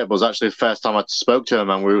guy on Twitter, but it was actually the first time I spoke to him,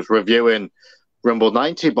 and we was reviewing Rumble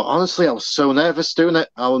 90. But honestly, I was so nervous doing it,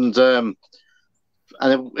 and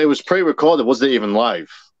it was pre-recorded, wasn't even live,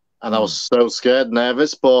 and I was so scared,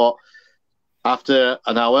 nervous. But after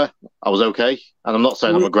an hour, I was okay, and I'm not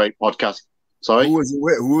saying I'm a great podcast. Sorry, who was it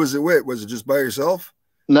with? Who was it with? Was it just by yourself?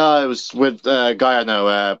 No, it was with a guy I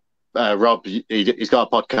know, Rob. He's got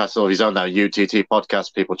a podcast of his own now, UTT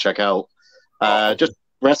podcast. People check out. Just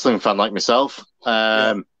wrestling fan like myself. But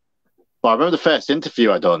I remember the first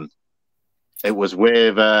interview I done. It was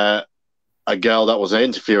with a girl that was an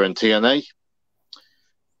interviewer in TNA,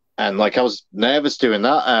 and like I was nervous doing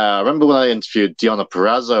that. I remember when I interviewed Deonna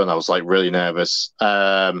Purrazzo, and I was like really nervous.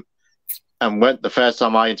 And when the first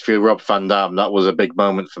time I interviewed Rob Van Dam, that was a big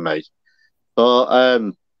moment for me. But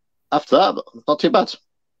after that, not too bad.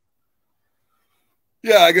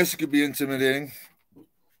 Yeah, I guess it could be intimidating.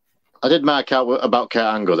 I did mark out about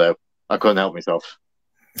Kurt Angle, though. I couldn't help myself.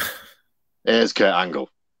 It is Kurt Angle.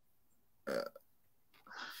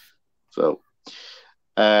 So,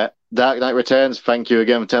 Dark Knight Returns, thank you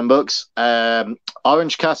again for $10.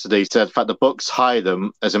 Orange Cassidy said that the Bucks hire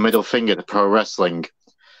them as a middle finger to pro wrestling.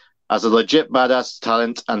 As a legit badass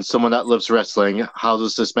talent and someone that loves wrestling, how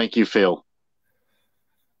does this make you feel?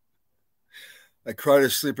 I cry to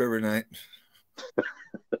sleep every night.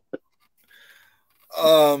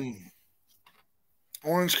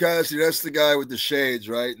 Orange Cassidy, that's the guy with the shades,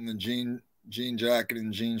 right? And the jean jacket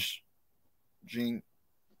and jean,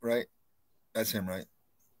 right? That's him, right?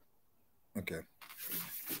 Okay.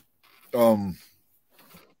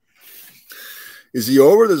 Is he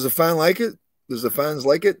over? Does the fan like it? Does the fans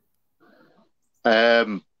like it? There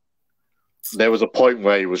was a point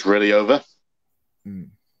where he was really over.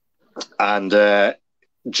 And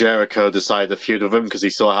Jericho decided to feud with him because he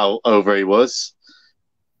saw how over he was.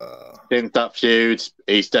 In that feud,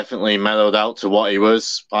 he's definitely mellowed out to what he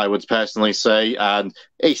was, I would personally say. And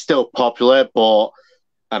he's still popular,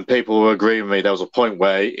 and people will agree with me, there was a point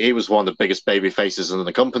where he was one of the biggest baby faces in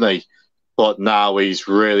the company. But now he's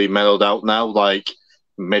really mellowed out now, like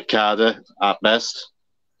mid-carder at best.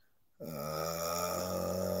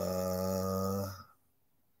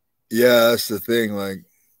 Yeah, that's the thing. Like,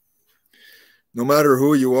 no matter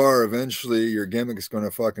who you are, eventually your gimmick is going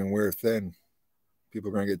to fucking wear thin. People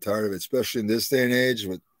are going to get tired of it, especially in this day and age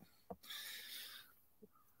with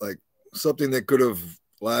like something that could have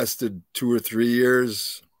lasted 2 or 3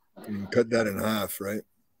 years. You can cut that in half, right?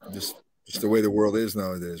 Just the way the world is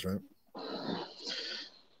nowadays, right?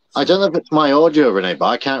 I don't know if it's my audio, Renee, but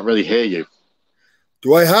I can't really hear you.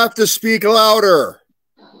 Do I have to speak louder?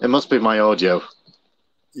 It must be my audio.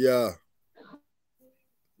 Yeah.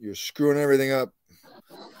 You're screwing everything up.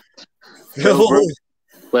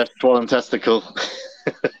 Left swollen testicle.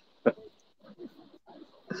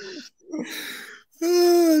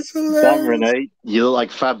 Damn, Renee, you look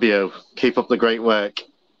like Fabio. Keep up the great work.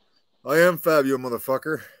 I am Fabio,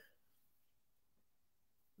 motherfucker.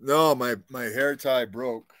 No, my hair tie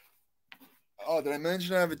broke. Oh, did I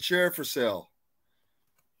mention I have a chair for sale?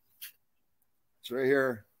 It's right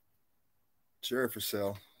here. Chair for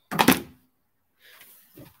sale.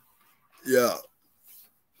 Yeah.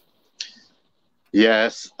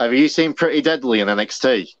 Yes. Have you seen Pretty Deadly in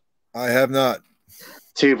NXT? I have not.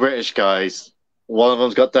 2 British guys. One of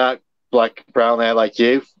them's got dark, black, brown hair like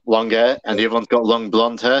you, long hair, and the other one's got long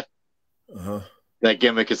blonde hair. Their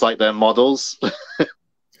gimmick is like their models.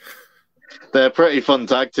 They're a pretty fun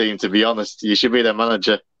tag team, to be honest. You should be their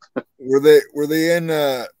manager. Were they in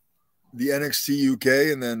the NXT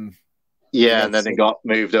UK and then? Yeah, and then they got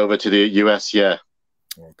moved over to the US. Yeah.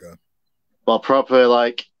 Okay. Well, proper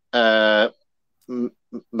like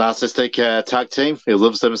narcissistic tag team who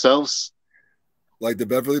loves themselves. Like the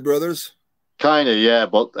Beverly Brothers? Kind of, yeah,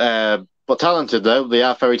 but talented though. They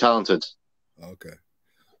are very talented. Okay.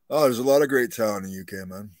 Oh, there's a lot of great talent in the UK,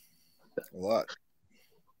 man. A lot.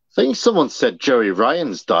 I think someone said Joey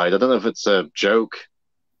Ryan's died. I don't know if it's a joke.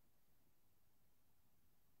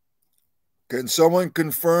 Can someone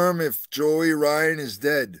confirm if Joey Ryan is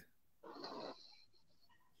dead?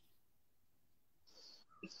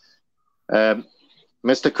 Mr.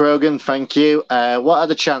 Krogan, thank you. What are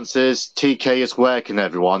the chances TK is working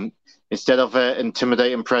everyone? Instead of an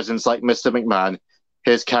intimidating presence like Mr. McMahon,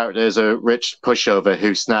 his character is a rich pushover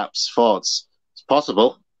who snaps. Thoughts? It's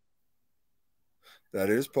possible. That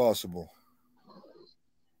is possible.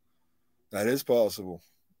 That is possible.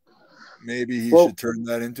 Maybe he should turn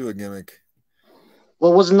that into a gimmick.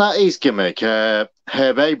 Well, wasn't that his gimmick? Herb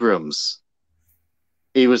Abrams.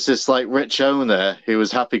 He was this like rich owner who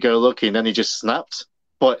was happy-go-lucky, and then he just snapped.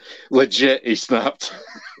 But legit, he snapped.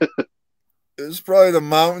 It was probably the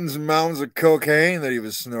mountains and mountains of cocaine that he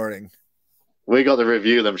was snorting. We got to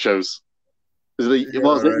review them shows. What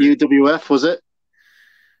was right. it? UWF, was it?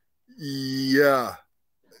 Yeah.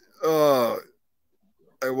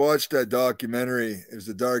 I watched that documentary. It was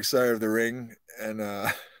The Dark Side of the Ring. And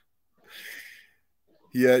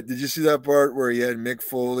did you see that part where he had Mick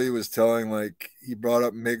Foley was telling, like, he brought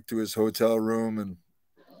up Mick to his hotel room and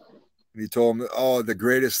he told him, oh, the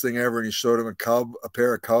greatest thing ever. And he showed him a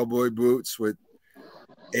pair of cowboy boots with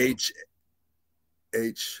H.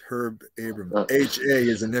 Herb Abram. H.A.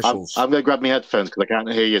 his initials. I'm going to grab my headphones because I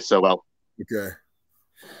can't hear you so well. Okay.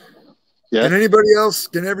 Yeah. Can everybody else?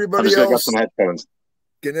 Can everybody else? Grab some headphones.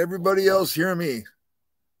 Can everybody else hear me?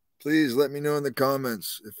 Please let me know in the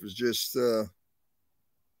comments if it's just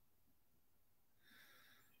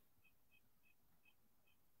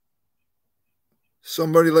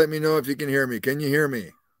somebody let me know if you can hear me. Can you hear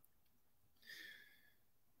me?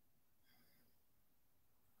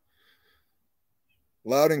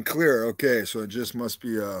 Loud and clear. Okay, so it just must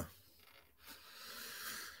be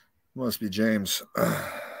James.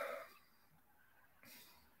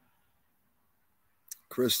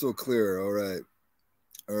 Crystal clear. All right.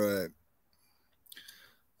 All right.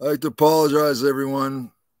 I'd like to apologize,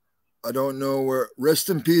 everyone. I don't know where. Rest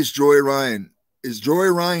in peace, Joey Ryan. Is Joey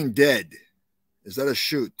Ryan dead? Is that a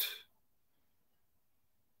shoot?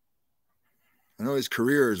 I know his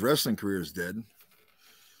wrestling career is dead.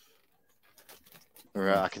 All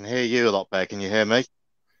right, I can hear you a lot better. Can you hear me?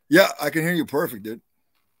 Yeah, I can hear you perfect, dude.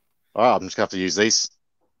 Oh, I'm just gonna have to use these.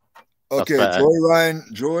 Okay,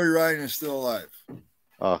 Joey Ryan is still alive.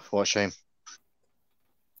 Oh, what a shame.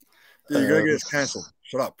 Dude, you're gonna get us canceled.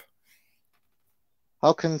 Shut up.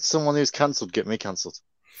 How can someone who's cancelled get me cancelled?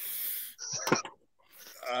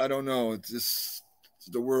 I don't know. It's just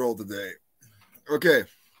the world today. Okay.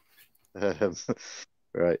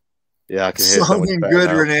 Right. Yeah, I can hear sounding good,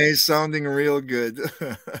 now. Renee. Sounding real good.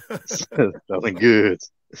 Sounding good.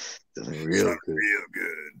 Sounding real good.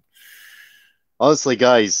 Honestly,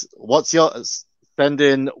 guys, what's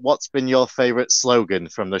been your favorite slogan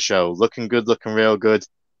from the show? Looking good, looking real good.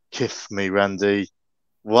 Kiff me, Randy.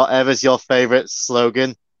 Whatever's your favorite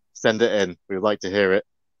slogan, send it in. We'd like to hear it.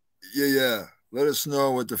 Yeah. Let us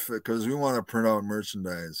know because we want to print out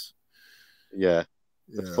merchandise. Yeah.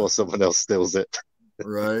 Before someone else steals it.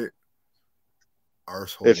 Right.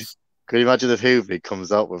 Arseholes. Can you imagine if Hoovy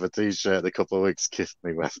comes out with a t-shirt in a couple of weeks, Kiss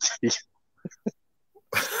me, Randy?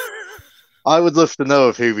 I would love to know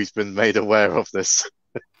if Hoovy's been made aware of this.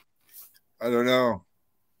 I don't know.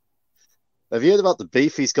 Have you heard about the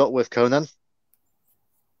beef he's got with Conan?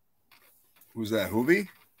 Who's that, Hoovy?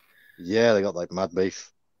 Yeah, they got like mad beef.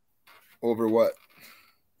 Over what?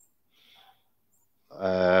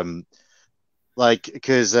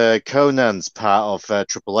 Because Conan's part of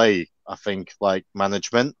AAA, I think, like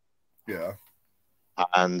management. Yeah.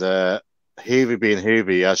 And Hoovy being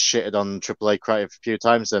Hoovy has shitted on AAA quite a few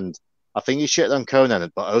times, and I think he shitted on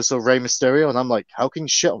Conan, but also Rey Mysterio. And I'm like, how can you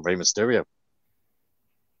shit on Rey Mysterio?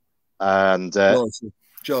 And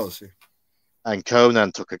jealousy. And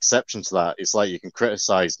Conan took exception to that. It's like, you can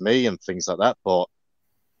criticize me and things like that, but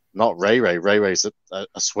not Ray Ray. Ray Ray's a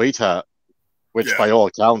sweetheart, which by all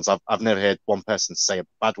accounts, I've never heard one person say a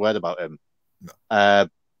bad word about him. No.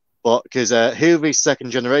 But because Hoovy's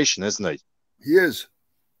second generation, isn't he? He is.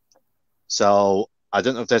 So I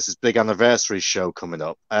don't know if there's this big anniversary show coming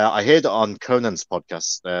up. I heard it on Conan's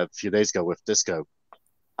podcast a few days ago with Disco.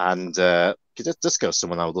 And Disco's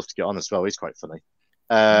someone I would love to get on as well. He's quite funny.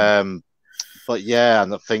 But yeah,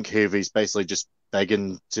 and I think Hoovy's basically just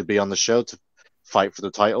begging to be on the show to fight for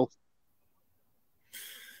the title.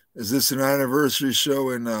 Is this an anniversary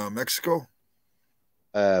show in Mexico?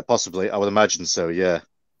 Possibly. I would imagine so, yeah.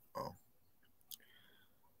 Oh.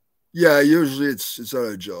 Yeah, usually it's out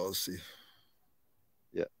of jealousy.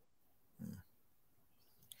 Yeah.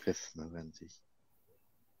 Fifth November.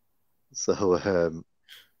 So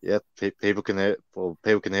yeah, people can hear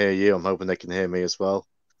you. I'm hoping they can hear me as well.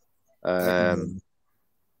 No,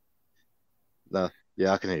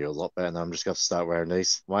 yeah, I can hear you a lot better now. I'm just going to start wearing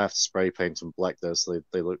these. Might have to spray paint them black though, so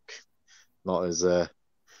they look not as what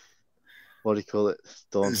do you call it?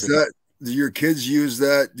 Daunting. Do your kids use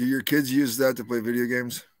that? Do your kids use that to play video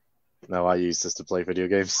games? No, I use this to play video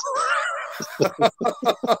games. That's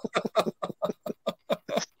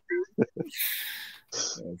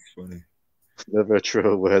funny. Never a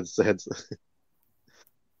true word said.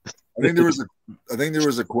 I think there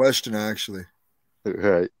was a question actually.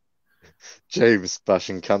 Right. James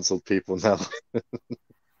bashing cancelled people now.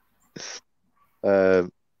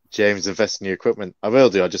 James, invest in your equipment. I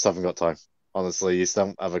will do. I just haven't got time. Honestly, you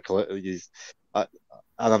don't have a.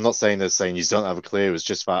 and I'm not saying this saying you don't have a clue. It's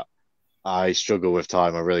just that I struggle with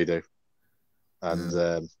time. I really do,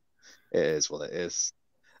 and it is what it is.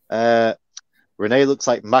 Renee looks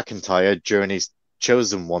like McIntyre during his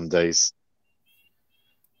Chosen One days.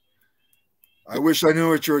 I wish I knew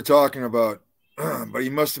what you were talking about, but he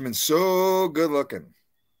must have been so good looking.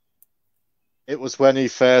 It was when he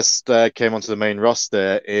first came onto the main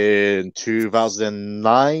roster in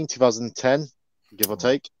 2009, 2010, give or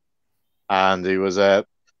take, and he was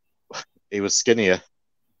skinnier,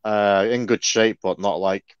 in good shape, but not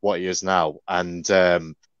like what he is now. And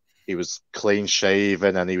he was clean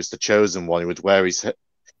shaven, and he was the chosen one. He would wear his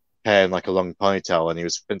hair in like a long ponytail, and he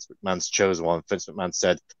was Vince McMahon's chosen one. Vince McMahon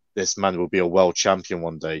said, "This man will be a world champion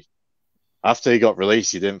one day." After he got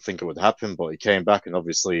released, you didn't think it would happen, but he came back, and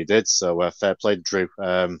obviously he did. So fair play to Drew.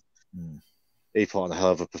 He put on a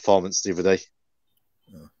hell of a performance the other day.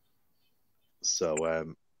 Yeah. So,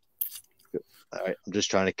 all right, I'm just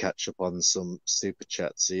trying to catch up on some super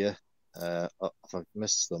chats here. If I've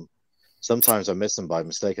missed them, sometimes I miss them by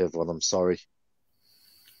mistake. Everyone, I'm sorry.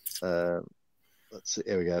 Let's see.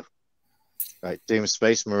 Here we go. Right, Doom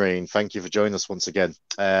Space Marine. Thank you for joining us once again.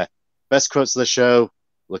 Best quotes of the show.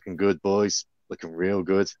 Looking good, boys. Looking real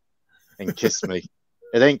good. And kiss me.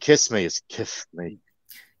 It ain't kiss me, it's kiss me.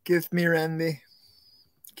 Kiss me, Randy.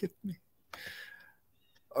 Kiss me.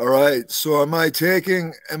 All right. So am I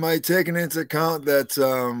taking into account that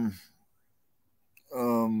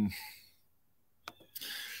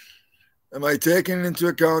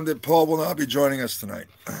Paul will not be joining us tonight?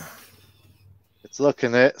 It's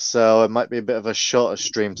looking it, so it might be a bit of a shorter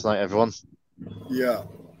stream tonight, everyone. Yeah.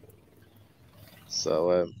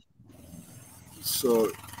 So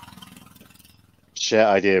share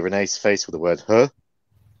idea, Renee's face with the word huh?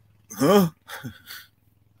 Huh?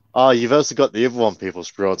 Oh, you've also got the other one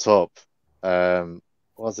people's brought up.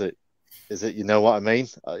 Was it? Is it you know what I mean?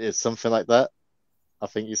 It's something like that. I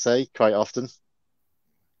think you say quite often.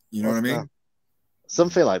 You know what I mean?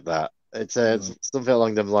 Something like that. It's something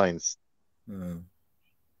along them lines.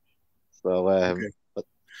 So okay.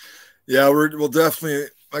 Yeah, we'll definitely.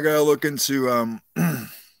 I gotta look into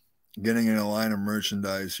getting in a line of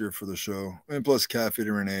merchandise here for the show, and plus Cafe de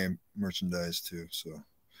Renee merchandise too. So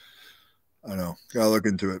I know, gotta look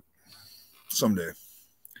into it someday.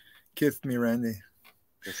 Kiss me, Randy.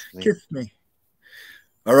 Kiss me.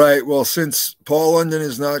 All right. Well, since Paul London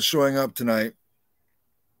is not showing up tonight,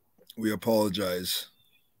 we apologize.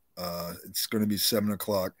 It's going to be 7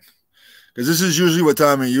 o'clock because this is usually what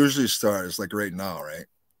time it usually starts, like right now, right?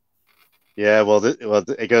 Yeah, well,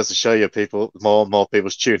 it goes to show you, people, more and more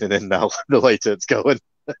people's tuning in now. The later it's going.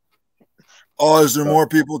 Oh, is there more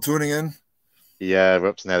people tuning in? Yeah, we're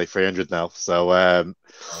up to nearly 300 now. So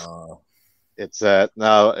it's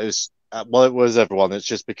no, it's well, it was everyone. It's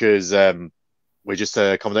just because we just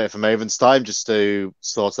accommodated for Maven's time just to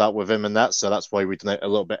sort out with him and that. So that's why we done it a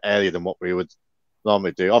little bit earlier than what we would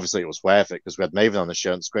normally do. Obviously, it was worth it because we had Maven on the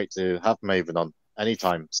show, and it's great to have Maven on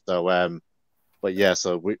anytime. So but yeah,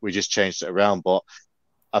 so we just changed it around. But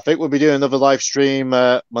I think we'll be doing another live stream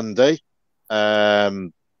Monday,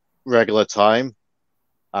 regular time,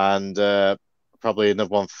 and probably another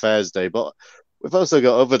one Thursday. But we've also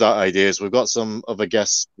got other ideas. We've got some other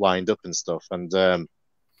guests lined up and stuff, and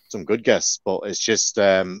some good guests. But it's just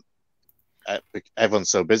everyone's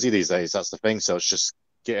so busy these days. That's the thing. So it's just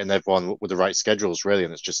getting everyone with the right schedules, really,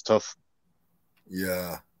 and it's just tough.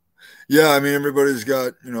 Yeah. I mean, everybody's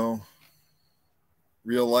got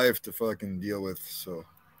real life to fucking deal with, so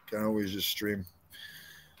can't always just stream.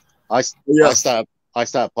 I started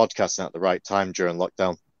podcasting at the right time during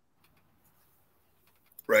lockdown.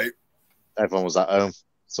 Right. Everyone was at home,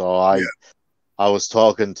 so I was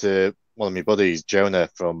talking to one of my buddies, Jonah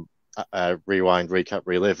from Rewind, Recap,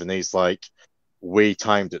 Relive, and he's like, "We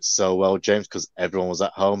timed it so well, James, because everyone was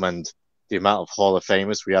at home, and the amount of Hall of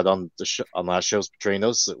Famers we had on on our shows between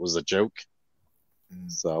us, it was a joke."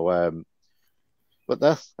 So, but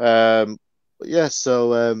no, but yeah.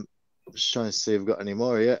 So I'm just trying to see if we've got any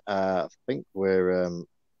more here. I think we're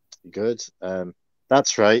good.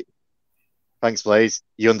 That's right. Thanks, Blaze.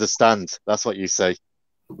 You understand. That's what you say.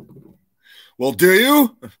 Well, do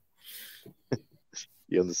you?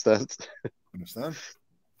 You understand? Understand?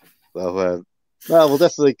 So, well, we'll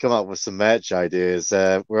definitely come up with some merch ideas.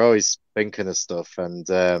 We're always thinking of stuff, and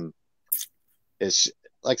it's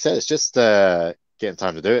like I said, it's just getting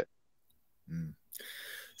time to do it.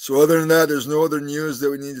 So other than that, there's no other news that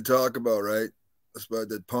we need to talk about, right? That's about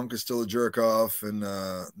that Punk is still a jerk off, and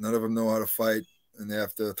none of them know how to fight, and they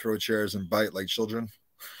have to throw chairs and bite like children.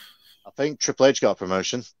 I think Triple H got a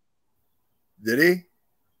promotion. Did he?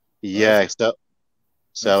 Yeah.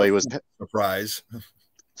 So he was surprise.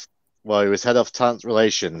 well, he was head of talent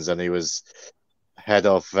relations and he was head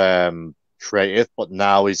of creative, but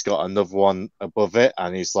now he's got another one above it,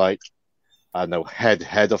 and he's like, I don't know,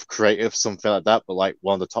 head of creative, something like that, but like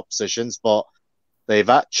one of the top positions. But they've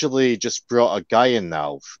actually just brought a guy in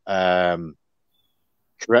now.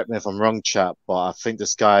 Correct me if I'm wrong, chap, but I think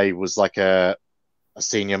this guy was like a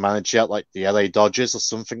senior manager at like the LA Dodgers or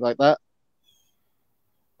something like that.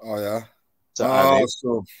 Oh yeah.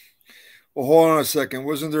 So, Well, hold on a second.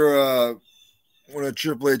 Wasn't there one of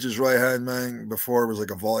Triple H's right hand man before was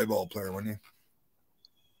like a volleyball player, wasn't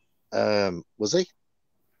he? Was he?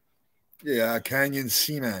 Yeah, Canyon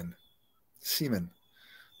Seaman.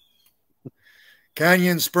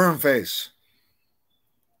 Canyon Sperm Face.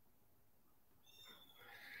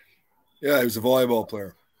 Yeah, he was a volleyball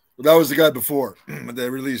player. But that was the guy before, but they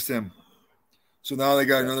released him. So now they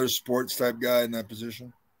got another sports type guy in that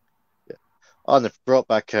position. Yeah. Oh, and they brought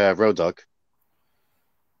back Road Dogg.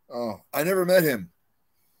 Oh, I never met him.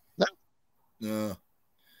 No.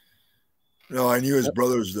 No, I knew his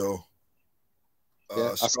brothers though.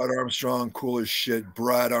 Scott Armstrong, cool as shit.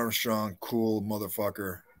 Brad Armstrong, cool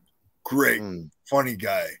motherfucker. Great, funny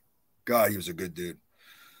guy. God, he was a good dude.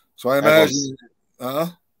 So I imagine,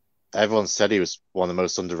 everyone said he was one of the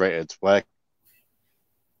most underrated work.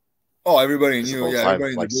 Oh, everybody knew. Yeah,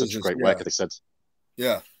 everybody in like the business. Such a great worker, they said.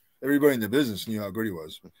 Yeah, everybody in the business knew how good he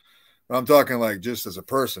was. But I'm talking like just as a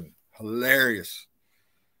person, hilarious,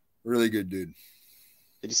 really good dude.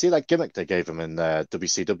 Did you see that gimmick they gave him in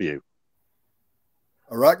WCW?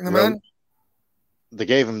 Arachnaman? They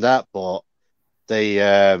gave him that, but they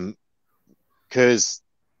because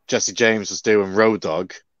Jesse James was doing Road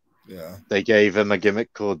Dogg. Yeah. They gave him a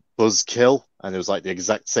gimmick called Buzzkill, and it was like the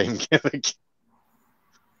exact same gimmick.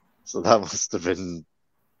 So that must have been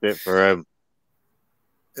it for him.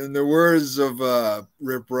 In the words of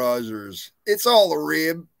Rip Rogers, it's all a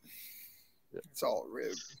rib. Yeah. It's all a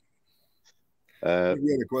rib.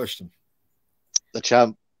 You had a question. The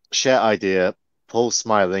champ share idea. Paul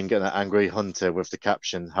smiling and an angry Hunter with the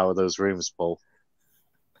caption, "How are those rooms, Paul?"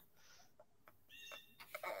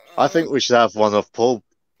 I think we should have one of Paul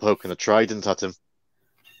poking a trident at him.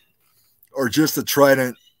 Or just a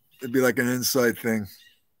trident. It'd be like an inside thing.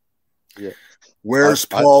 Yeah. Where's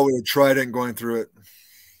Paul with a trident going through it?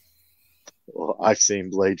 Well, I've seen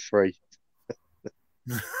Blade 3.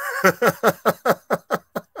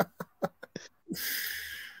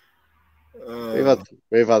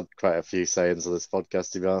 We've had quite a few sayings of this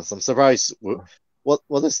podcast, to be honest. I'm surprised.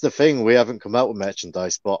 What is the thing? We haven't come out with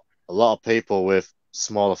merchandise, but a lot of people with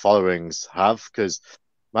smaller followings have, because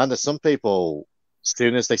man, there's some people as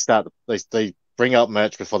soon as they start, they bring out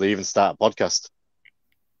merch before they even start a podcast.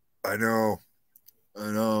 I know.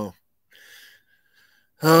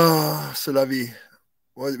 So Lavi,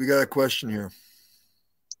 we got a question here.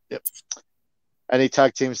 Yep. Any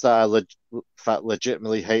tag teams that are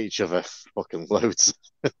legitimately hate each other? Fucking loads.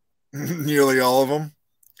 Nearly all of them.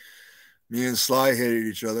 Me and Sly hated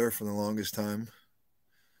each other for the longest time.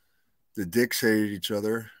 The Dicks hated each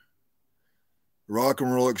other. Rock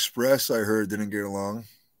and Roll Express, I heard, didn't get along.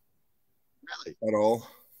 Really? At all.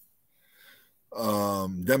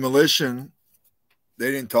 Demolition,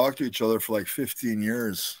 they didn't talk to each other for like 15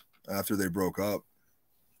 years after they broke up.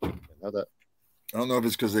 I know that. I don't know if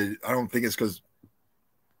it's because I don't think it's because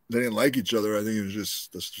they didn't like each other. I think it was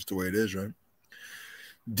that's just the way it is, right?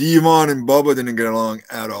 Devon and Bubba didn't get along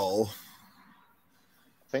at all.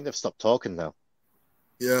 I think they've stopped talking now.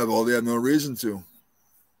 Yeah, well, they had no reason to.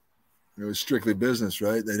 It was strictly business,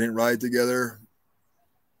 right? They didn't ride together.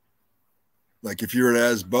 Like if you were to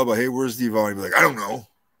ask Bubba, "Hey, where's Devon?" He'd be like, "I don't know."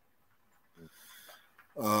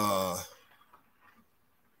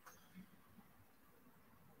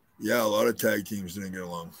 Yeah, a lot of tag teams didn't get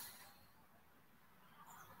along.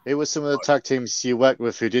 Who were some of the tag teams you worked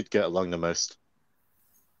with who did get along the most?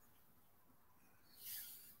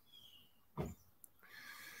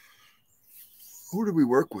 Who did we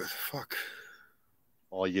work with? Fuck.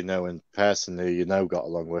 Or in person who got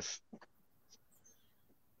along with?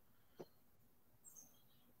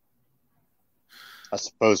 I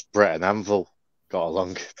suppose Brett and Anvil got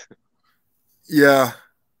along. Yeah.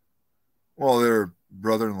 Well, they're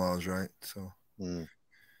brother-in-laws, right? So,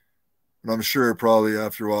 but I'm sure probably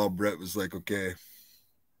after a while, Brett was like, "Okay,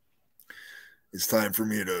 it's time for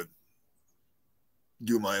me to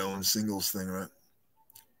do my own singles thing, right?"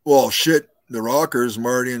 Well, shit, the Rockers,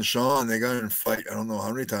 Marty and Sean, they got in a fight. I don't know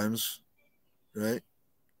how many times, right?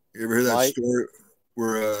 You ever hear that story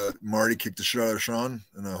where Marty kicked the shit out of Sean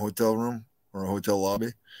in a hotel room or a hotel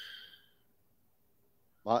lobby?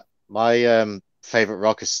 My favorite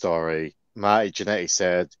Rocker story, Marty Jannetty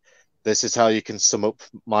said this is how you can sum up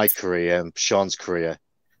my career and Sean's career.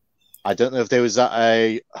 I don't know if there was at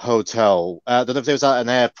a hotel. I don't know if there was at an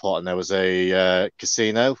airport and there was a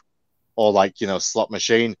casino or like, slot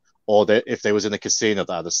machine, or if there was in a casino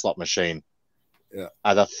that had a slot machine. Yeah.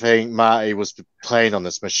 And I think Marty was playing on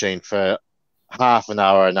this machine for half an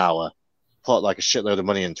hour, put like a shitload of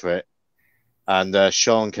money into it. And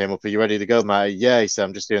Sean came up, "Are you ready to go, Marty?" "Yeah," he said,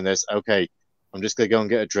 "I'm just doing this." "Okay, I'm just going to go and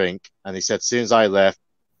get a drink." And he said, as soon as I left,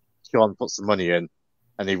 Sean put some money in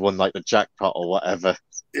and he won like the jackpot or whatever.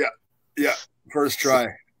 Yeah. Yeah. First try.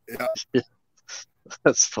 Yeah.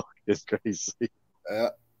 That's fucking crazy. Yeah.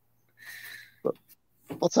 But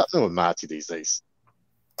what's happening with Marty these days?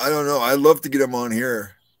 I don't know. I'd love to get him on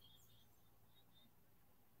here.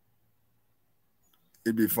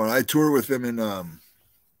 It'd be fun. I toured with him in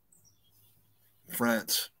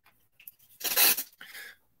France.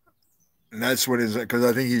 And that's when because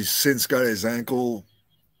I think he's since got his ankle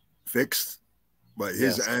fixed, but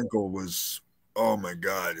his ankle was, oh my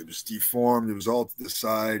God, it was deformed. It was all to the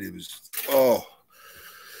side. It was,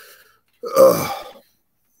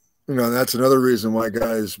 that's another reason why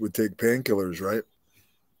guys would take painkillers, right?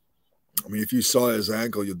 I mean, if you saw his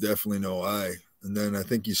ankle, you'll definitely know why. And then I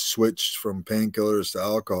think he switched from painkillers to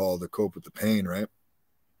alcohol to cope with the pain, right?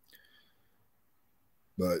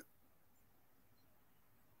 But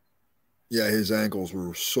yeah, his ankles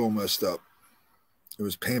were so messed up. It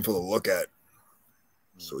was painful to look at.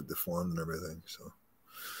 So deformed and everything. So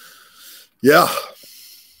yeah.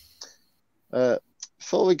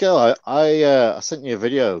 Before we go, I sent you a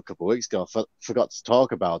video a couple of weeks ago. I forgot to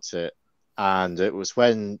talk about it. And it was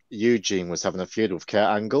when Eugene was having a feud with Kurt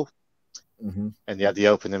Angle. Mm-hmm. And he had the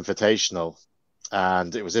Open Invitational.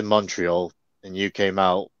 And it was in Montreal. And you came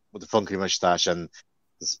out with a funky mustache and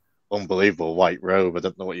this unbelievable white robe. I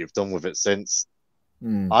don't know what you've done with it since.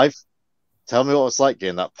 Tell me what it's like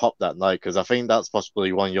getting that pop that night, because I think that's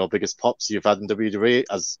possibly one of your biggest pops you've had in WWE.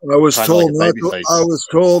 I was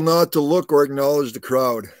told not to look or acknowledge the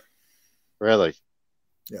crowd. Really?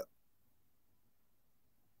 Yeah.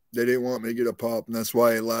 They didn't want me to get a pop, and that's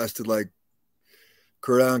why it lasted like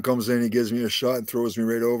Kurt Angle comes in, he gives me a shot and throws me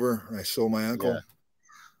right over. I sew my ankle.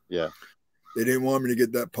 Yeah. They didn't want me to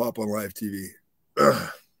get that pop on live TV.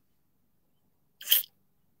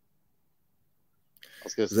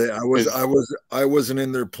 I wasn't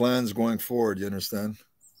in their plans going forward. You understand?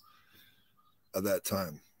 At that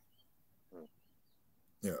time.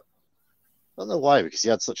 Yeah. I don't know why, because he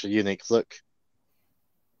had such a unique look.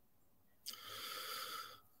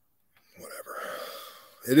 Whatever.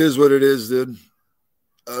 It is what it is, dude.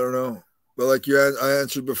 I don't know. But like I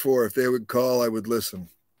answered before, if they would call, I would listen.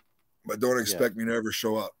 But don't expect me to ever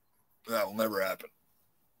show up. That will never happen.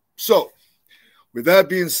 So, with that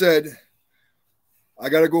being said, I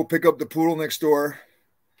got to go pick up the poodle next door.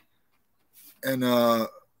 And are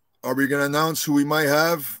we going to announce who we might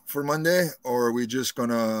have for Monday, or are we just going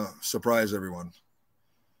to surprise everyone?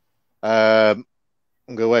 I'm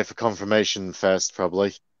going to wait for confirmation first,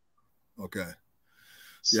 probably. Okay.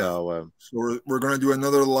 So, so we're going to do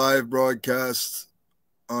another live broadcast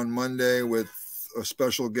on Monday with a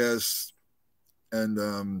special guest,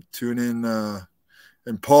 and tune in.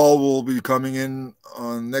 And Paul will be coming in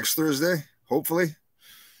on next Thursday, hopefully.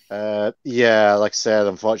 Yeah, like I said,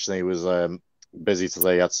 unfortunately, he was busy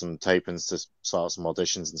today. He had some tapings to sort out some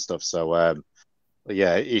auditions and stuff. So,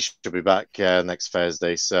 yeah, he should be back next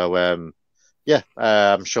Thursday. So, yeah,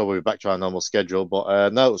 I'm sure we'll be back to our normal schedule.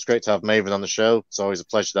 But no, it was great to have Maven on the show. It's always a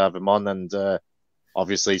pleasure to have him on. And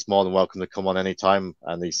obviously, he's more than welcome to come on anytime.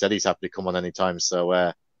 And he said he's happy to come on anytime.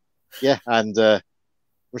 So, yeah, and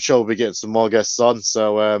I'm sure we'll be getting some more guests on.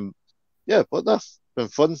 So, yeah, but no, it's been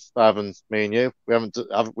fun having me and you. We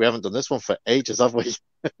haven't done this one for ages, have we?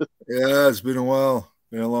 Yeah, it's been a while.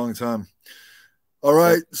 Been a long time. All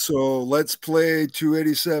right, so let's play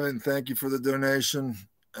 287. Thank you for the donation.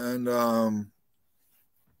 And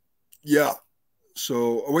yeah.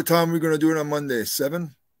 So what time are we going to do it on Monday?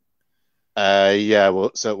 7? Yeah,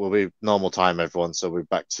 well, so it will be normal time, everyone. So we're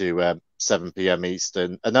back to 7 p.m.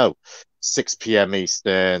 Eastern. No, 6 p.m.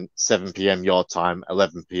 Eastern, 7 p.m. your time,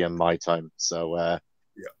 11 p.m. my time. So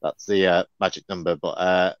yeah, that's the magic number.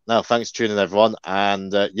 But no, thanks for tuning in, everyone.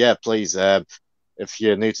 And yeah, please, if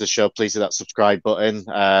you're new to the show, please hit that subscribe button.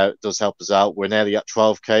 It does help us out. We're nearly at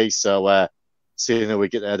 12K, so sooner we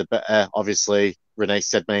get there, the better. Obviously, Renee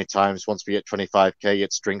said many times, once we hit 25K,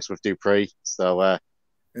 it's drinks with Dupree. So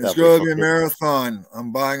it's going to be a marathon.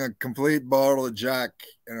 I'm buying a complete bottle of Jack,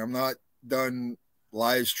 and I'm not done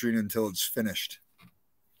live streaming until it's finished.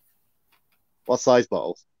 What size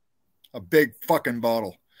bottle? A big fucking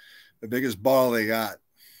bottle. The biggest bottle they got.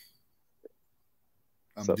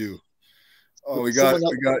 I'm due. Oh, we got,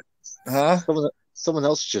 huh? Someone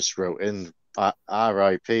else just wrote in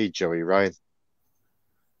R.I.P. Joey Ryan.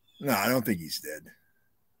 No, I don't think he's dead.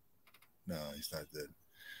 No, he's not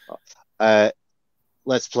dead.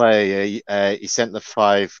 Let's Play. He sent the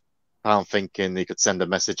 £5 thinking he could send a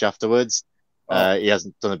message afterwards. He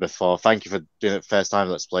hasn't done it before. Thank you for doing it first time.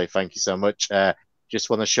 Let's Play. Thank you so much. Just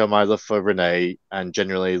want to show my love for Renee and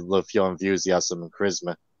generally love your enthusiasm and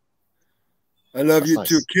charisma. I love you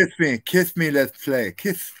too. Kiss me. Let's Play.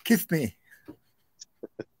 Kiss me.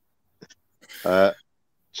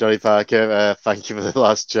 Johnny Parker, thank you for the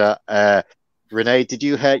last chat. Renee, did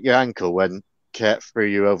you hurt your ankle when Kurt threw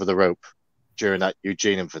you over the rope during that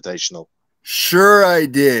Eugene Invitational? Sure, I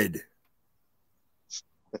did.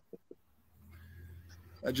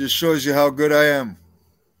 That just shows you how good I am.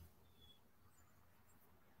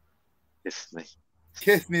 Kiss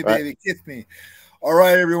me, baby. Right. Kiss me. All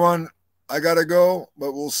right, everyone. I got to go,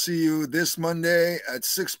 but we'll see you this Monday at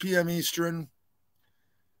 6 p.m. Eastern.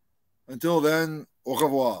 Until then, au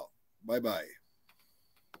revoir. Bye-bye.